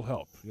better. It'll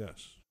help,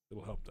 yes.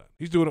 It'll help that.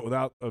 He's doing it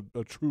without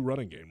a true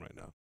running game right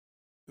now.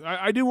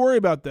 I do worry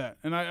about that.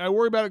 And I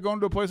worry about it going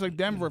to a place like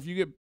Denver. If you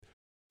get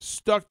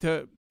stuck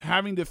to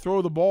having to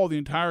throw the ball the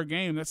entire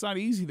game, that's not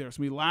easy there. It's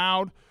going to be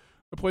loud.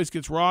 The place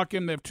gets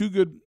rocking. They have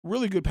 2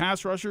 really good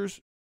pass rushers.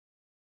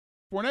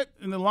 Fournette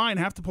and the line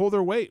have to pull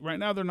their weight. Right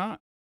now, they're not.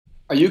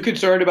 Are you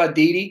concerned about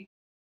Dede?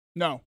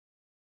 No.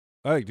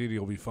 I think Dede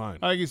will be fine.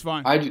 I think he's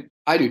fine.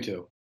 I do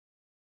too.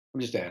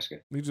 I'm just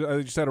asking. He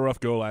just had a rough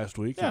go last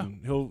week,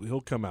 and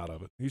he'll come out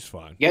of it. He's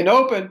fine. Getting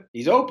open.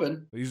 He's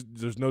open.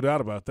 There's no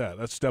doubt about that.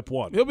 That's step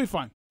one. He'll be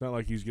fine. It's not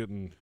like he's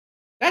getting.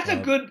 That's a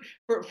good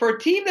for a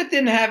team that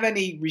didn't have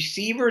any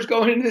receivers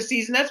going into the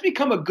season. That's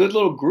become a good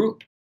little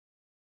group.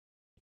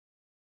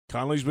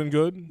 Conley's been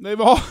good. They're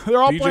all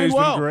DJ's playing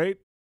well. Been great.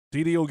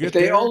 Dede will get if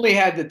they there. only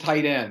had the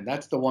tight end.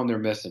 That's the one they're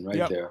missing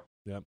there.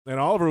 Yep. And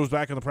Oliver was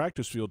back in the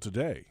practice field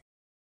today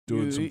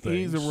doing some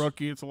things. He's a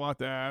rookie. It's a lot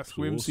to ask.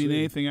 We haven't seen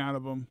anything out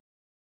of him.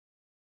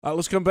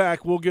 Let's come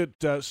back. We'll get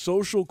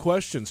social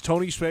questions.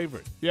 Tony's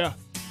favorite. Yeah.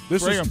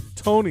 This is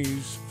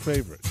Tony's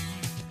favorite.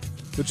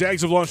 The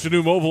Jags have launched a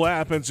new mobile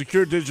app and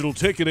secure digital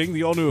ticketing.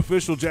 The all-new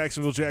official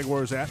Jacksonville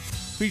Jaguars app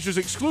features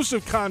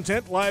exclusive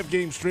content, live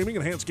game streaming,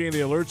 enhanced game day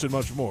alerts, and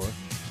much more.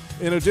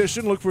 In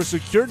addition, look for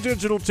secure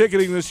digital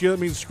ticketing this year. That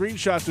means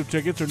screenshots of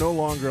tickets are no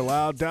longer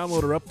allowed.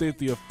 Download or update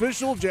the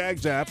official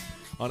Jags app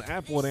on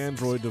Apple and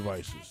Android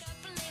devices.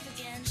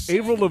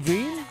 Avril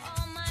Lavigne?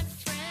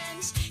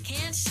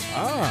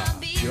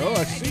 Joe,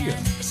 I see you.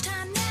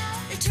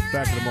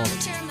 Back in a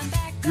moment.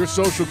 Your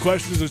social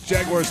questions is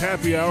Jaguars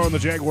Happy Hour on the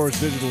Jaguars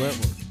Digital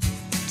Network.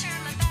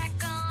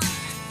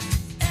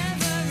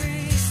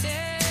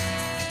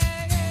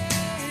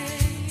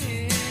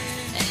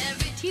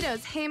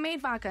 Tito's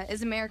Handmade Vodka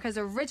is America's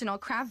original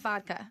craft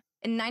vodka.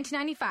 In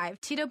 1995,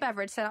 Tito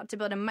Beverage set out to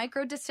build a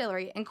micro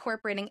distillery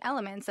incorporating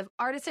elements of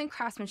artisan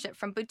craftsmanship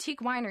from boutique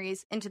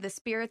wineries into the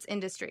spirits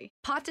industry.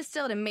 Pot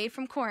distilled and made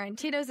from corn,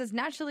 Tito's is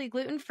naturally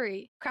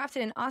gluten-free,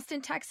 crafted in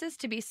Austin, Texas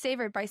to be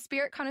savored by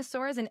spirit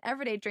connoisseurs and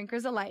everyday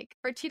drinkers alike.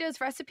 For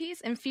Tito's recipes,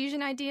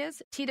 infusion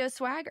ideas, Tito's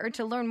swag, or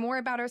to learn more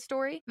about our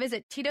story,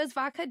 visit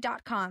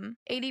titosvodka.com.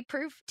 80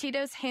 proof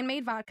Tito's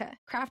handmade vodka,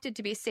 crafted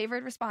to be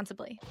savored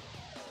responsibly.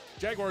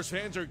 Jaguars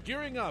fans are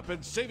gearing up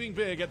and saving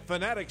big at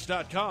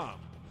Fanatics.com.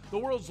 The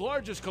world's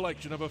largest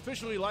collection of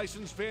officially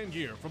licensed fan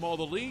gear from all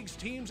the leagues,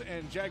 teams,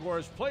 and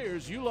Jaguars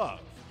players you love.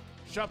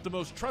 Shop the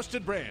most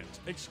trusted brands,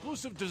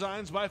 exclusive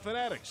designs by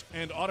Fanatics,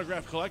 and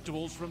autographed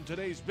collectibles from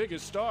today's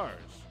biggest stars.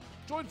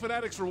 Join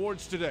Fanatics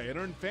Rewards today and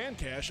earn fan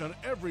cash on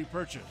every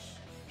purchase.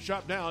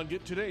 Shop now and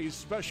get today's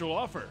special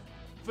offer.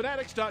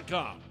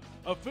 Fanatics.com.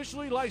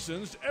 Officially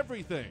licensed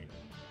everything.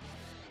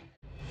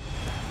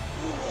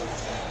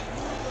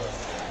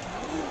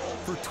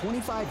 For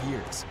 25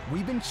 years,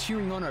 we've been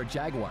cheering on our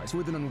Jaguars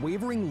with an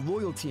unwavering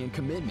loyalty and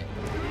commitment.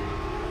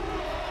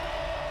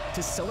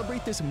 To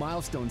celebrate this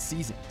milestone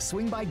season,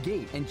 swing by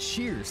Gate and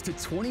cheers to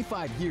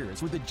 25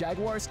 years with the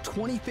Jaguars'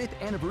 25th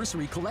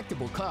Anniversary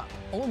Collectible Cup.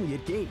 Only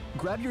at Gate.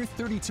 Grab your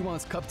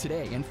 32-ounce cup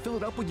today and fill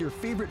it up with your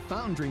favorite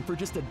fountain drink for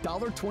just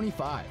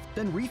 $1.25.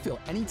 Then refill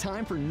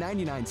anytime for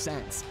 99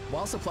 cents,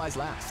 while supplies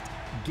last.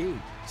 Gate,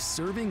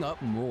 serving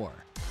up more.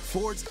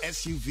 Ford's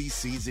SUV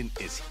season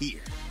is here.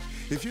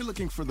 If you're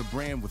looking for the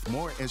brand with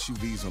more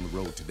SUVs on the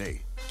road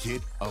today,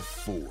 get a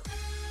Ford.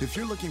 If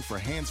you're looking for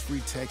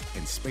hands-free tech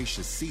and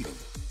spacious seating,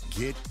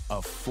 get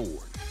a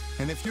Ford.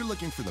 And if you're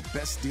looking for the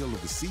best deal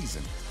of the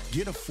season,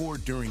 get a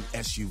Ford during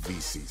SUV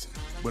season.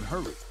 But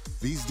hurry,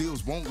 these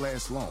deals won't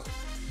last long.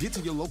 Get to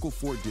your local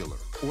Ford dealer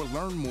or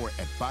learn more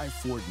at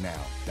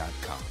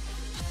buyfordnow.com.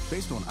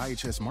 Based on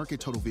IHS market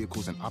total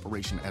vehicles in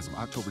operation as of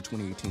October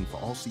 2018 for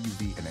all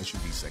CUV and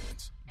SUV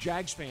segments.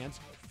 Jags fans,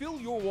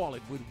 fill your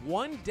wallet with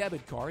one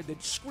debit card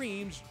that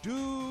screams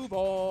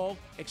Duval,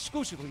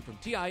 exclusively from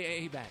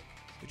TIAA Bank.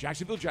 The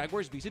Jacksonville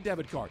Jaguars Visa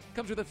debit card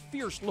comes with a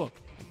fierce look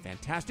and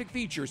fantastic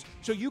features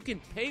so you can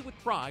pay with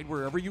pride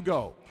wherever you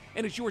go.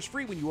 And it's yours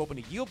free when you open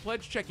a Yield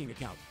Pledge checking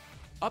account.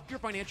 Up your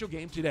financial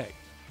game today.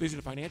 Visit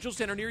a financial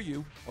center near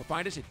you or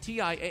find us at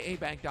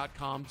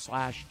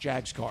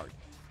TIAABank.com/JagsCard.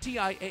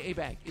 TIAA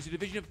Bank is a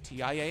division of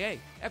TIAA,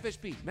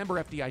 FSB,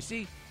 member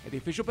FDIC, and the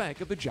official bank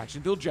of the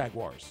Jacksonville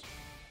Jaguars.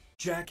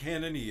 Jack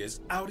Hanania's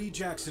Audi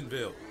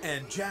Jacksonville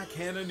and Jack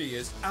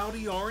Hanania's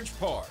Audi Orange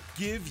Park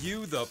give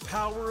you the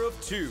power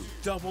of two.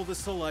 Double the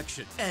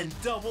selection and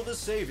double the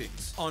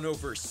savings on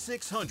over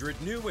 600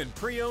 new and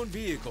pre-owned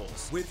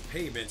vehicles with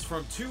payments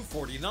from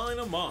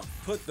 $249 a month.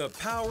 Put the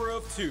power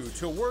of two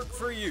to work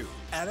for you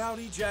at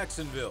Audi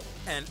Jacksonville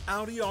and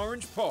Audi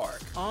Orange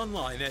Park.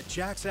 Online at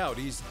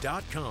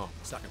jacksaudis.com.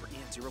 Stock number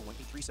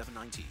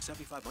EN018379T.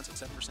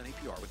 75.67%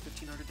 APR with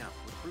 $1,500 down.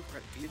 With approved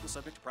credit. Vehicle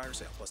subject to prior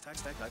sale plus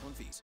tax, tag, title, and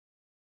fees.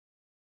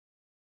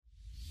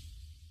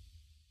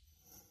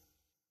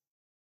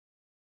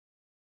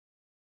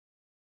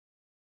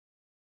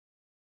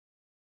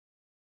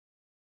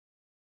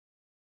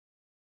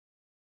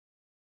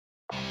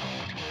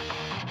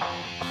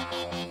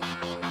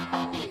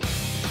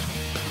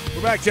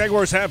 We're back,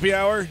 Jaguars Happy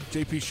Hour.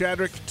 JP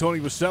Shadrick, Tony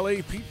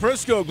Vaselli, Pete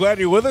Prisco, glad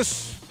you're with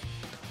us.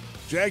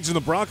 Jags and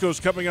the Broncos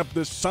coming up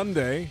this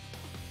Sunday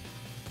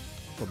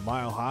from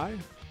Mile High.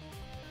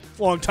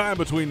 Long time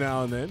between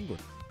now and then, but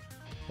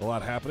a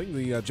lot happening.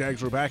 The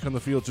Jags were back on the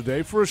field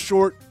today for a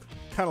short,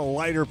 kind of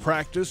lighter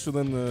practice, and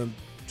then the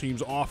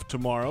team's off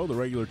tomorrow, the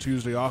regular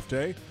Tuesday off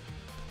day,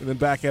 and then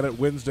back at it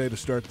Wednesday to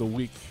start the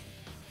week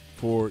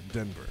for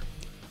Denver.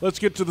 Let's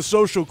get to the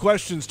social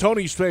questions.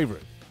 Tony's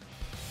favorite.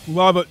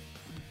 Love it.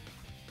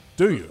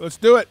 Do you? Let's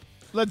do it.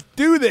 Let's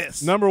do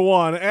this. Number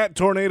one, at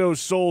Tornado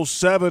Soul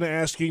 7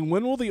 asking,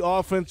 when will the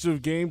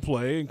offensive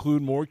gameplay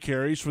include more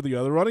carries for the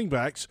other running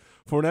backs?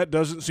 Fournette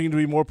doesn't seem to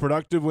be more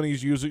productive when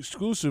he's used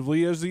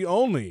exclusively as the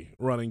only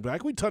running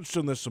back. We touched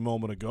on this a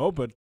moment ago,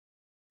 but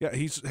yeah,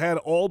 he's had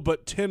all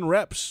but 10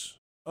 reps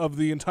of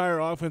the entire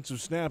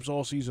offensive snaps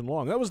all season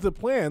long. That was the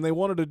plan. They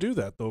wanted to do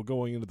that, though,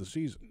 going into the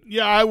season.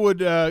 Yeah, I would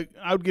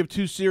give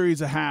 2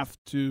 series a half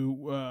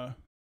to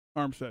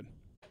Armstead.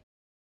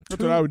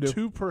 That's what I would do.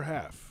 2 per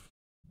half.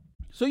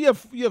 So you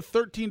have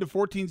 13 to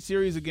 14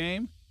 series a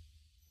game.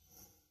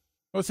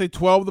 Let's say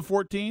 12 to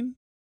 14.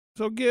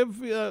 So give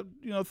 3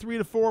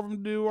 to 4 of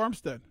them to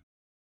Armstead.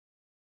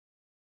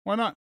 Why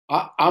not?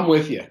 I'm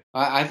with you.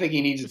 I think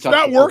he needs to touch.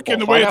 It's not working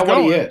the way it's going. Find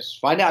out what he is.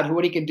 Find out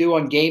what he can do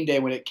on game day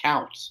when it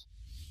counts.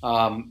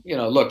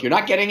 Look, you're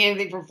not getting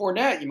anything from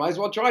Fournette. You might as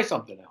well try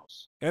something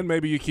else. And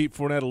maybe you keep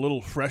Fournette a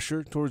little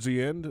fresher towards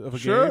the end of a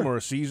game or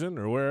a season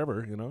or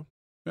wherever, Yeah.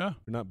 You're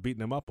not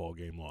beating him up all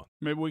game long.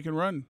 Maybe we can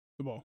run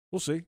the ball. We'll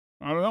see.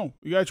 I don't know.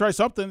 You got to try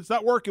something. It's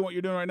not working what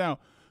you're doing right now.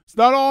 It's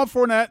not all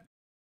Fournette.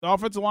 The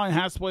offensive line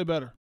has to play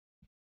better.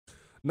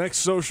 Next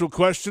social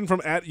question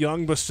from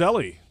 @Young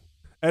Baselli.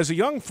 As a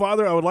young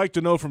father, I would like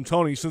to know from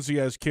Tony, since he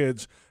has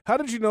kids, how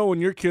did you know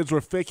when your kids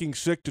were faking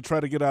sick to try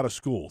to get out of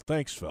school?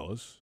 Thanks,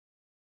 fellas.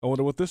 I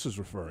wonder what this is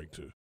referring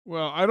to.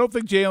 Well, I don't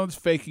think Jalen's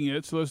faking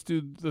it, so let's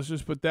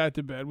just put that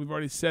to bed. We've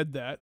already said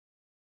that.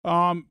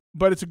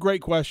 But it's a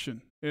great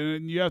question,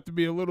 and you have to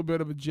be a little bit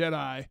of a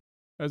Jedi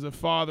as a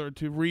father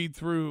to read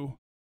through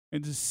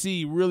and to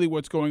see really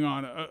what's going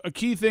on. A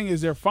key thing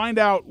is find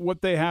out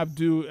what they have to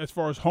do as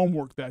far as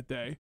homework that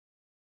day.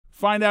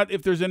 Find out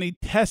if there's any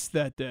tests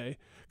that day.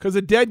 Because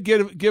a dead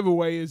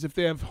giveaway is if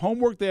they have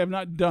homework they have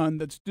not done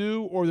that's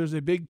due, or there's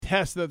a big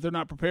test that they're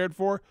not prepared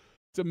for.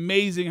 It's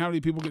amazing how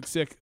many people get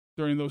sick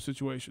during those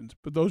situations.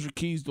 But those are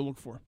keys to look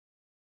for.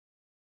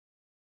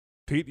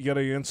 Pete, you got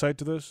any insight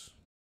to this?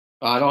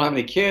 I don't have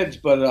any kids,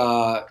 but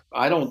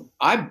I don't.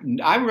 I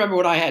remember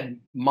when I had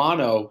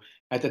mono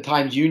at the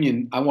Times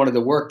Union. I wanted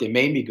to work. They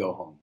made me go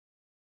home.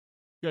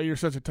 Yeah, you're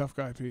such a tough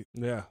guy, Pete.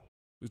 Yeah,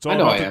 I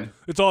know I am.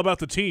 It's all about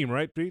the team,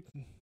 right, Pete?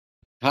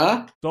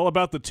 Huh? It's all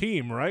about the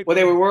team, right? Well,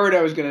 they were worried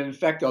I was going to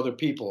infect other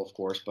people, of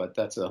course, but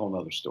that's a whole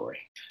other story.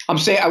 I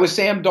was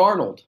Sam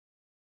Darnold.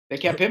 They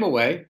kept him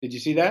away. Did you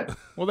see that?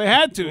 Well, they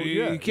had to. Well,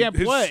 yeah. He can't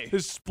play.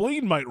 His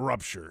spleen might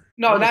rupture.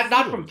 No,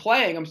 not from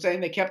playing. I'm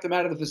saying they kept him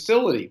out of the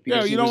facility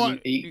because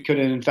he could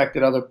have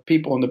infected other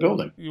people in the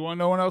building. You want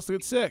no one else to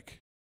get sick?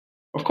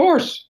 Of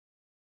course.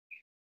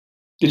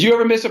 Did you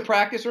ever miss a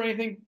practice or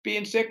anything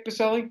being sick,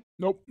 Baselli?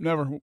 Nope,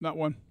 never. Not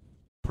one.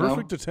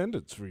 Perfect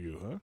attendance for you,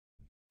 huh?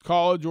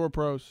 College or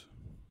pros.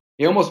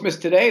 He almost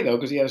missed today, though,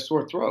 because he had a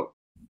sore throat.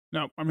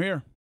 No, I'm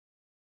here.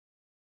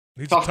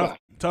 He's tough a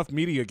tough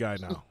media guy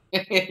now.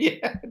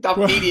 Yeah, tough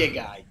media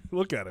guy.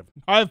 Look at him.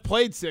 I've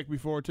played sick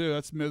before, too.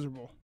 That's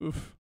miserable.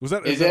 Oof. Was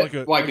that? Is that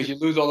it? Why? Because you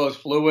lose all those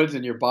fluids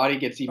and your body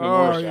gets even Oh,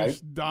 worse, you're right?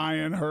 just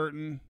dying,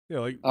 hurting.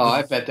 Yeah, Oh,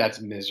 I bet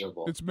that's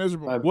miserable. It's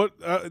miserable. What?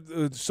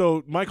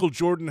 So Michael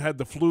Jordan had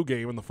the flu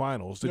game in the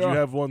finals. Did you Yeah.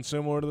 have one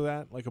similar to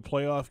that, like a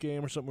playoff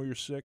game or something where you're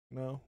sick?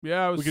 No.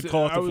 Yeah, we could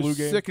call it the flu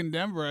game. Sick in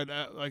Denver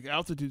at like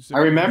altitude sickness.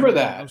 I remember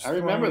that. I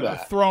remember I was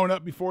that. thrown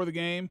up before the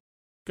game.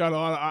 Got a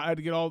lot. I had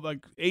to get all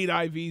like 8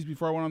 IVs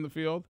before I went on the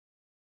field.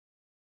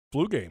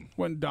 Flu game.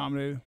 Went and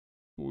dominated.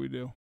 What we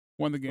do.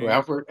 Won the game.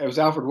 It was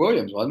Alfred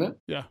Williams, wasn't it?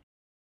 Yeah.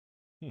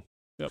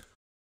 Yep.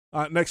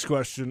 Next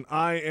question.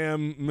 I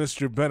am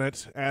Mr.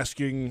 Bennett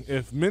asking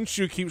if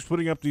Minshew keeps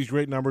putting up these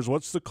great numbers,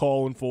 what's the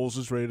call when Foles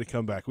is ready to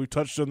come back? We've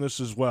touched on this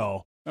as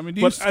well. I mean,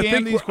 do you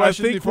scan these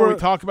questions before we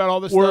talk about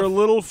all this We're stuff? a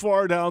little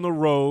far down the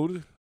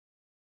road,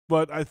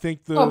 but I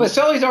think Oh,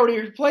 Baselli's already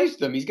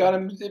replaced him.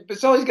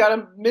 Baselli's got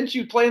him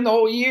Minshew playing the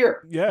whole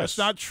year. Yes. That's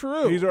not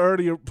true. He's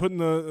already putting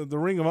the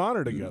Ring of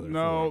Honor together.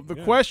 No, the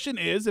question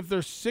is if they're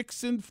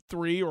 6-3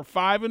 or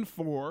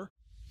 5-4,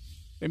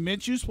 and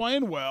Minshew's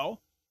playing well,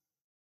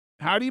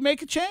 how do you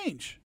make a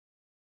change?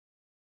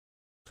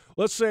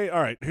 Let's say,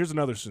 all right, here's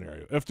another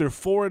scenario. If they're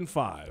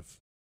 4-5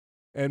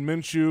 and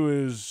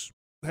Minshew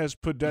has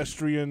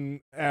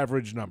pedestrian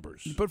average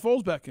numbers. You put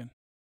Foles back in.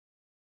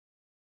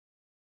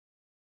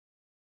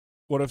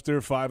 What if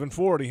they're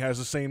 5-4 and he has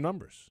the same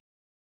numbers?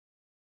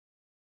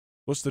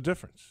 What's the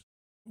difference?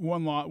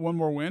 One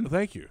more win.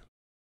 Thank you.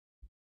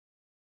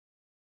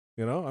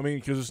 You know, I mean,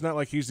 because it's not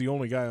like he's the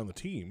only guy on the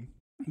team.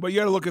 But you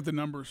got to look at the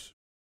numbers.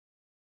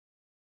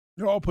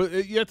 You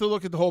have to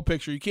look at the whole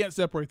picture. You can't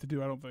separate the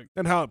two, I don't think.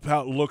 And how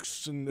it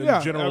looks and Yeah,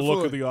 general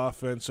look of absolutely. the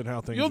offense and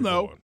how things You'll are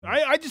know. going.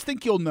 I just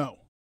think you'll know.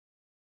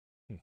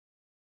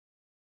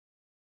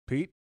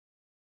 Pete,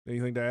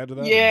 anything to add to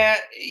that? Yeah,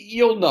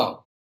 you'll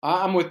know.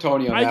 I'm with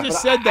Tony on I that.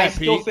 just but said that, I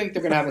still Pete. think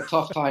they're going to have a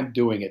tough time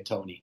doing it,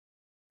 Tony.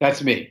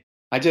 That's me.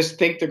 I just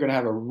think they're going to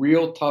have a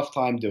real tough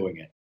time doing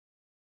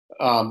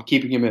it,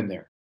 keeping him in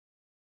there.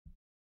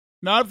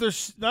 Not if they're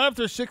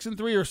 6-3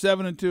 or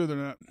 7-2. They're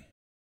not.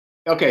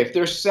 Okay, if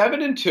they're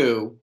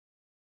 7-2,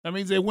 that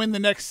means they win the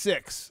next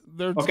 6.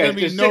 There's okay, going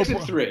to if be they're no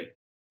 6-3,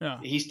 Yeah.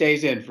 he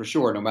stays in for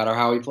sure, no matter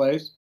how he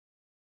plays.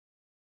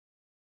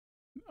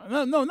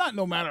 No, not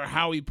no matter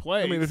how he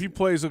plays. I mean, if he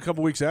plays a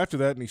couple weeks after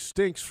that and he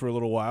stinks for a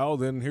little while,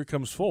 then here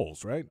comes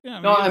Foles, right? Yeah,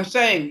 No, I'm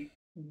saying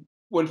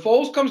when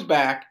Foles comes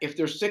back, if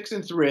they're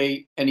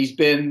 6-3 and he's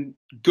been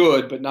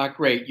good but not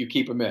great, you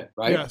keep him in,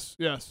 right?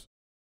 Yes.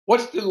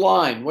 What's the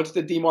line? What's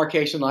the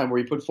demarcation line where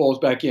you put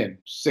Foles back in?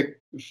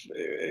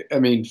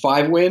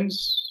 5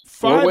 wins?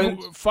 4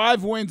 wins?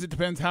 5 wins. It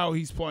depends how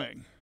he's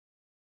playing.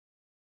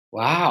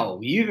 Wow,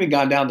 you even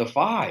gone down to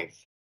 5.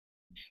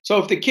 So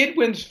if the kid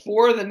wins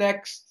 4 of the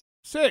next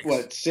 6,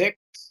 6?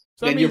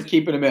 So then that you're means-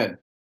 keeping him in.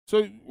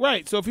 So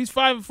right. So if he's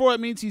 5-4, that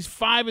means he's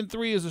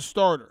 5-3 as a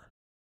starter.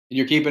 And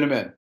you're keeping him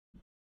in.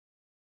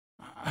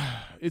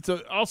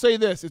 I'll say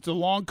this: it's a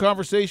long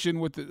conversation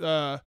with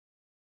the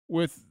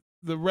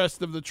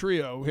rest of the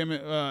trio.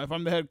 If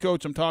I'm the head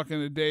coach, I'm talking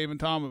to Dave and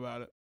Tom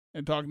about it,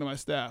 and talking to my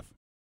staff.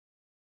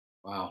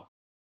 Wow.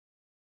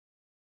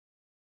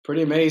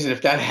 Pretty amazing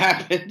if that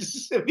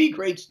happens. It'd be a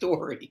great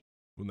story.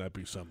 Wouldn't that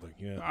be something?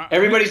 Yeah.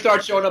 Everybody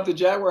starts showing up to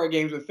Jaguar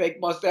games with fake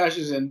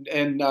mustaches and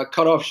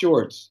cut off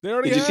shorts. They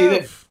already Did you see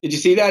that? have. Did you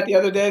see that the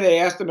other day? They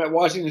asked him at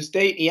Washington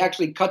State. He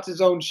actually cuts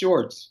his own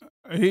shorts.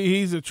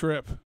 He's a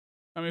trip.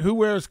 I mean, who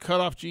wears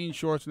cut-off jean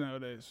shorts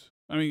nowadays?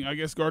 I mean, I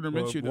guess Gardner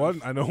Minshew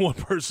does. I know one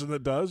person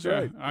that does. Yeah,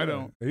 Right? I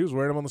don't. He was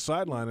wearing them on the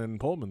sideline in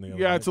Pullman the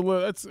other Yeah, night. it's a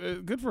little. That's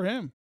good for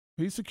him.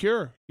 He's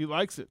secure. He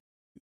likes it.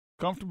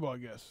 Comfortable, I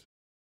guess.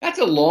 That's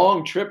a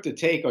long trip to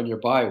take on your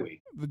bye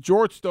week. The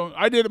Jorts don't.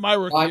 I did it my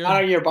rookie year.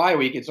 Not on your bye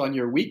week. It's on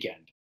your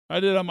weekend. I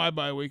did it on my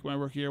bye week. My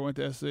rookie year, went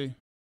to SC.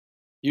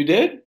 You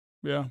did?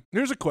 Yeah.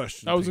 Here's a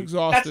question. I was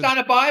exhausted. That's not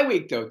a bye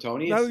week, though,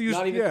 Tony. It's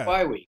not even a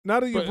bye week. Now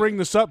that you bring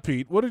this up,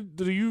 Pete,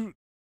 do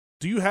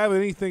you have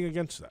anything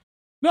against that?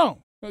 No,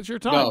 that's your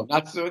time.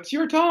 No, it's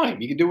your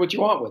time. You can do what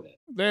you want with it.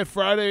 They had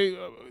Friday.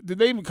 Did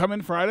they even come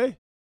in Friday?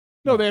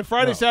 No, they had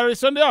Friday, Saturday,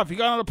 Sunday off. He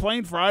got on a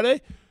plane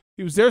Friday.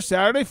 He was there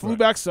Saturday, flew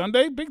back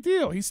Sunday. Big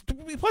deal.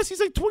 Plus, he's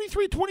like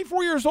 23,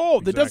 24 years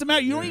old. Exactly. It doesn't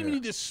matter. You don't even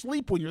need to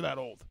sleep when you're that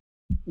old.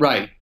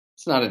 Right.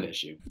 It's not an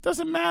issue. It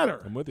doesn't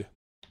matter. I'm with you.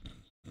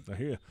 I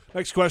hear you.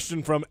 Next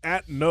question from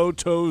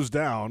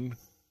 @NoToesDown.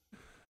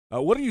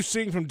 What are you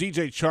seeing from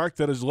DJ Chark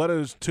that has led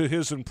us to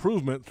his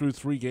improvement through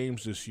 3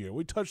 games this year?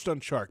 We touched on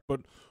Chark,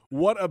 but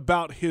what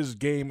about his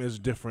game is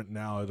different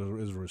now as a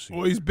receiver?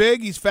 Well, he's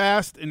big, he's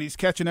fast, and he's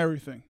catching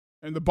everything.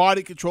 And the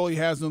body control he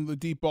has on the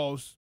deep ball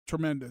is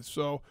tremendous.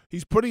 So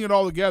he's putting it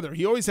all together.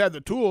 He always had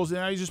the tools,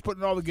 and now he's just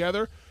putting it all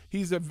together.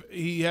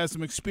 He has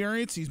some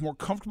experience. He's more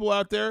comfortable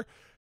out there.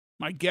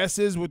 My guess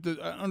is with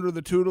under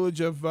the tutelage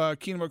of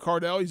Keenan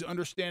McCardell, he's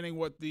understanding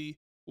what the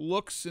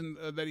looks and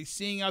that he's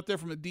seeing out there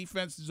from a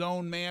defense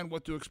zone man,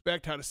 what to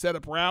expect, how to set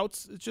up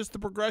routes. It's just the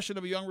progression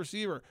of a young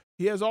receiver.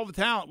 He has all the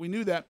talent. We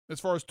knew that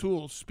as far as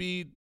tools,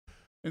 speed,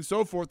 and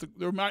so forth.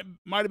 There might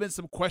have been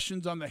some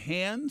questions on the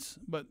hands,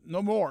 but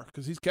no more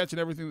because he's catching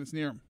everything that's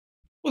near him.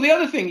 Well, the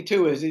other thing,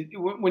 too, is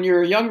when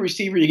you're a young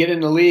receiver, you get in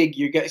the league,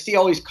 see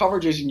all these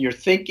coverages, and you're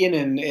thinking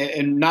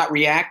and not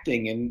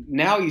reacting. And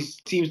now he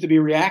seems to be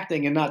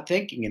reacting and not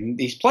thinking, and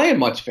he's playing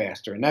much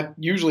faster, and that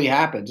usually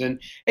happens.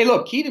 And, hey,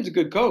 look, Keenan's a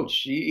good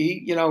coach.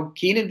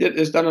 Keenan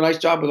has done a nice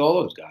job with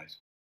all those guys.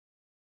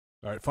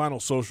 All right,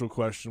 final social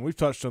question. We've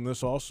touched on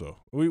this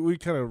also. We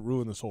kind of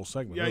ruined this whole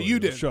segment. Yeah, you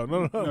did. Show.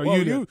 No,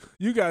 well,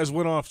 you guys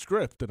went off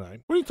script tonight.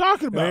 What are you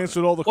talking about? And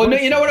answered all the questions.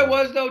 Well, you know what it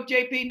was, though,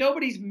 JP?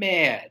 Nobody's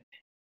mad.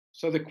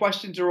 So the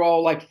questions are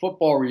all like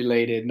football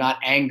related, not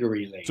anger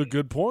related. That's a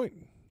good point.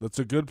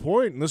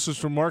 And this is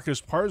from Marcus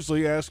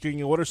Parsley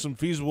asking, what are some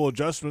feasible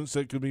adjustments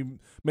that could be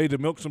made to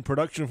milk some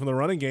production from the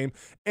running game,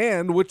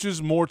 and which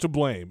is more to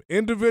blame?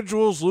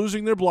 Individuals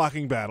losing their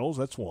blocking battles,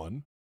 that's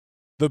one.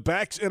 The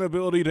back's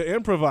inability to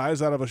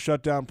improvise out of a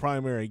shutdown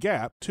primary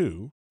gap,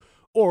 2.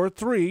 Or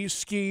 3,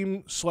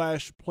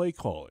 scheme/play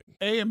calling.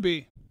 A and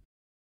B.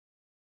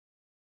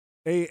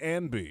 A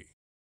and B.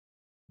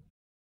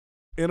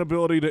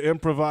 Inability to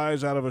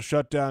improvise out of a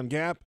shutdown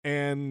gap,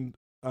 and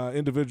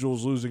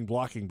individuals losing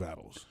blocking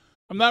battles.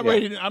 I'm not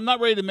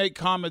ready to make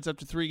comments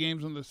after 3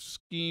 games on the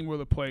scheme or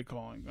the play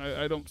calling.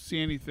 I don't see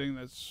anything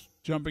that's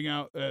jumping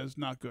out as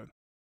not good.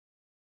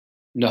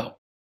 No,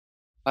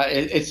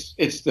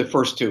 it's the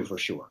first 2 for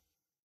sure.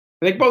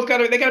 They got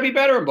to be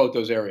better in both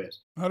those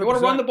areas. 100%. You want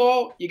to run the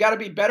ball, you got to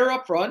be better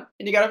up front,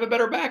 and you got to have a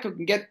better back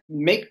who can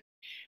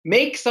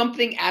make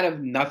something out of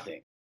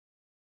nothing.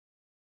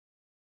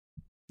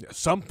 Yeah,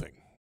 something.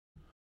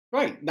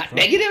 Right. Not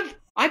negative.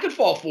 I could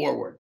fall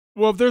forward.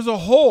 Well, if there's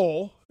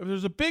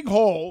a big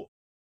hole,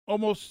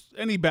 almost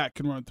any back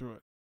can run through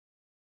it.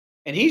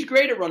 And he's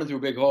great at running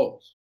through big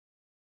holes.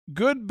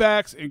 Good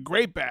backs and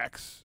great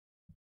backs.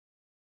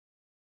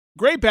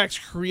 Great backs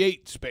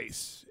create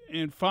space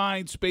and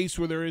find space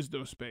where there is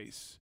no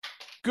space.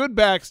 Good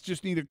backs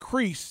just need a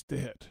crease to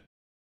hit.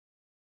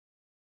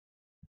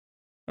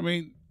 I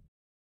mean,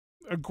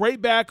 a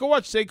great back, go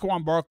watch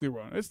Saquon Barkley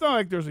run. It's not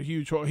like there's a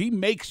huge hole. He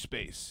makes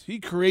space. He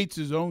creates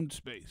his own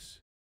space.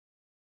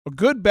 A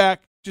good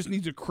back just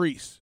needs a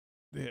crease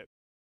to hit.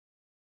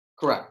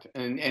 Correct.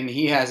 And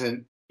he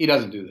doesn't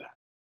do that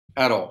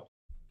at all.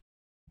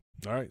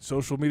 All right,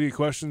 social media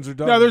questions are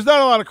done. No, there's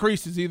not a lot of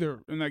creases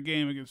either in that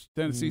game against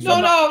Tennessee. No.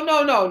 I'm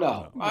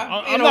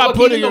not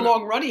putting the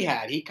long run he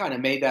had. He kind of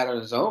made that on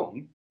his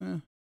own.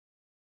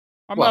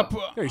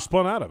 He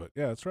spun out of it.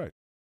 Yeah, that's right.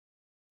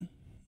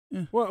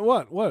 Yeah. What?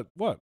 What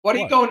are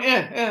you going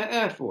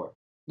for?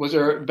 Was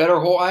there a better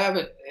hole?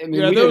 We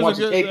didn't watch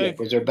the tape yet.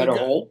 Was there a better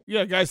hole?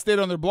 Yeah, guys stayed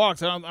on their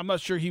blocks. I'm not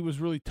sure he was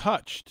really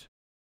touched.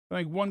 I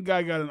think one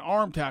guy got an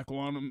arm tackle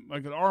on him,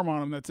 like an arm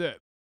on him. That's it.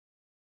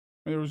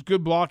 And there was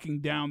good blocking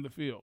down the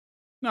field.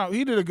 No,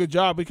 he did a good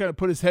job. He kind of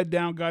put his head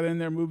down, got in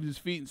there, moved his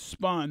feet, and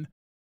spun,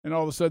 and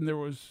all of a sudden there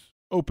was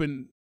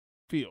open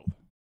field.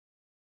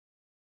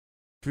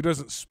 If he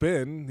doesn't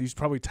spin, he's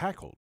probably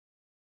tackled,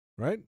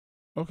 right?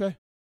 Okay.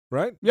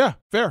 Right? Yeah,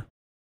 fair.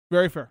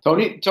 Very fair.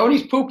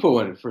 Tony's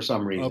poo-pooing for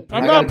some reason.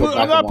 I'm not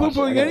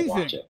poo-pooing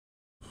anything.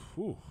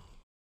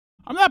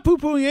 I'm not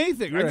poo-pooing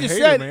anything. You're I just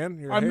a hater, said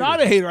man. I'm not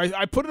a hater.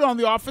 I put it on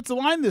the offensive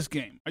line this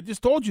game. I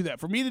just told you that.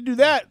 For me to do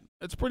that,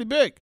 that's pretty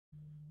big.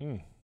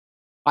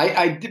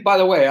 I did, by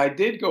the way, I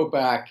did go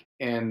back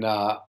and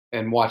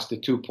watch the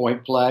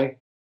 2-point play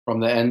from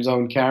the end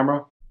zone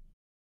camera.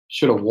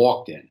 Should have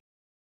walked in.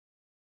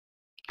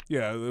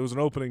 Yeah, there was an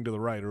opening to the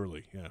right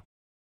early.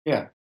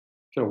 Yeah,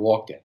 should have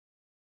walked in.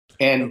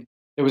 And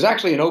there was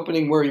actually an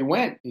opening where he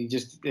went.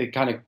 It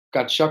kind of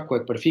got shut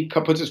quick. But if he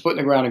puts his foot in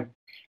the ground and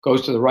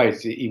goes to the right,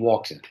 he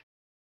walks in.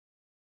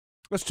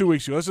 That's 2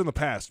 weeks ago. That's in the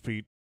past,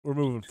 Pete. We're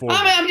moving forward.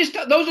 I'm just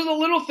those are the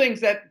little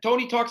things that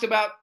Tony talks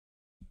about.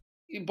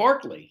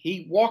 Barkley,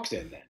 he walks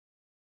in then.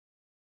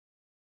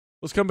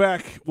 Let's come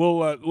back.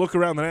 We'll look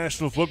around the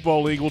National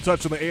Football League. We'll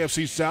touch on the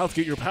AFC South,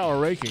 get your power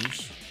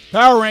rankings.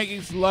 Power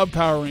rankings, love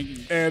power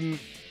rankings. And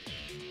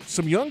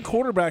some young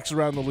quarterbacks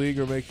around the league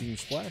are making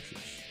splashes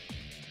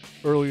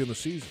early in the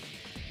season.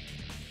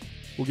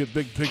 We'll get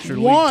big picture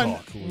league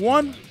talk.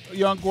 One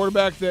young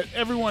quarterback that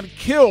everyone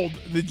killed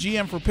the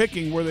GM for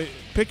picking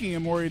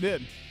him where he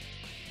did.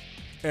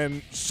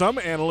 And some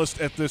analyst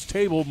at this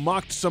table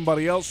mocked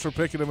somebody else for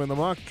picking him in the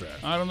mock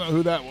draft. I don't know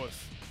who that was.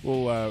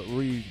 We'll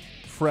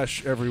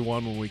refresh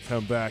everyone when we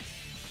come back.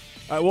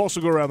 We'll also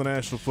go around the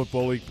National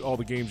Football League. All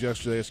the games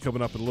yesterday is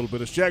coming up in a little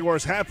bit. It's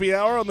Jaguars Happy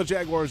Hour on the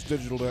Jaguars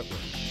Digital Network.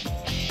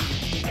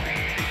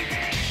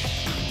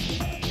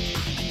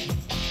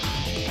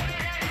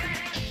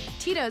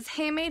 Tito's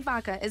Handmade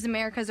Vodka is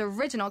America's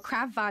original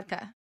craft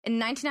vodka. In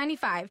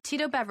 1995,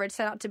 Tito Beverage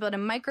set out to build a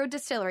micro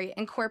distillery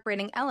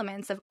incorporating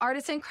elements of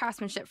artisan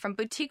craftsmanship from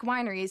boutique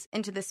wineries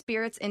into the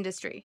spirits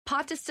industry.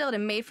 Pot distilled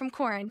and made from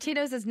corn,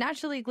 Tito's is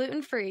naturally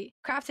gluten-free,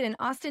 crafted in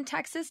Austin,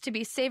 Texas to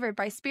be savored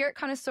by spirit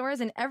connoisseurs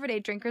and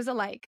everyday drinkers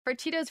alike. For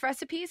Tito's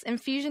recipes,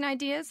 infusion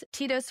ideas,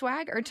 Tito's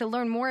swag, or to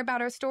learn more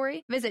about our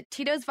story, visit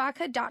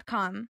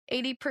titosvodka.com.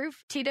 80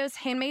 proof Tito's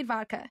Handmade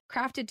Vodka,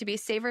 crafted to be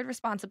savored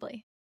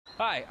responsibly.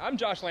 Hi, I'm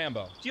Josh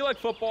Lambo. Do you like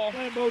football?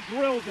 Lambo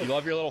drills it. You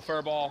love your little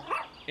fur ball?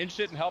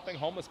 Interested in helping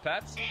homeless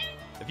pets?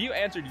 If you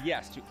answered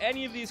yes to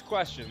any of these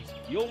questions,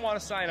 you'll want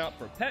to sign up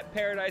for Pet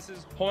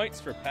Paradise's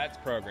Points for Pets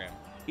program.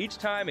 Each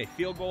time a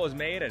field goal is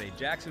made at a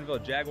Jacksonville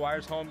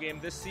Jaguars home game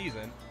this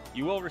season,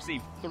 you will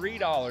receive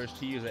 $3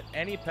 to use at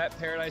any Pet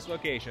Paradise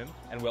location,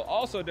 and we'll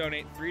also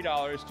donate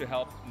 $3 to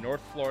help North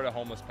Florida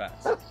homeless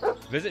pets.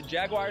 Visit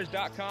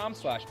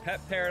jaguars.com/Pet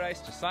Paradise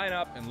to sign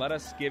up and let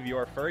us give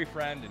your furry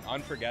friend an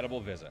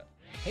unforgettable visit.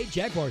 Hey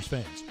Jaguars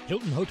fans,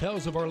 Hilton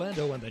Hotels of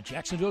Orlando and the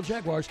Jacksonville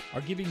Jaguars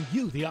are giving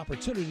you the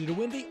opportunity to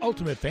win the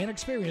ultimate fan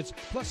experience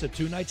plus a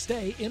 2-night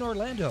stay in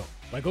Orlando.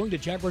 By going to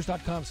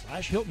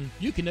jaguars.com/Hilton,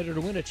 you can enter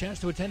to win a chance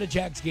to attend a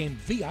Jags game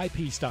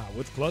VIP style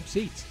with club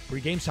seats,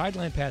 pre-game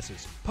sideline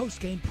passes,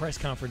 post-game press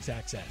conference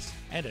access,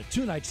 and a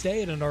 2-night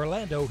stay at an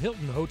Orlando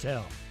Hilton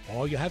hotel.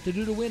 All you have to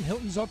do to win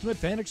Hilton's ultimate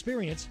fan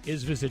experience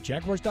is visit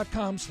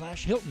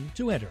jaguars.com/Hilton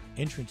to enter.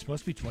 Entrance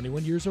must be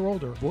 21 years or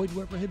older. Void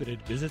where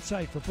prohibited. Visit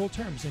site for full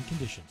terms and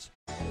conditions.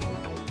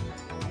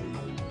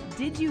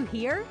 Did you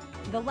hear?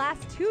 The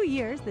last 2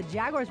 years, the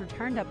Jaguars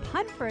returned a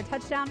punt for a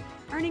touchdown,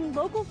 earning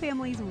local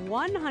families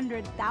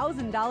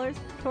 $100,000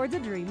 towards a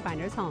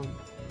Dreamfinders home.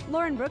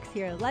 Lauren Brooks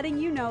here, letting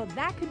you know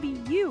that could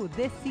be you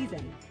this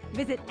season.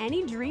 Visit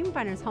any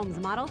Dreamfinders Homes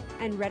model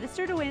and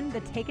register to win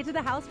the Take It to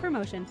the House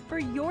promotion for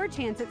your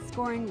chance at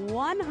scoring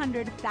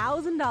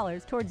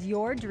 $100,000 towards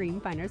your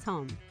Dreamfinders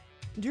home.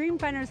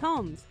 Dreamfinders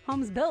Homes,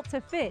 homes built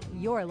to fit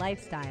your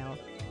lifestyle.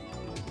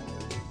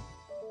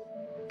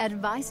 At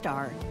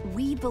VyStar,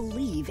 we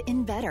believe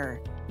in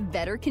better.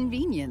 Better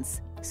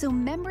convenience, so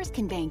members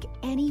can bank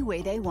any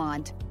way they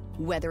want.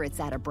 Whether it's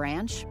at a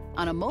branch,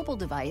 on a mobile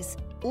device,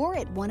 or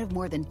at one of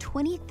more than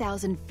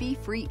 20,000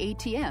 fee-free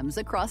ATMs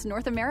across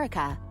North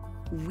America.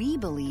 We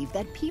believe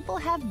that people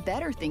have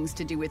better things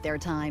to do with their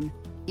time.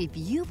 If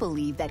you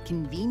believe that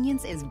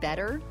convenience is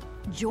better,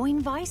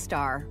 join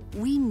VyStar.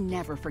 We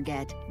never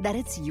forget that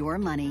it's your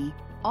money.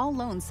 All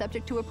loans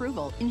subject to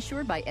approval,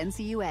 insured by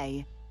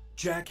NCUA.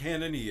 Jack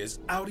Hanania's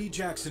Audi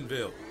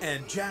Jacksonville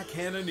and Jack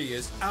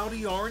Hanania's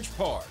Audi Orange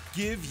Park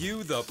give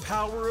you the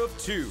power of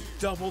two.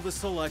 Double the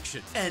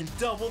selection and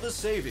double the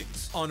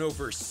savings on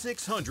over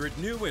 600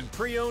 new and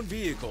pre-owned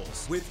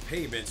vehicles with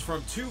payments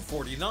from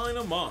 $249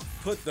 a month.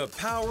 Put the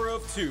power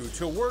of two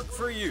to work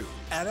for you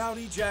at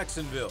Audi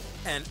Jacksonville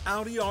and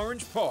Audi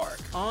Orange Park.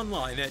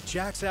 Online at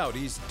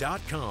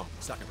jacksaudis.com.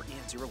 Stock number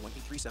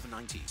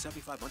EN018379T.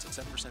 75 months at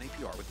 7%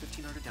 APR with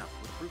 $1,500 down.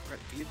 With approved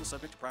credit. Vehicle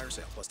subject to prior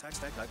sale plus tax,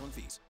 title, and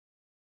fees.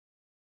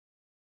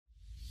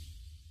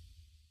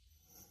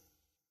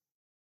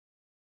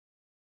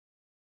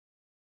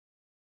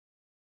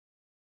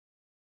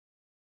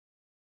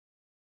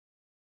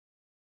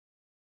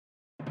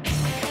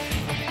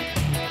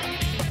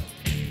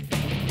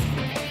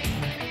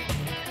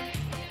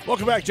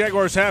 Welcome back,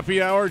 Jaguars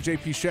Happy Hour.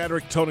 JP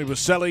Shadrick, Tony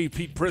Baselli,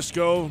 Pete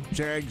Prisco.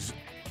 Jags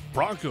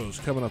Broncos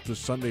coming up this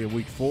Sunday in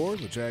Week 4.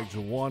 The Jags are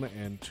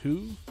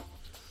 1-2.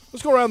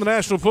 Let's go around the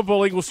National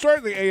Football League. We'll start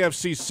in the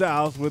AFC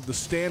South with the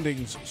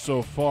standings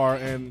so far.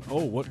 And,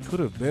 what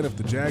could have been if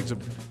the Jags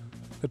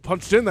had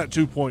punched in that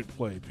 2-point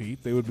play,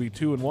 Pete? They would be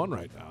 2-1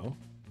 right now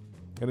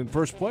and in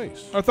first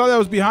place. I thought that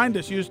was behind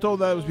us. You just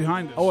told that was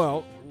behind us. Oh,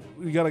 well.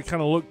 You got to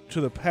kind of look to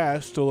the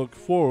past to look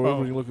forward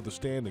when you look at the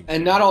standings.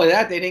 And not only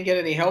that, they didn't get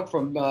any help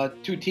from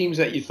two teams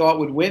that you thought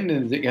would win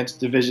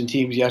against division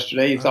teams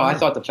yesterday. I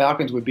thought the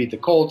Falcons would beat the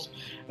Colts,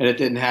 and it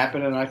didn't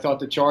happen. And I thought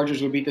the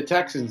Chargers would beat the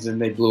Texans,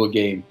 and they blew a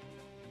game.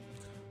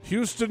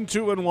 Houston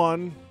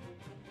 2-1,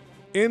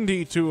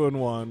 Indy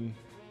 2-1,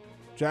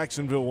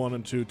 Jacksonville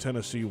 1-2,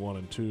 Tennessee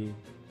 1-2.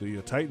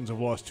 The Titans have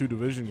lost 2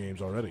 division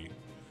games already.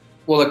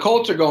 Well, the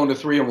Colts are going to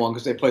 3-1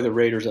 because they play the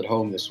Raiders at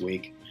home this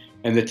week,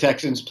 and the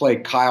Texans play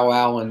Kyle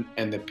Allen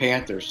and the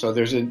Panthers. So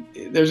there's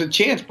a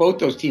chance both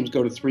those teams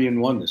go to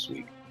 3-1 this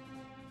week.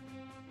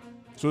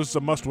 So this is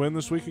a must-win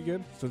this week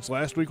again, since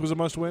last week was a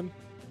must-win?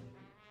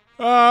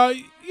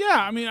 Yeah,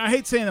 I mean, I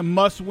hate saying a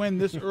must-win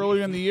this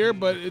early in the year,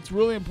 but it's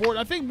really important.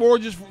 I think more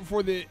just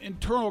for the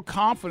internal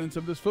confidence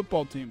of this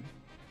football team.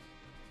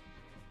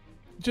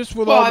 Just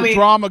with all the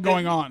drama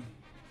going on.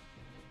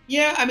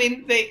 Yeah, I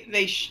mean,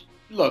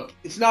 look,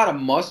 it's not a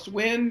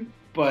must-win,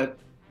 but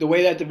the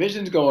way that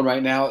division's going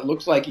right now, it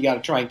looks like you got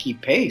to try and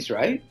keep pace,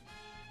 right?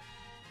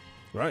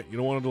 Right. You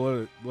don't want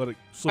to let it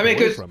slip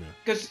away from you.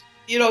 Because,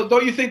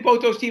 don't you think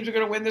both those teams are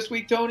going to win this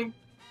week, Tony?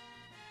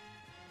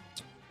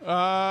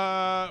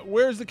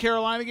 Where's the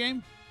Carolina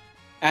game?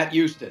 At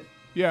Houston.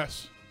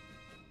 Yes.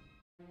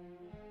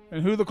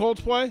 And who the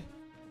Colts play?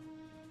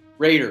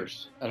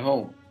 Raiders at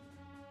home.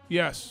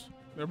 Yes.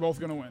 They're both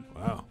going to win.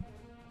 Wow.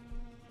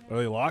 Are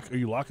they locked? Are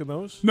you locking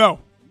those? No.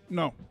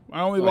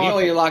 I only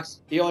lock.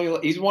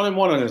 He's 1-1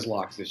 on his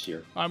locks this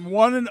year. I'm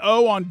 1-0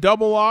 on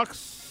double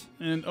locks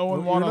and 0-1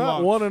 on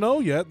locks. You're not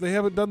 1-0 yet. They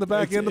haven't done the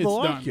back end of the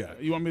lock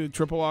yet. You want me to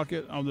triple lock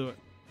it? I'll do it.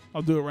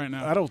 I'll do it right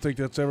now. I don't think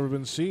that's ever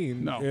been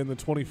seen in the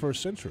 21st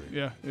century.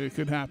 Yeah, it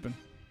could happen.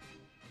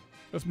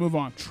 Let's move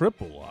on.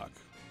 Triple lock.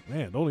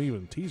 Man, don't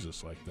even tease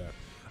us like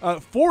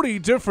that. 40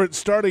 different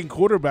starting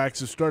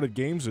quarterbacks have started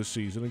games this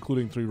season,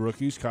 including 3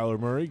 rookies, Kyler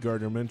Murray,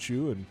 Gardner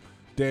Minshew, and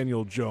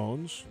Daniel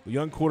Jones. The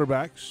young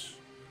quarterbacks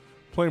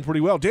playing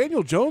pretty well.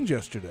 Daniel Jones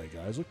yesterday,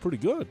 guys, looked pretty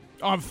good.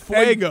 On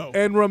Fuego.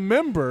 And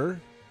remember,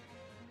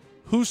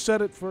 who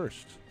said it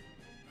first?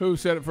 Who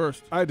said it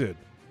first? I did.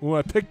 When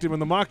I picked him in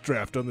the mock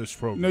draft on this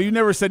program. No, you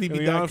never said he'd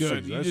be that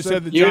good. You just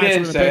said the You Giants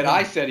didn't were say it. pick him.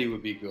 I said he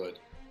would be good.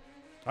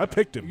 I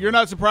picked him. You're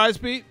not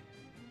surprised, Pete?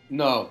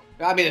 No.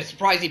 I mean, I'm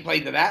surprised he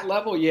played to that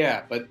level,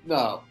 yeah, but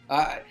no.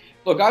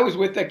 Look, I was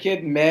with that kid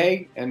in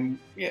May, and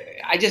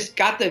I just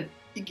got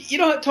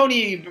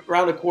Tony,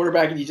 around a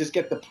quarterback, and you just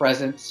get the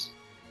presence,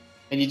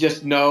 and you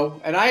just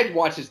know. And I had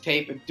watched his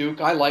tape at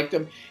Duke. I liked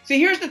him. See,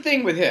 here's the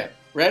thing with him.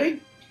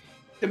 Ready?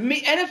 The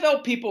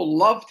NFL people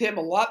loved him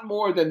a lot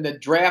more than the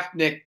draft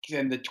Nick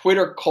and the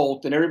Twitter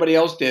cult and everybody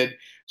else did.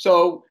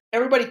 So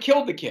everybody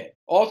killed the kid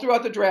all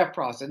throughout the draft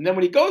process. And then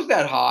when he goes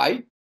that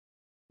high,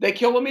 they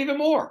kill him even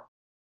more.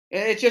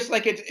 And it's just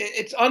like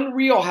it's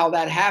unreal how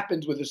that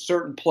happens with a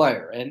certain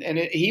player. And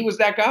he was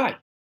that guy.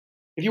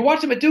 If you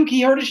watch him at Duke, he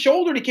hurt his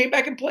shoulder and he came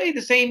back and played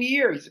the same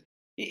year.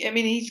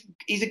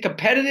 He's a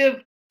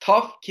competitive,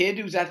 tough kid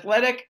who's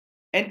athletic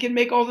and can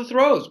make all the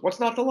throws. What's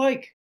not to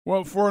like?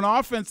 Well, for an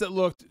offense that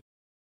looked,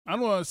 I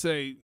don't want to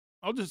say,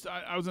 I was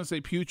going to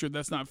say putrid.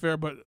 That's not fair,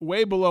 but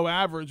way below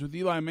average with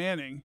Eli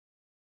Manning.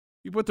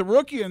 You put the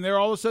rookie in there,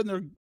 all of a sudden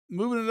they're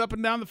moving it up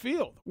and down the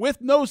field with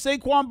no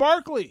Saquon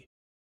Barkley.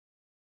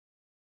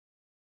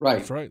 Right.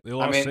 That's right. They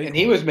lost Saquon. And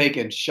he was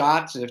making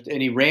shots,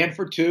 and he ran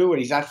for 2, and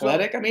he's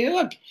athletic. I mean,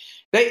 look,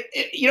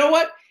 you know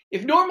what?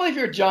 If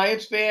you're a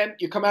Giants fan,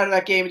 you come out of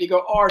that game and you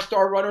go, our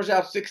star runner's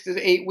out 6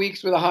 to 8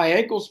 weeks with a high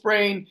ankle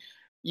sprain.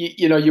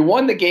 You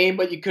won the game,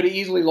 but you could have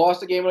easily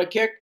lost the game on a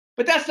kick.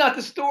 But that's not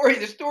the story.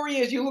 The story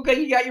is you look like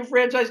you got your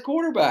franchise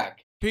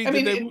quarterback. Pete,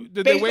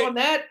 based on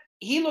that,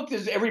 he looked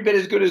every bit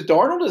as good as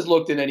Darnold has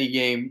looked in any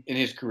game in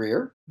his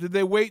career. Did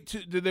they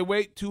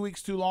wait 2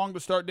 weeks too long to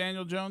start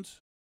Daniel Jones?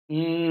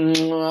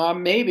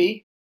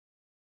 Maybe.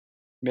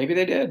 Maybe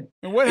they did.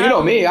 And what you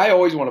know me, I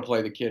always want to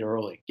play the kid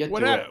early.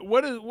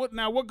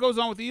 What goes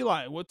on with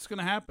Eli? What's going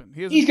to happen?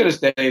 He's going to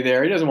stay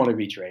there. He doesn't want to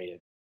be traded.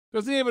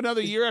 Doesn't he have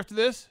another year after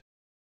this?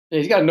 Yeah,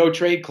 he's got a no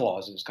trade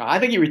clause in his contract. I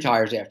think he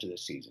retires after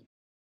this season.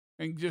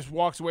 And just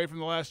walks away from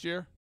the last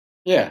year?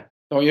 Yeah.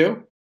 Don't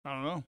you? I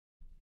don't know.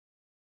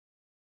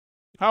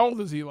 How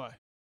old is Eli?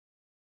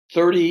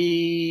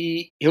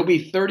 30. He'll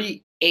be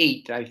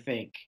 38, I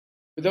think.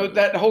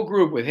 That whole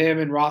group with him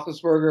and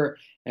Roethlisberger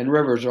and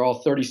Rivers are all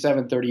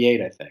 37,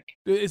 38, I think.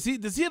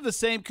 Does he have the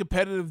same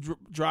competitive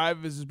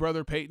drive as his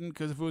brother Peyton?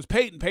 Because if it was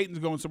Peyton, Peyton's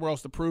going somewhere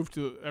else to prove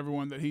to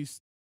everyone that he's...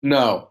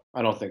 No,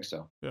 I don't think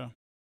so. Yeah.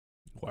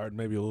 Wired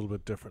maybe a little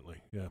bit differently,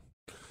 yeah.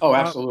 Oh,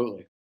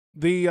 absolutely.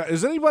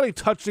 Is anybody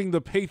touching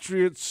the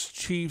Patriots,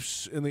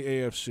 Chiefs in the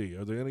AFC?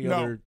 Are there any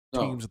other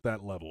teams at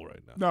that level right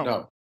now?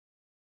 No.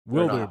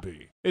 Will there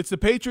be? It's the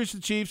Patriots,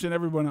 the Chiefs, and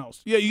everyone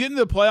else. Yeah, you get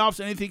into the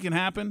playoffs, anything can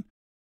happen.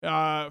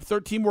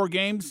 13 more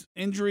games,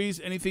 injuries,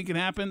 anything can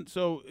happen.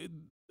 So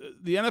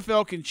the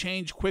NFL can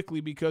change quickly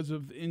because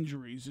of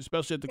injuries,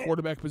 especially at the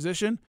quarterback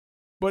position.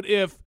 But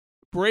if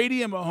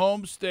Brady and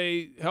Mahomes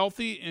stay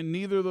healthy and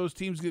neither of those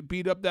teams get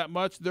beat up that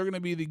much, they're going to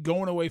be the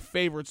going-away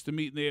favorites to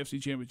meet in the AFC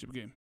Championship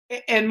game.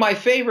 And my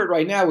favorite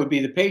right now would be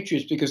the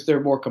Patriots because they're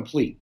more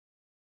complete.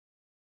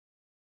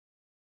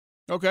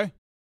 Okay.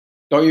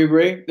 Don't you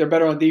agree? They're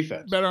better on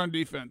defense. Better on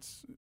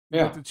defense.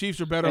 Yeah. But the Chiefs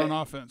are better on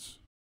offense.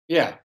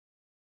 Yeah.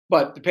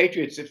 But the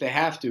Patriots, if they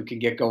have to, can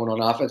get going on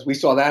offense. We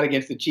saw that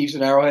against the Chiefs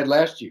in Arrowhead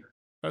last year.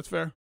 That's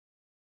fair.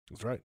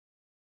 That's right.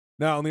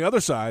 Now, on the other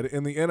side,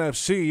 in the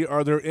NFC,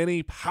 are there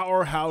any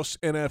powerhouse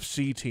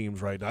NFC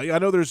teams right now? I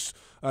know there's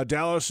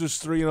Dallas is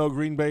 3-0,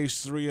 Green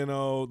Bay's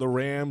 3-0, the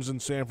Rams and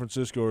San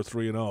Francisco are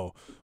 3-0.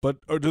 But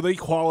do they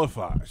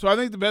qualify? So I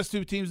think the best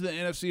two teams in the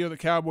NFC are the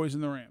Cowboys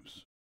and the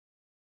Rams.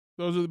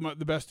 Those are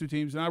the best two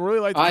teams, and I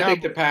really like. I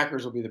think the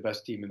Packers will be the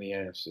best team in the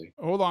NFC.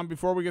 Hold on,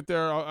 before we get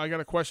there, I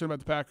got a question about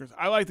the Packers.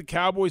 I like the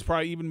Cowboys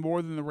probably even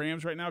more than the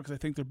Rams right now because I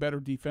think they're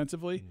better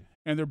defensively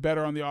and they're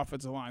better on the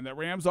offensive line. That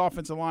Rams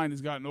offensive line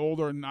has gotten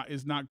older and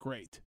is not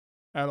great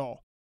at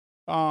all.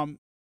 The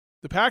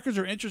Packers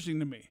are interesting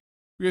to me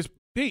because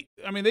Pete,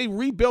 I mean, they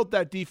rebuilt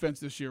that defense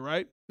this year,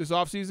 right? This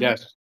offseason?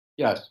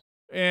 Yes.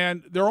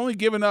 And they're only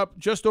giving up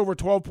just over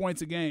 12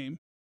 points a game.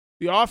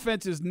 The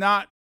offense is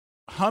not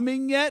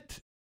humming yet.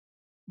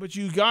 But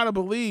you got to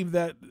believe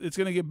that it's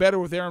going to get better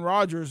with Aaron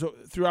Rodgers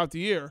throughout the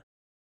year.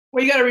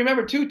 Well, you got to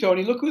remember, too,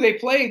 Tony, look who they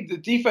played, the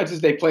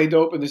defenses they played to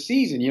open the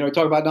season. You know,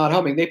 talk about not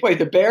humming. They played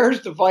the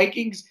Bears, the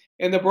Vikings,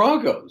 and the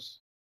Broncos.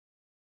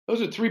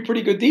 Those are three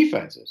pretty good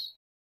defenses.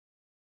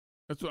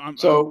 That's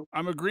what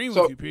I'm agreeing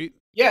with you, Pete.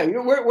 Yeah,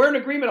 we're in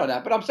agreement on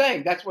that. But I'm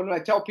saying that's when I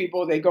tell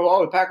people, they go,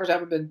 oh, the Packers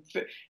haven't been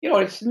fit. You know,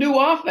 it's new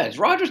offense.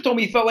 Rodgers told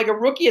me he felt like a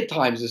rookie at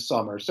times this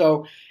summer.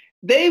 So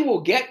they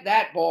will get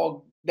that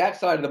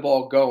side of the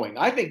ball going.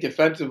 I think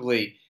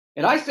defensively,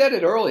 and I said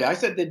it early. I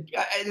said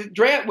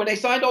that when they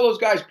signed all those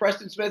guys,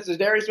 Preston Smith,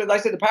 Darius Smith, I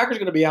said the Packers are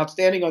going to be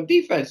outstanding on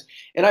defense.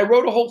 And I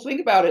wrote a whole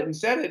thing about it and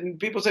said it. And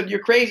people said,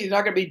 you're crazy. You're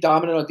not going to be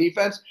dominant on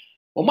defense.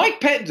 Well,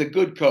 Mike Pettine's a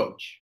good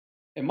coach.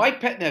 And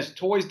Mike Pettin has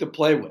toys to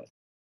play with.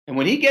 And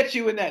when he gets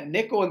you in that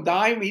nickel and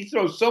dime, he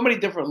throws so many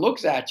different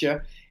looks at you.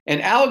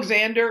 And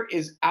Alexander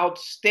is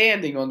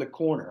outstanding on the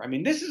corner. I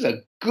mean, this is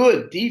a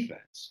good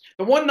defense.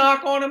 The one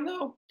knock on him,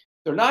 though,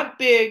 they're not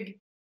big.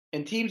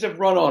 And teams have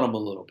run on them a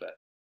little bit.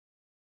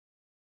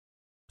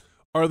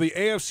 Are the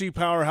AFC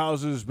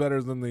powerhouses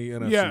better than the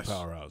NFC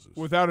powerhouses?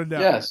 Without a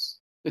doubt. Yes.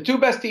 The two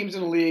best teams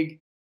in the league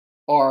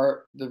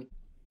are the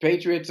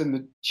Patriots and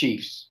the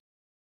Chiefs.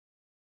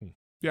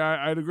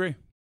 Yeah, I'd agree.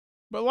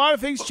 But a lot of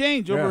things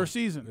change over a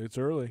season. It's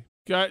early.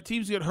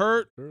 Teams get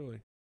hurt.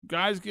 Early.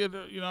 Guys get,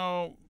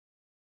 I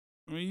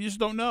mean, you just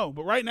don't know.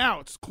 But right now,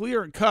 it's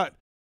clear and cut.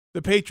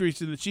 The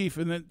Patriots and the Chiefs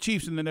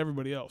and then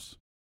everybody else.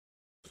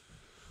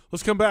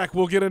 Let's come back.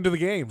 We'll get into the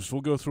games.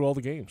 We'll go through all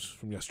the games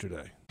from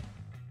yesterday.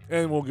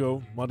 And we'll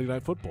go Monday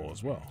Night Football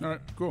as well. All right,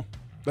 cool.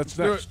 That's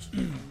next.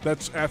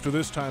 That's after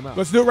this timeout.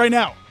 Let's do it right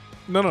now.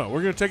 No,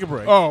 we're going to take a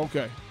break. Oh,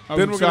 okay.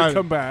 Then we're going to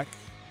come back,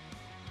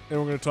 and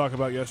we're going to talk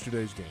about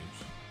yesterday's games.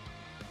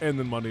 And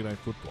then Monday Night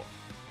Football.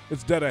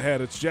 It's dead ahead.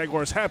 It's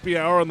Jaguars Happy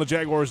Hour on the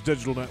Jaguars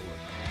Digital Network.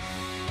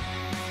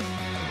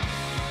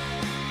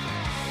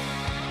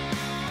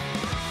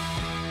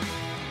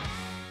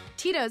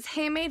 Tito's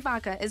Handmade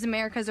Vodka is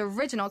America's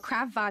original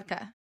craft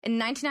vodka. In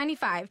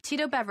 1995,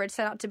 Tito Beverage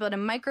set out to build a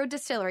micro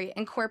distillery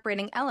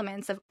incorporating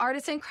elements of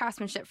artisan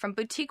craftsmanship from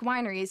boutique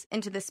wineries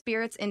into the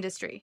spirits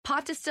industry.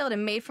 Pot distilled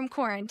and made from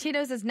corn,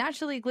 Tito's is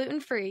naturally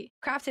gluten-free,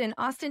 crafted in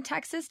Austin,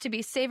 Texas to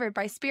be savored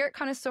by spirit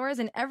connoisseurs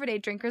and everyday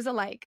drinkers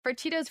alike. For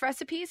Tito's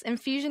recipes,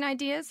 infusion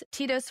ideas,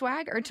 Tito's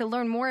swag, or to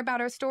learn more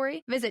about our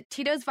story, visit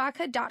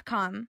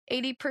Tito'sVodka.com.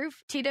 80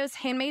 proof Tito's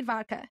Handmade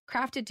Vodka,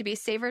 crafted to be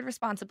savored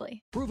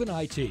responsibly. Proven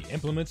IT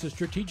implements a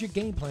strategic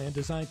game plan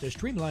designed to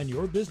streamline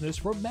your business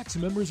for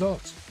maximum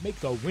results. Make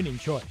the winning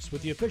choice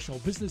with the official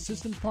business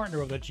systems partner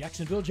of the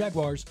Jacksonville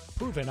Jaguars,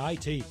 Proven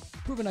IT.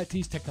 Proven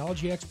IT's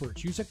technology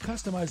experts use a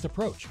customized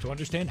approach to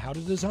understand how to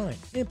design,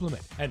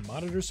 implement, and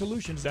monitor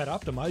solutions that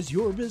optimize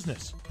your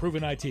business.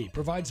 Proven IT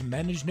provides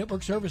managed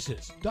network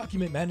services,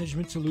 document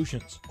management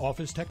solutions,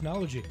 office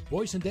technology,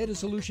 voice and data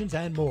solutions,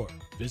 and more.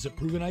 Visit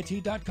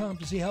ProvenIT.com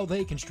to see how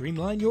they can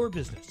streamline your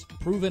business.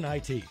 Proven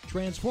IT,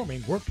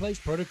 transforming workplace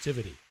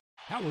productivity.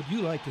 How would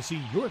you like to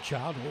see your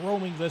child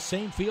roaming the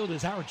same field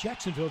as our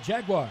Jacksonville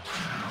Jaguars?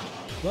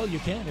 Well, you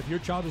can if your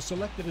child is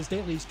selected as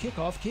Daly's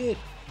Kickoff Kid.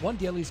 One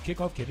Daly's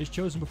Kickoff Kid is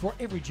chosen before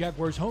every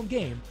Jaguars home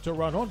game to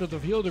run onto the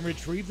field and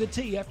retrieve the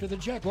tee after the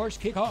Jaguars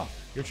kick off.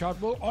 Your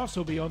child will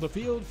also be on the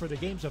field for the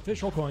game's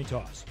official coin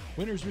toss.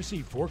 Winners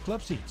receive 4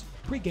 club seats,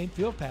 pre-game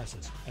field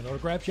passes, an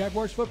autographed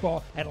Jaguars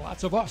football, and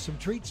lots of awesome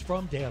treats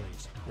from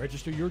Daly's.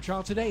 Register your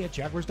child today at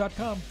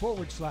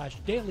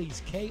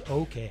jaguars.com/Daly's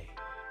KOK.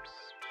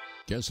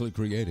 Kessler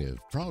Creative,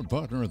 proud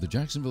partner of the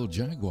Jacksonville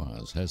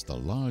Jaguars, has the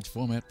large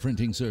format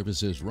printing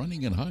services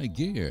running in high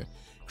gear,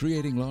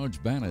 creating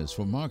large banners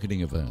for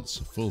marketing events,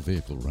 full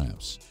vehicle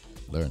wraps.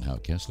 Learn how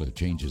Kessler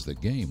changes the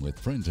game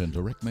with print and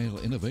direct mail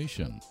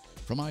innovation.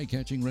 From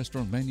eye-catching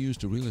restaurant menus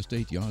to real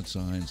estate yard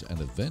signs and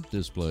event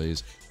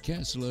displays,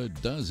 Kessler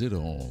does it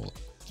all.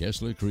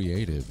 Kessler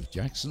Creative,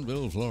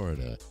 Jacksonville,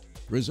 Florida.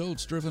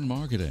 Results-driven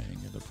marketing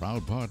and a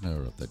proud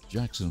partner of the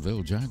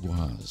Jacksonville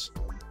Jaguars.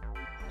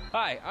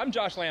 Hi, I'm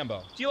Josh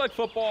Lambo. Do you like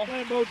football?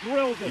 Lambo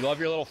drills it. You love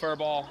your little fur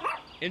ball?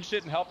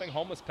 Interested in helping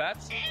homeless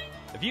pets?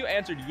 If you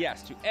answered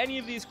yes to any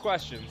of these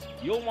questions,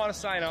 you'll want to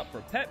sign up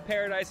for Pet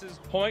Paradise's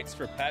Points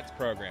for Pets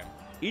program.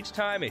 Each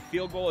time a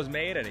field goal is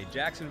made at a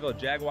Jacksonville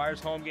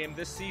Jaguars home game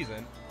this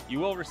season, You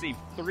will receive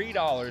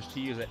 $3 to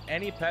use at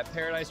any Pet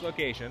Paradise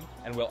location,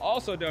 and we'll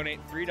also donate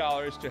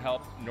 $3 to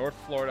help North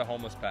Florida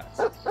homeless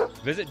pets.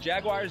 Visit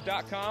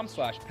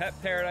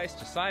jaguars.com/petparadise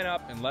to sign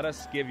up and let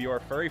us give your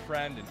furry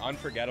friend an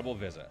unforgettable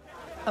visit.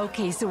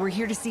 Okay, so we're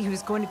here to see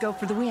who's going to go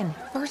for the win.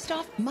 First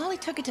off, Molly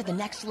took it to the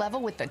next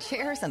level with the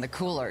chairs and the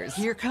coolers.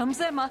 Here comes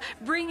Emma,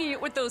 bringing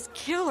it with those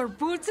killer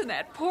boots and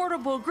that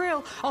portable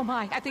grill. Oh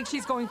my, I think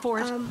she's going for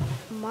it.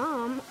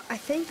 Mom, I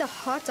think the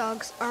hot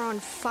dogs are on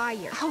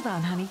fire. Hold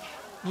on, honey.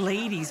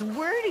 Ladies,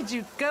 where did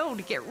you go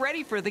to get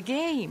ready for the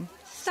game?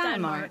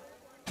 Stein Mart.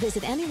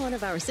 Visit any one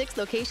of our 6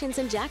 locations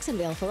in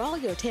Jacksonville for all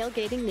your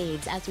tailgating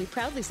needs as we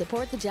proudly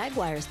support the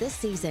Jaguars this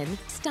season.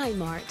 Stein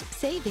Mart.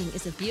 Saving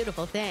is a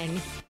beautiful thing.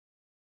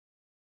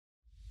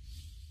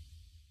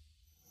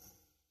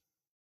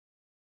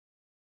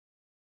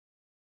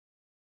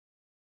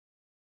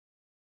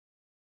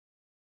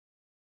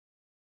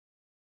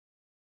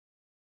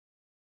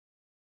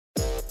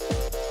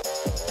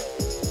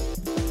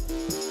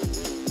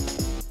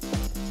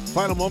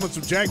 Final moments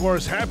of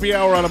Jaguars Happy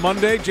Hour on a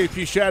Monday.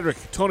 JP Shadrick,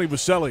 Tony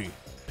Baselli,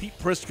 Pete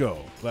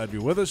Prisco. Glad to be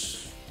with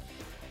us.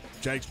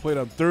 Jags played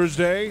on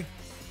Thursday.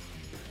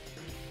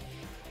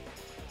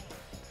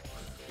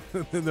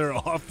 And then they're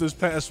off this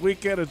past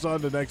weekend. It's on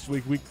to next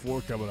week, week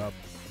 4 coming up.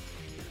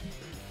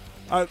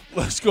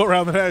 Let's go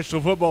around the National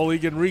Football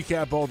League and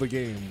recap all the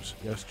games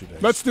yesterday.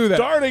 Let's do that.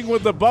 Starting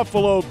with the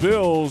Buffalo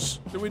Bills.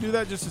 Did we do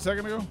that just a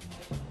second ago?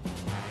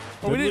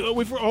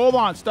 Hold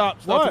on.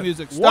 Stop What? the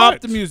music. Stop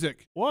What? the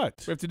music.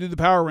 What? We have to do the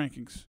power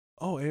rankings.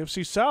 Oh,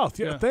 AFC South.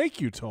 Yeah. Thank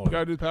you, Tony.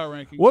 Got to do the power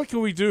rankings. What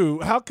can we do?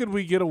 How could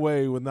we get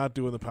away with not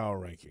doing the power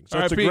rankings?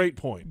 All That's right, a Pete, great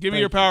point. Give me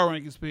your power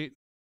rankings, Pete.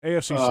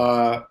 AFC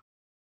South.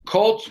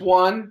 Colts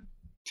 1,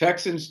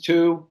 Texans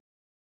 2,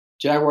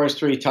 Jaguars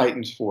 3,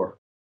 Titans 4.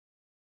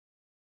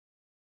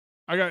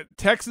 I got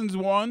Texans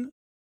 1,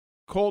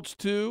 Colts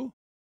 2,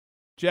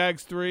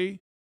 Jags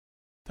 3,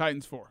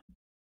 Titans 4.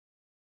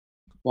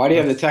 Why do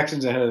you have the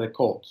Texans ahead of the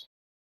Colts?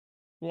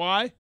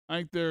 Why? I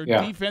think their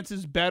defense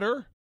is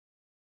better.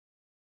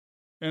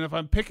 And if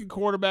I'm picking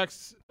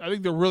quarterbacks, I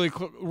think they're really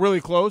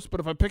close. But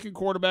if I'm picking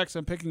quarterbacks,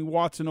 I'm picking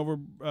Watson over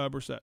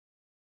Brissett.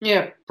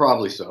 Yeah,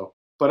 probably so.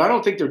 But I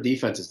don't think their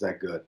defense is that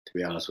good, to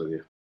be honest with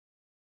you.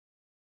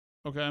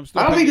 Okay, I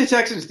don't think the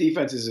Texans'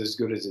 defense is as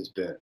good as it's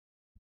been.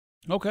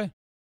 Okay.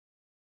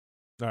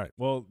 All right.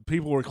 Well,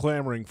 people were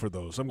clamoring for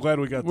those. I'm glad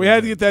we got. We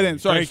had to get that in.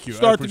 Sorry. Thank you.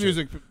 Start the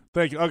music.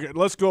 Thank you. Okay,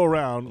 let's go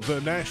around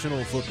the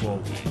National Football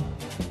League.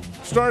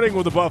 Starting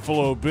with the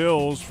Buffalo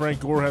Bills, Frank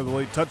Gore had the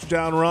late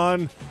touchdown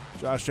run.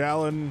 Josh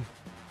Allen,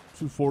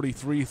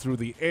 243 through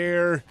the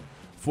air,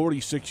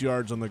 46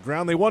 yards on the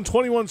ground. They won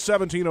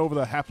 21-17 over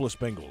the hapless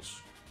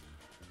Bengals.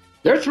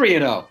 They're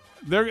 3-0.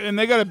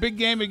 They got a big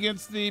game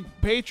against the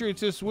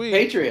Patriots this week.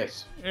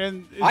 Patriots.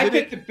 And I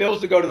picked the Bills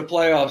to go to the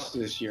playoffs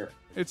this year.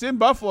 It's in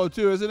Buffalo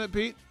too, isn't it,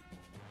 Pete?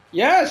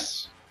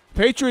 Yes.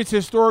 Patriots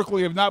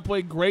historically have not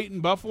played great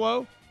in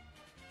Buffalo.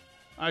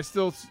 I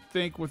still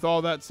think, with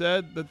all that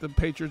said, that the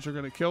Patriots are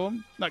going to kill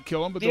them. Not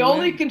kill them, but the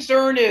only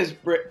concern is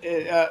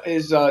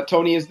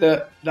Tony, is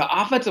the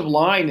offensive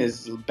line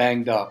is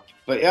banged up.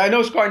 But I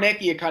know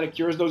Skarnecki kind of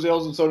cures those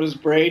ills, and so does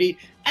Brady.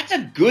 That's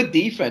a good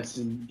defense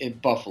in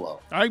Buffalo.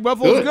 I think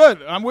Buffalo's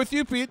good. I'm with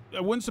you, Pete.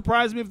 It wouldn't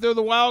surprise me if they're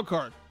the wild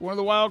card. One of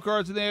the wild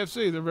cards in the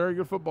AFC. They're a very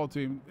good football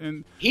team.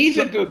 And he's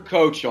a good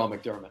coach, Sean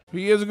McDermott.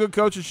 He is a good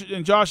coach.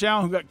 And Josh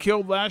Allen, who got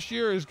killed last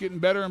year, is getting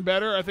better and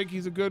better. I think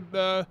he's a good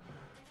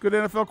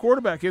NFL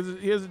quarterback. He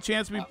has a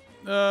chance to be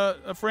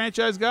a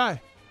franchise guy.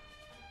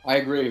 I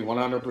agree,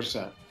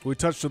 100%. We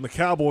touched on the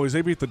Cowboys.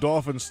 They beat the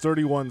Dolphins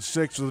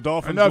 31-6. So the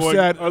Dolphins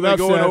Are they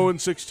going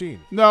 0-16?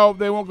 No,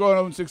 they won't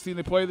go 0-16.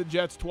 They play the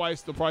Jets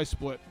twice. They'll probably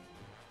split.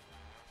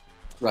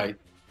 Right.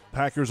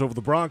 Packers over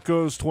the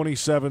Broncos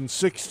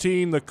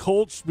 27-16. The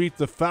Colts beat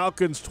the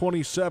Falcons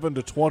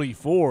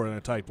 27-24 in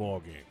a tight ball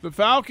game. The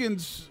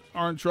Falcons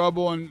are in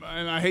trouble, and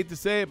I hate to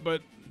say it,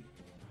 but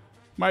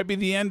might be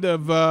the end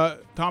of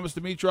Thomas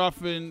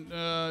Dimitroff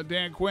and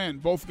Dan Quinn.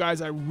 Both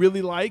guys I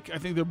really like. I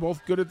think they're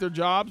both good at their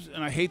jobs,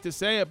 and I hate to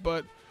say it,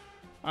 but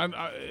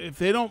if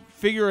they don't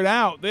figure it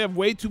out, they have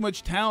way too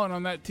much talent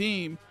on that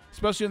team,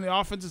 especially on the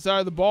offensive side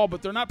of the ball,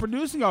 but they're not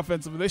producing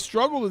offensively. They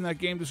struggled in that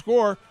game to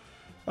score.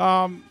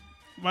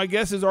 My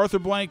guess is Arthur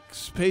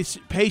Blank's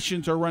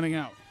patience are running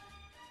out.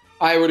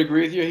 I would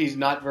agree with you. He's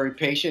not very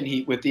patient.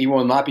 He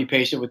will not be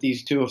patient with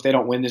these two. If they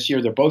don't win this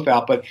year, they're both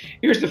out. But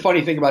here's the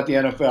funny thing about the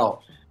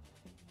NFL.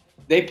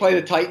 They play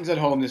the Titans at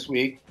home this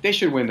week. They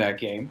should win that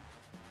game.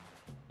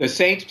 The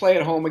Saints play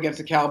at home against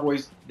the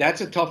Cowboys.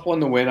 That's a tough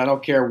one to win. I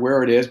don't care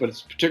where it is, but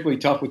it's particularly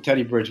tough with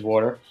Teddy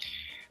Bridgewater.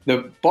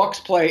 The Bucks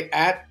play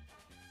at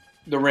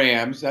the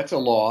Rams. That's a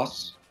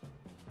loss.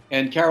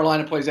 And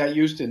Carolina plays at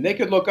Houston. They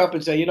could look up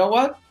and say, you know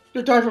what?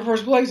 They're tied for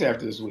first place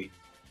after this week.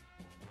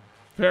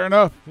 Fair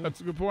enough. That's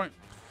a good point.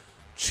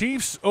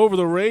 Chiefs over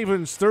the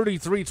Ravens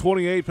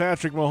 33-28.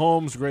 Patrick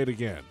Mahomes, great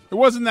again. It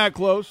wasn't that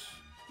close.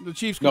 The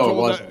Chiefs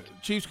controlled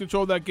Chiefs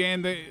controlled that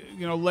game. They,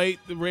 late.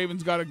 The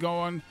Ravens got it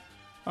going.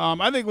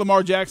 I think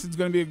Lamar Jackson's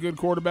going to be a good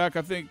quarterback.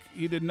 I think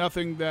he did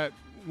nothing that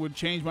would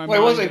change my mind. Well,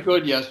 he wasn't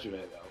good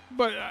yesterday, though.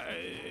 But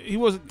he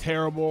wasn't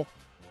terrible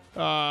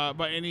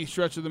by any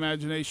stretch of the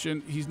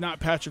imagination. He's not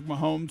Patrick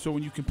Mahomes, so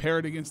when you compare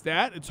it against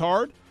that, it's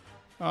hard.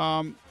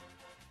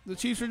 The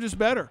Chiefs are just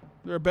better.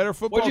 They're a better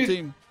football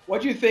team.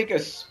 What do you think?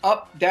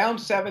 Down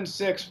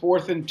 7-6,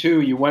 4th and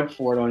 2, you went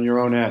for it on your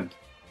own end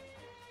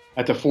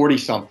at the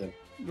 40-something.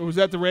 Was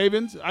that the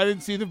Ravens? I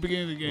didn't see the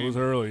beginning of the game. It was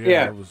early.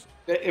 Yeah.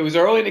 It was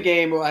early in the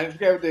game. I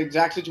forget the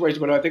exact situation,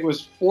 but I think it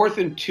was 4th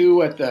and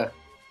 2 at the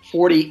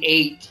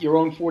 48, your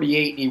own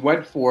 48, and he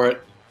went for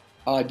it.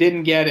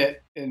 Didn't get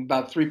it, and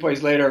about 3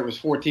 plays later, it was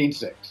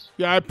 14-6.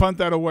 Yeah, I punt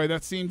that away.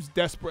 That seems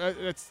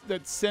desperate.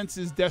 That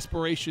senses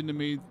desperation to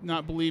me,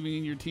 not believing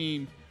in your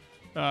team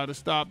to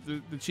stop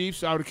the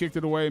Chiefs. I would have kicked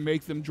it away and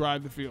make them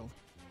drive the field.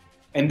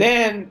 And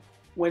then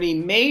when he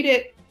made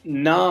it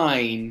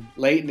 9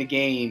 late in the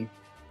game,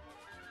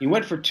 he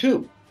went for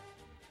 2.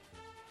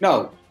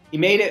 No, he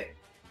made it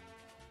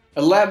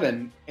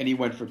 11, and he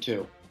went for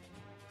 2.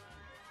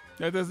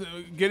 That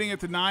doesn't. Getting it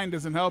to 9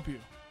 doesn't help you.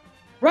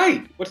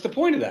 Right. What's the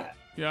point of that?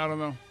 Yeah, I don't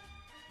know.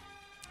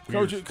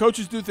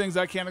 Coaches do things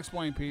I can't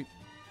explain, Pete.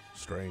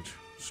 Strange.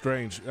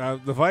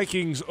 The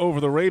Vikings over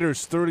the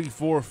Raiders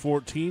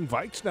 34-14.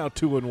 Vikes now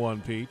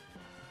 2-1, Pete.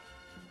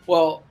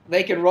 Well,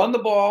 they can run the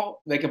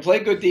ball, they can play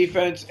good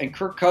defense, and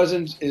Kirk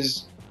Cousins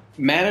is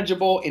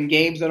manageable in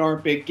games that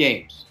aren't big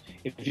games.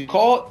 If you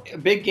call it a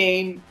big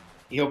game,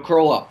 he'll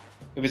curl up.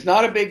 If it's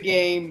not a big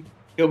game,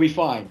 he'll be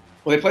fine.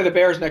 Well, they play the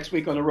Bears next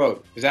week on the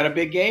road. Is that a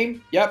big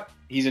game? Yep,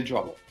 he's in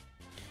trouble.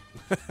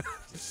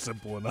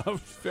 Simple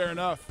enough. Fair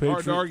enough.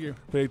 Hard to argue.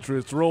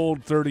 Patriots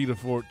rolled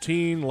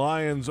 30-14.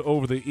 Lions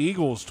over the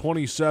Eagles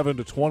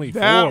 27-24.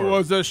 That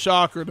was a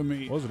shocker to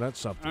me. Wasn't that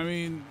something? I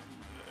mean,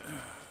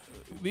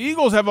 the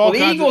Eagles have all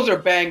kinds. The Eagles are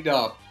banged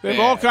up. They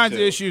have all kinds of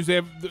issues. They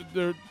have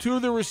two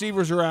of their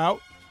receivers are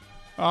out.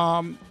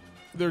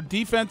 Their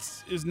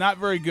defense is not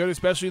very good,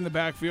 especially in the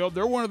backfield.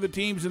 They're one of the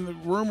teams in the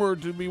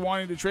rumored to be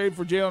wanting to trade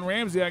for Jalen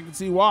Ramsey. I can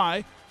see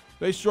why.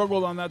 They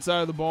struggled on that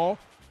side of the ball.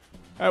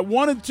 At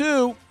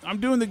 1-2, I'm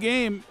doing the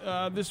game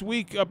this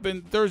week up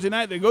in Thursday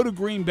night. They go to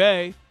Green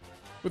Bay.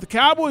 With the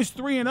Cowboys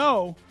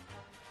 3-0,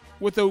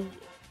 with a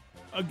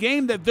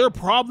game that they're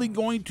probably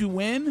going to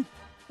win,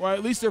 or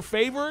at least they're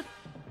favored,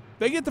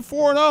 they get to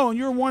 4-0 and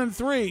you're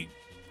 1-3.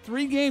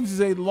 3 games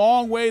is a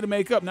long way to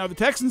make up. Now, the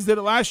Texans did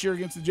it last year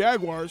against the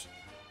Jaguars,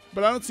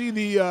 but I don't see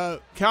the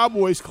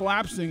Cowboys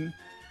collapsing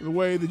the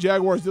way the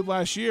Jaguars did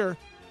last year.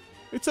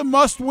 It's a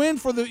must-win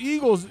for the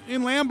Eagles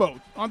in Lambeau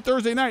on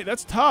Thursday night.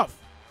 That's tough.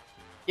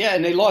 Yeah,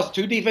 and they lost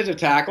 2 defensive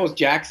tackles,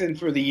 Jackson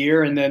for the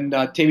year, and then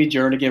Timmy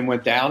Jernigan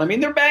went down. I mean,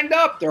 they're banged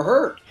up. They're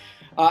hurt.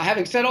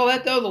 Having said all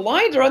that, though, the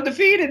Lions are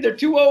undefeated. They're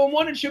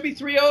 2-0-1 and should be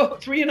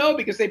 3-0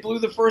 because they blew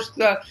the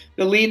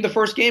lead in the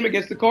first game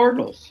against the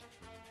Cardinals.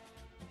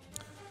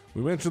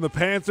 We mentioned the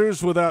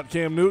Panthers without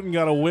Cam Newton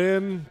got a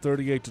win,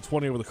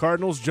 38-20 over the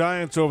Cardinals.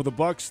 Giants over the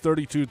Bucks,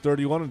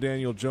 32-31, and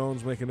Daniel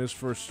Jones making his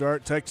first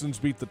start. Texans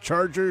beat the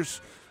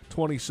Chargers,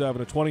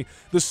 27-20.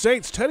 The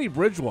Saints, Teddy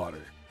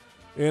Bridgewater,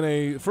 in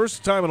a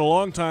first time in a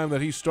long time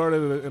that he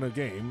started in a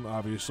game,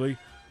 obviously,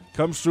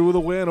 comes through with a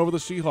win over the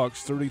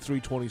Seahawks,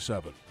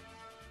 33-27.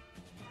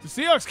 The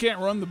Seahawks can't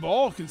run the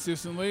ball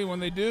consistently. When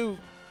they do,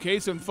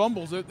 Kaysen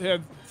fumbles. They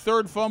had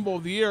 3rd fumble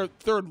of the year,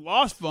 3rd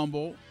lost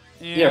fumble.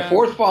 Yeah,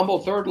 4th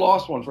fumble, 3rd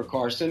lost one for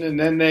Carson, and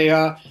then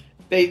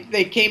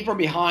they came from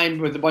behind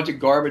with a bunch of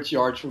garbage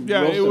yards from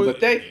Wilson, but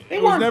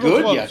they weren't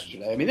good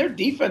yesterday. I mean, their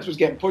defense was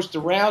getting pushed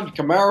around.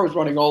 Kamara was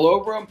running all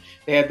over them.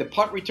 They had the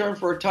punt return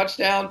for a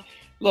touchdown.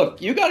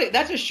 Look, you got it.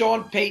 That's a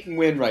Sean Payton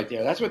win right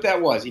there. That's what that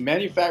was. He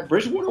manufactured.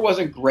 Bridgewater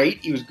wasn't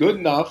great. He was good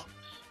enough.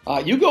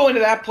 You go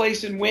into that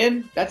place and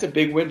win. That's a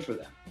big win for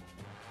them.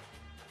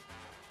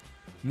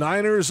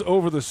 Niners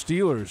over the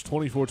Steelers,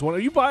 24-20. Are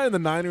you buying the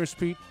Niners,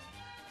 Pete?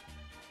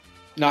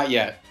 Not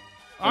yet.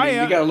 I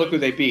mean, you got to look who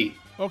they beat.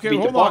 Okay, they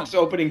beat hold the Bucs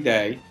opening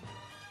day.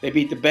 They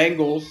beat the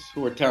Bengals,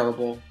 who are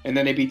terrible, and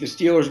then they beat the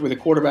Steelers with a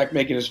quarterback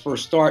making his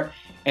first start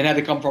and had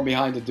to come from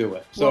behind to do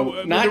it.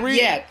 So not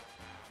yet.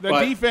 The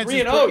but defense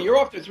 3-0, you're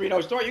off to a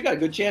 3-0 start. You got a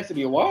good chance to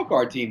be a wild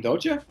card team,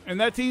 don't you? And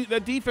that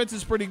defense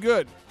is pretty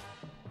good.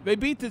 They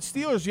beat the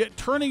Steelers, yet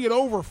turning it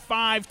over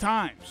 5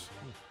 times.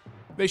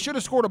 They should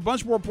have scored a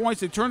bunch more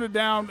points. They turned it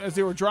down as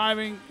they were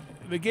driving.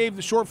 They gave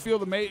the short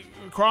field to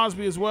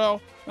Crosby as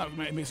well. Not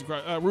Mason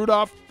Crosby,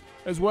 Rudolph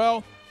as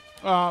well.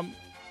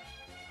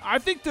 I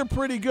think they're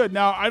pretty good.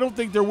 Now, I don't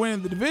think they're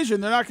winning the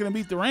division. They're not going to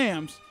beat the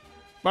Rams.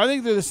 But I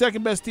think they're the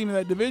second best team in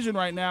that division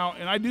right now,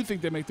 and I do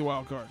think they make the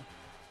wild card.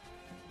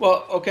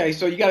 Well, okay,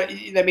 so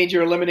that means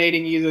you're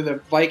eliminating either the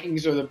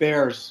Vikings or the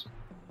Bears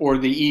or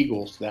the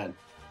Eagles then,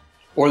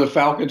 or the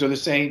Falcons or the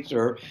Saints.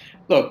 Or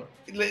look,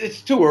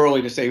 it's too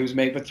early to say who's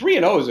made, but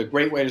 3-0 is a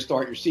great way to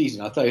start your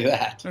season. I'll tell you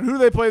that. And who do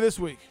they play this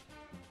week?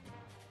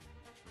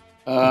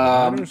 They're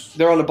on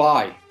the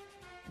bye.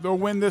 They'll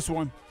win this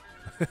one.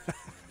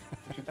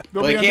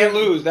 Well, they can't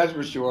lose, that's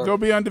for sure. They'll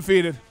be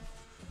undefeated.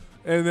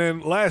 And then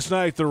last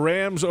night, the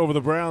Rams over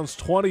the Browns,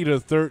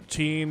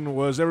 20-13.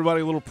 Was everybody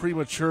a little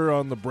premature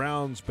on the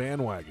Browns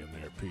bandwagon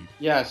there, Pete?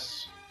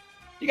 Yes.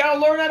 You got to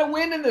learn how to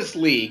win in this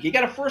league. You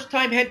got a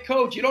first-time head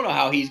coach. You don't know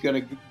how he's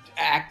going to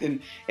act.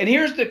 And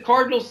here's the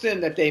cardinal sin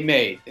that they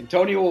made. And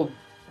Tony will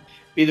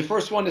be the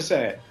first one to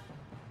say it.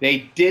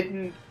 They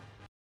didn't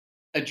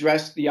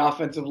address the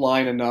offensive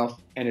line enough,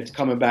 and it's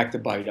coming back to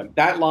bite them.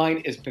 That line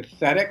is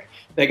pathetic.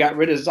 They got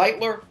rid of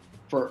Zeitler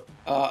for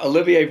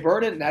Olivier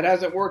Vernon. That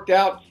hasn't worked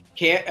out.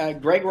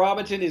 Greg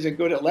Robinson isn't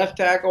good at left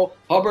tackle.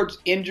 Hubbard's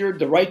injured.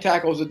 The right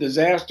tackle is a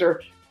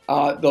disaster.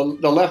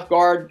 The left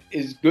guard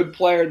is good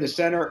player. The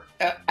center,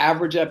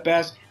 average at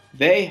best.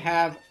 They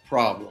have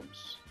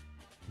problems.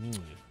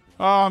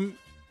 And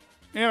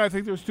I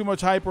think there's too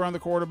much hype around the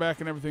quarterback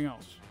and everything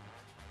else.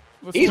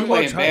 He's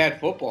playing bad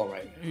football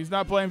right now. He's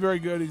not playing very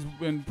good. He's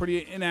been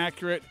pretty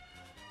inaccurate.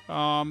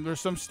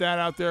 There's some stat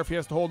out there if he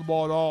has to hold the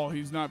ball at all,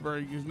 his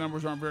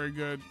numbers aren't very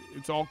good.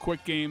 It's all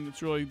quick game.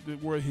 That's really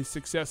where his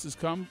successes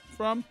come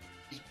from.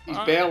 He's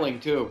bailing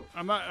too.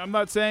 I'm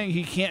not saying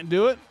he can't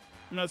do it.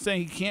 I'm not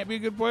saying he can't be a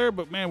good player,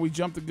 but man, we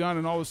jumped the gun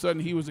and all of a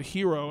sudden he was a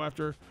hero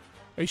after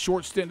a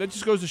short stint. That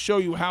just goes to show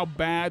you how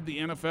bad the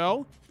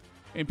NFL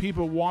and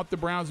people want the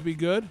Browns to be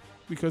good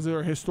because they're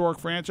a historic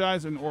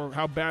franchise or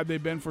how bad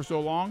they've been for so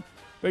long.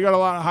 They got a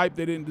lot of hype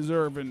they didn't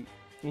deserve, and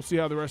we'll see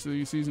how the rest of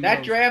the season goes.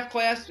 That draft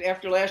class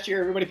after last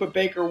year, everybody put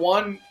Baker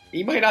 1.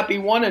 He might not be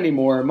 1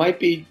 anymore.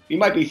 He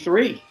might be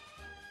 3.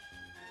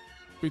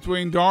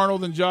 Between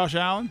Darnold and Josh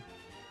Allen?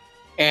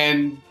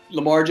 And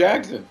Lamar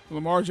Jackson.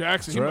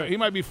 He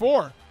might be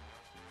 4.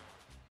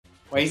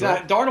 Well, he's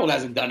not. Darnold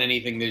hasn't done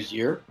anything this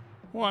year.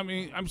 Well, I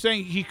mean, I'm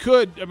saying he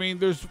could. I mean,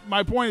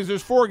 my point is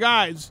there's 4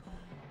 guys.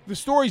 The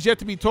story's yet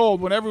to be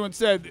told. When everyone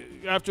said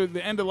after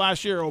the end of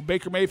last year,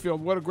 Baker Mayfield,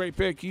 what a great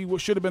pick. He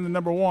should have been the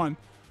number 1.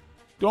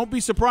 Don't be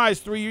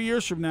surprised 3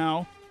 years from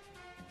now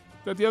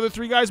that the other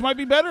 3 guys might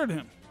be better than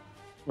him.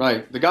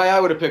 Right. The guy I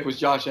would have picked was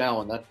Josh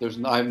Allen.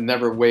 I've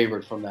never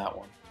wavered from that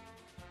one.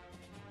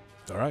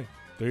 All right.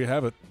 There you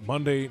have it.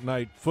 Monday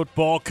Night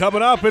Football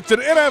coming up. It's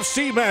an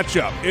NFC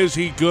matchup. Is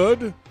he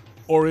good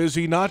or is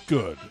he not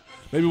good?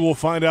 Maybe we'll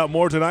find out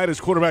more tonight as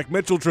quarterback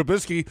Mitchell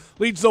Trubisky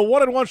leads the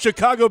 1-1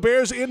 Chicago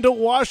Bears into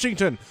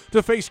Washington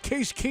to face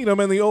Case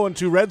Keenum and the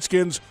 0-2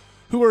 Redskins,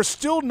 who are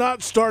still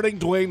not starting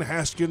Dwayne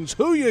Haskins.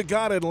 Who you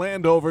got in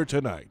Landover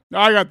tonight?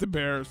 I got the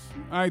Bears.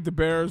 I think the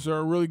Bears are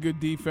a really good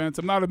defense.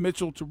 I'm not a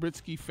Mitchell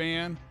Trubisky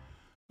fan.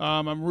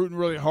 I'm rooting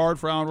really hard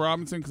for Allen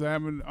Robinson because I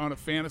have him on a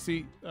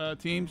fantasy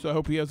team, so I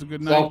hope he has a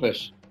good night.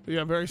 Selfish.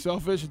 Yeah, very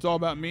selfish. It's all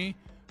about me.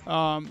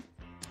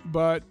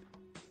 But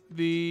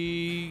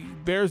the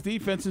Bears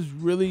defense is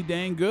really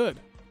dang good.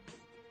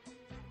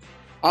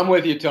 I'm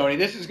with you, Tony.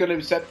 This is going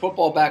to set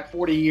football back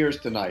 40 years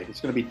tonight. It's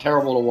going to be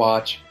terrible to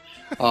watch.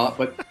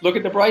 But look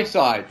at the bright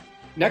side.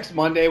 Next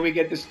Monday, we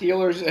get the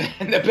Steelers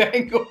and the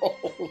Bengals.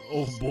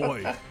 Oh,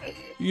 boy.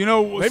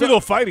 Maybe they'll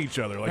fight each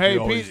other like they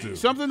always do.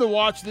 Something to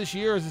watch this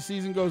year as the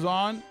season goes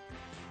on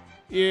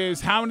is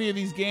how many of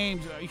these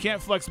games – you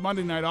can't flex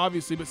Monday night,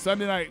 obviously, but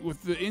Sunday night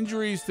with the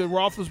injuries to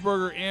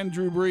Roethlisberger and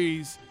Drew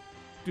Brees,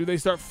 do they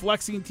start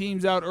flexing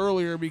teams out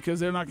earlier because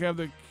they're not going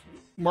to have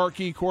the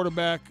marquee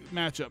quarterback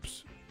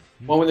matchups?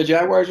 Well, when the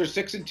Jaguars are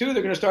 6-2, they're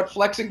going to start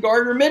flexing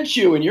Gardner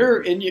Minshew,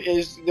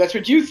 and that's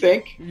what you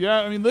think.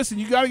 Yeah, I mean, listen,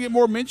 you got to get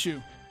more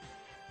Minshew.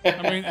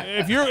 I mean,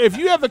 if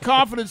you have the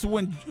confidence to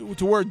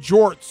wear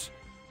jorts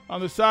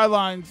on the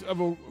sidelines of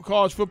a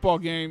college football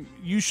game,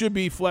 you should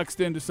be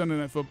flexed into Sunday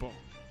Night Football.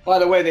 By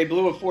the way, they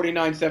blew a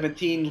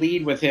 49-17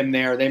 lead with him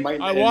there. They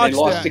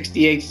lost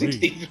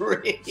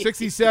 68-63.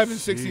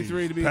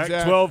 67-63 to be exact.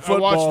 Pac-12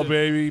 football,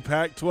 baby.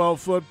 Pac-12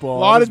 football. A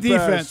lot of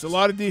defense. A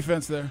lot of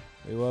defense there.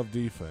 They love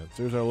defense.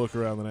 There's our look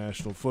around the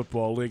National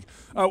Football League.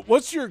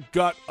 What's your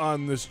gut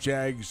on this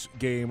Jags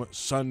game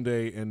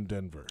Sunday in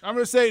Denver? I'm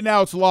going to say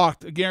now it's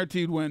locked. A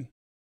guaranteed win.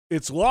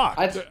 It's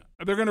locked.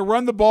 They're going to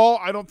run the ball.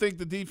 I don't think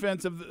the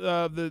defense of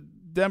the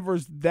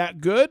Denver's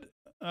that good.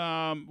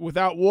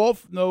 Without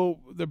Wolf,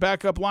 their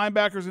backup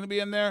linebacker's going to be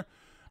in there.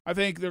 I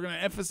think they're going to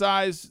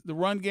emphasize the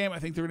run game. I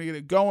think they're going to get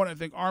it going. I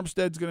think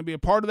Armstead's going to be a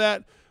part of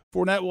that.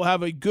 Fournette will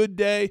have a good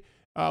day.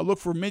 Look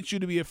for Minshew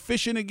to be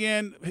efficient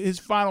again. His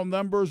final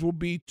numbers will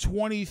be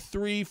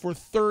 23 for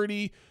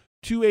 30,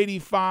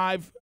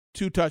 285,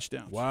 2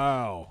 touchdowns.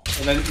 Wow.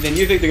 And then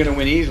you think they're going to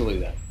win easily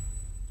then?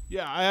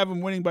 Yeah, I have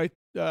them winning by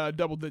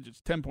double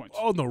digits, 10 points.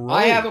 Oh, the road.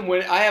 I have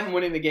them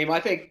winning the game.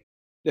 I think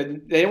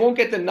that they won't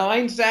get the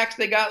 9 sacks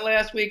they got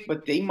last week,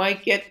 but they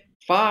might get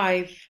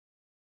 5.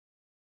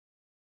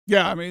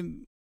 Yeah, I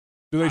mean.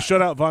 Do they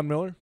shut out Von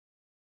Miller?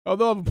 Oh,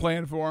 they'll have a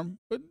plan for him.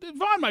 But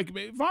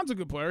Von's a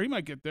good player. He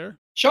might get there.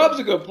 Chubb's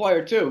a good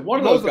player, too. One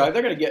of those guys,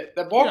 they're going to get –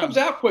 the ball comes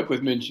out quick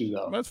with Minshew,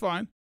 though. That's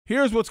fine.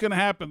 Here's what's going to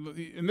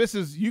happen, and this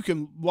is – you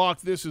can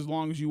lock this as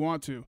long as you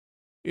want to,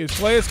 is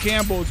Calais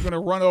Campbell is going to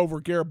run over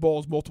Garrett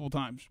Bowles multiple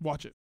times.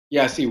 Watch it.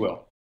 Yes, he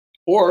will.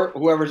 Or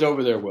whoever's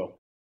over there will.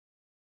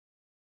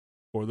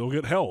 Or they'll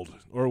get held,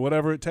 or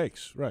whatever it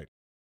takes. Right.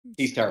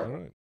 He's terrible.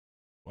 All right.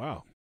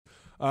 Wow.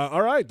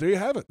 All right, there you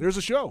have it. There's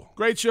a show.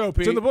 Great show,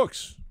 Pete. It's in the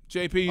books.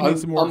 JP, you need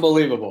some more.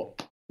 Unbelievable.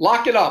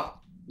 Lock it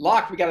up.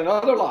 Lock. We got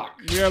another lock.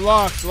 Yeah,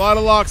 locks. A lot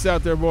of locks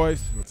out there,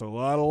 boys. That's a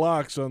lot of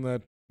locks on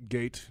that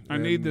gate. I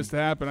need this to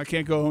happen. I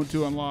can't go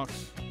 0-2 on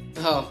locks.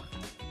 Oh.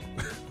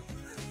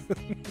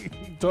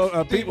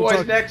 Pete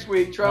boys next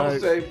week. Travel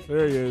safe.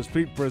 There he is.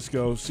 Pete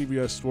Briscoe,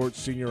 CBS Sports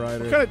senior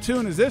writer. What kind of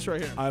tune is this right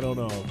here? I don't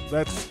know.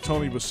 That's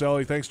Tony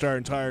Baselli. Thanks to our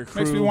entire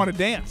crew. Makes me want to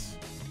dance.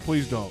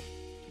 Please don't.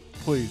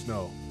 Please,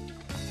 no.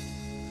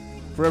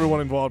 For everyone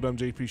involved, I'm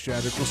JP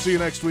Shadrick. We'll see you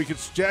next week.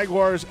 It's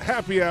Jaguars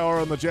Happy Hour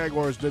on the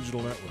Jaguars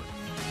Digital Network.